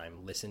long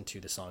time, listen to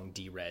the song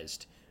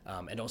 "Derezzed,"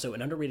 and also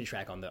an underrated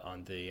track on the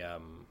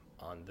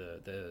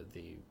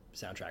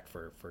soundtrack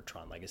for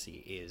Tron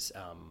Legacy is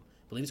I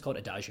believe it's called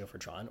Adagio for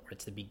Tron, or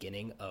it's the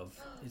beginning of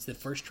it's the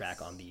first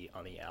track on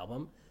the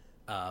album.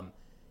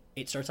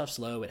 It starts off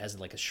slow. It has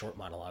like a short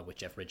monologue with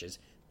Jeff Bridges,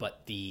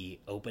 but the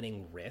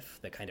opening riff,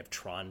 the kind of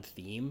Tron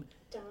theme.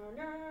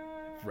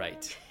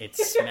 Right. It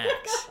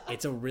smacks.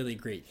 It's a really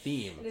great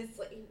theme. And it's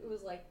like, it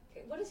was like,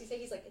 what does he say?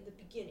 He's like, in the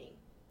beginning,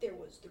 there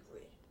was the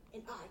grid,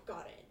 and I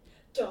got it.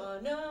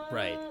 Dun-na.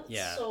 Right.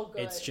 Yeah. So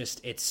good. It's just,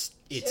 it's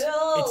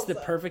Chills. the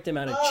perfect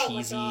amount of Oh,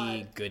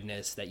 cheesy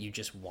goodness that you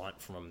just want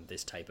from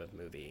this type of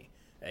movie.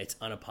 It's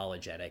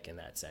unapologetic in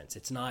that sense.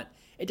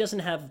 It doesn't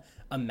have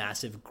a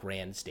massive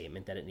grand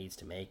statement that it needs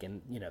to make.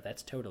 And,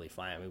 that's totally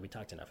fine. I mean, we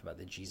talked enough about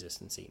the Jesus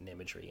and Satan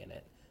imagery in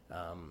it.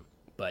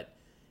 But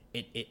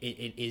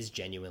it is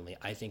genuinely,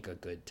 I think, a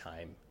good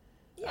time.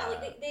 Yeah,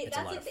 like it's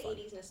that's like the fun.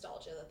 80s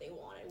nostalgia that they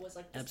wanted, was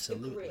like this,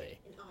 Absolutely. the grid,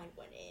 and I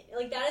went in.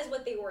 Like, that is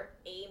what they were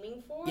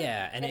aiming for.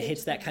 Yeah, and it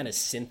hits that kind of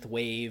synth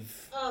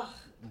wave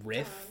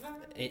riff.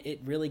 It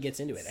really gets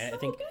into it. And I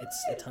think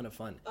it's a ton of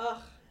fun.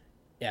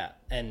 Yeah,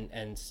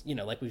 and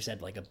like we've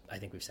said, I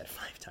think we've said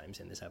 5 times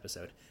in this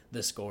episode,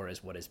 the score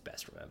is what is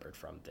best remembered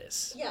from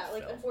this. Yeah,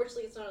 like, film.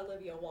 unfortunately, it's not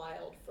Olivia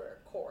Wilde for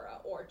Cora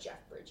or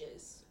Jeff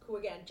Bridges, who,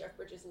 again, Jeff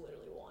Bridges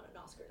literally won an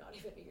Oscar not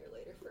even a year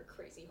later for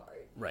Crazy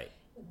Heart. Right.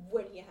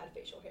 When he had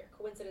facial hair.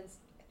 Coincidence?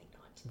 I think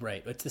not.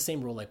 Right. It's the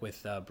same rule like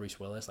with Bruce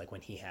Willis, like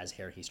when he has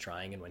hair, he's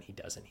trying, and when he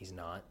doesn't, he's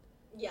not.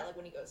 Yeah, like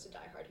when he goes to Die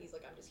Hard, he's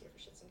like, I'm just here for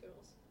shits and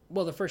giggles.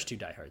 Well, the first 2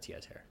 Die Hards, he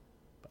has hair.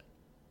 But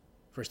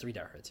first 3 Die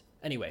Hards.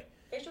 Anyway.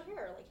 Facial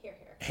hair or like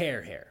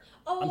hair? Hair.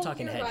 Oh, I'm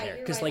talking you're head right, hair.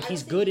 you're Because right.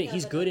 he's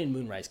good in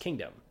Moonrise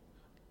Kingdom,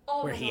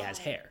 where he has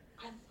hair.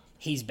 I love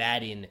He's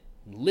bad in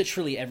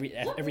literally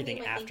What everything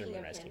movie am I after thinking of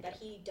Moonrise him Kingdom. that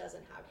he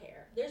doesn't have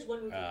hair? There's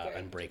one movie very...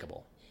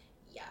 Unbreakable.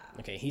 Yeah.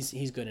 Okay,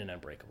 he's good in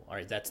Unbreakable. All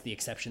right, that's the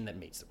exception that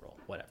makes the rule.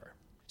 Whatever.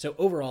 So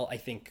overall, I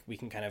think we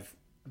can kind of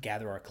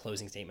gather our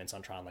closing statements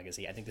on Tron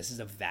Legacy. I think this is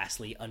a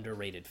vastly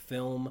underrated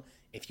film.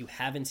 If you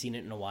haven't seen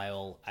it in a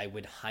while, I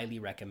would highly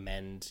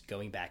recommend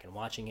going back and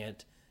watching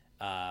it.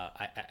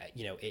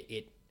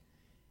 It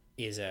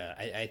is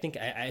I think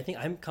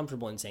I'm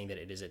comfortable in saying that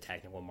it is a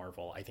technical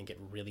marvel. I think it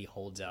really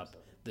holds up.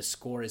 The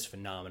score is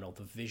phenomenal.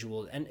 The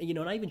visual, and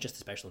not even just the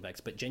special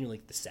effects, but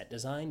genuinely the set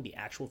design, the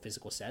actual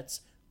physical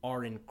sets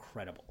are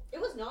incredible. It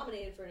was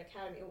nominated for an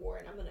Academy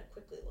Award, and I'm going to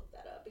quickly look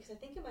that up, because I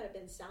think it might have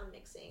been sound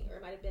mixing, or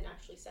it might have been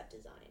actually set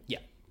design. Yeah.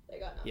 That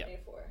got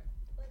nominated for.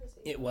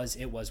 It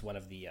was one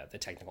of the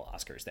technical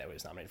Oscars that it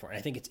was nominated for, and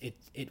I think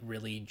it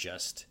really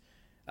just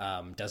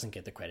doesn't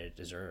get the credit it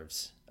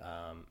deserves.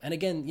 And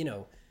again,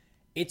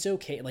 it's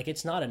okay. Like,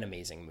 it's not an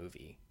amazing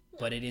movie,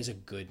 but it is a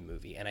good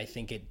movie, and I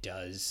think it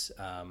does.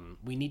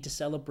 We need to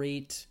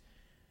celebrate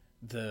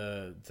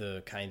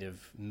the kind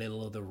of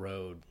middle of the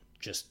road,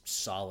 just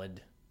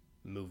solid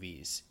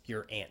movies.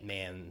 Your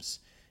Ant-Mans,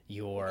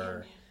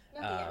 your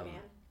Ant-Man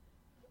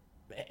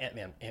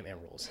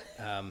rules.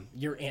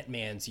 Your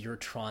Ant-Mans, your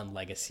Tron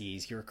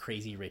Legacies, your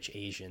Crazy Rich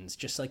Asians,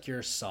 just like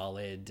your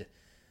solid,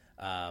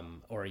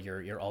 or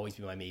your Always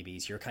Be My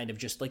Maybes, your kind of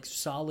just like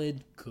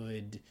solid,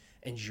 good,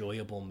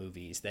 enjoyable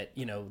movies that,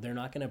 they're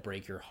not going to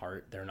break your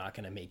heart. They're not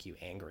going to make you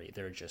angry.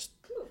 They're just,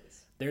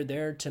 movies. They're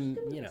there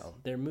to,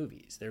 they're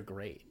movies. They're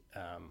great.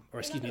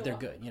 They're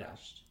good,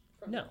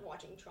 From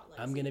watching Tron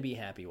Legacy. I'm going to be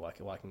happy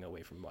walking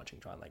away from watching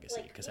Tron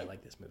Legacy because I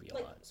like this movie a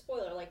lot.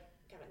 Spoiler,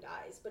 Kevin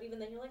dies, but even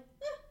then you're like,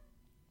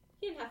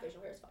 he didn't have facial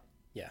hair, it's fine.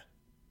 Yeah.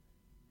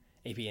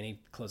 AP,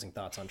 any closing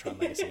thoughts on Tron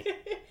Legacy?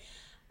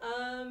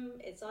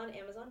 It's on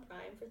Amazon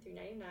Prime for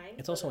 $3.99.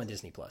 It's also on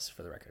Disney Plus,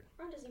 for the record.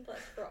 Or on Disney Plus,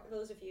 for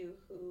those of you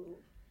who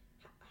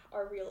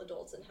are real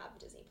adults and have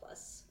Disney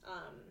Plus.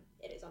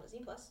 It is on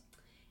Disney Plus.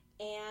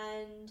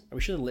 And... Are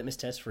we sure the litmus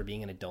test for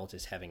being an adult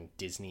is having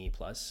Disney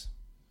Plus?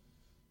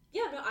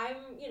 Yeah, no, I'm,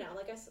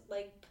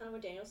 like kind of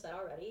what Daniel said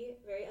already,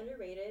 very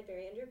underrated,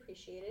 very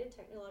underappreciated,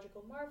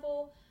 technological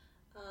marvel,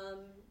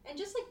 and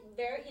just like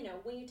very,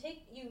 when you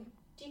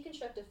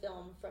deconstruct a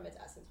film from its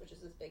essence, which is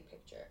this big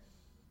picture,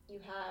 you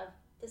have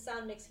the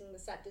sound mixing, the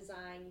set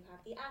design, you have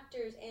the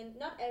actors, and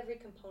not every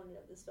component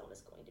of this film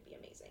is going to be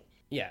amazing.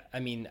 Yeah, I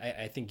mean,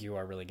 I think you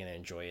are really going to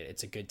enjoy it.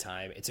 It's a good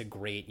time. It's a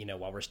great,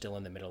 while we're still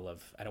in the middle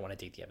of, I don't want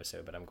to date the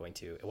episode, but I'm going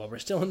to, while we're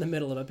still in the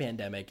middle of a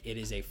pandemic, it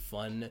is a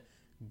fun,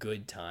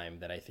 good time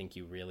that I think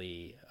you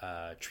really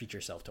treat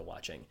yourself to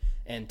watching.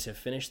 And to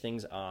finish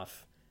things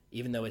off,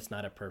 even though it's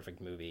not a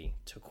perfect movie,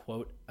 to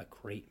quote a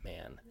great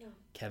man,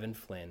 Kevin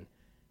Flynn,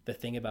 the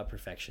thing about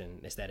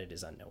perfection is that it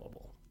is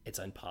unknowable. It's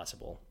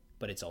impossible,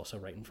 but it's also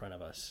right in front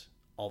of us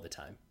all the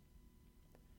time.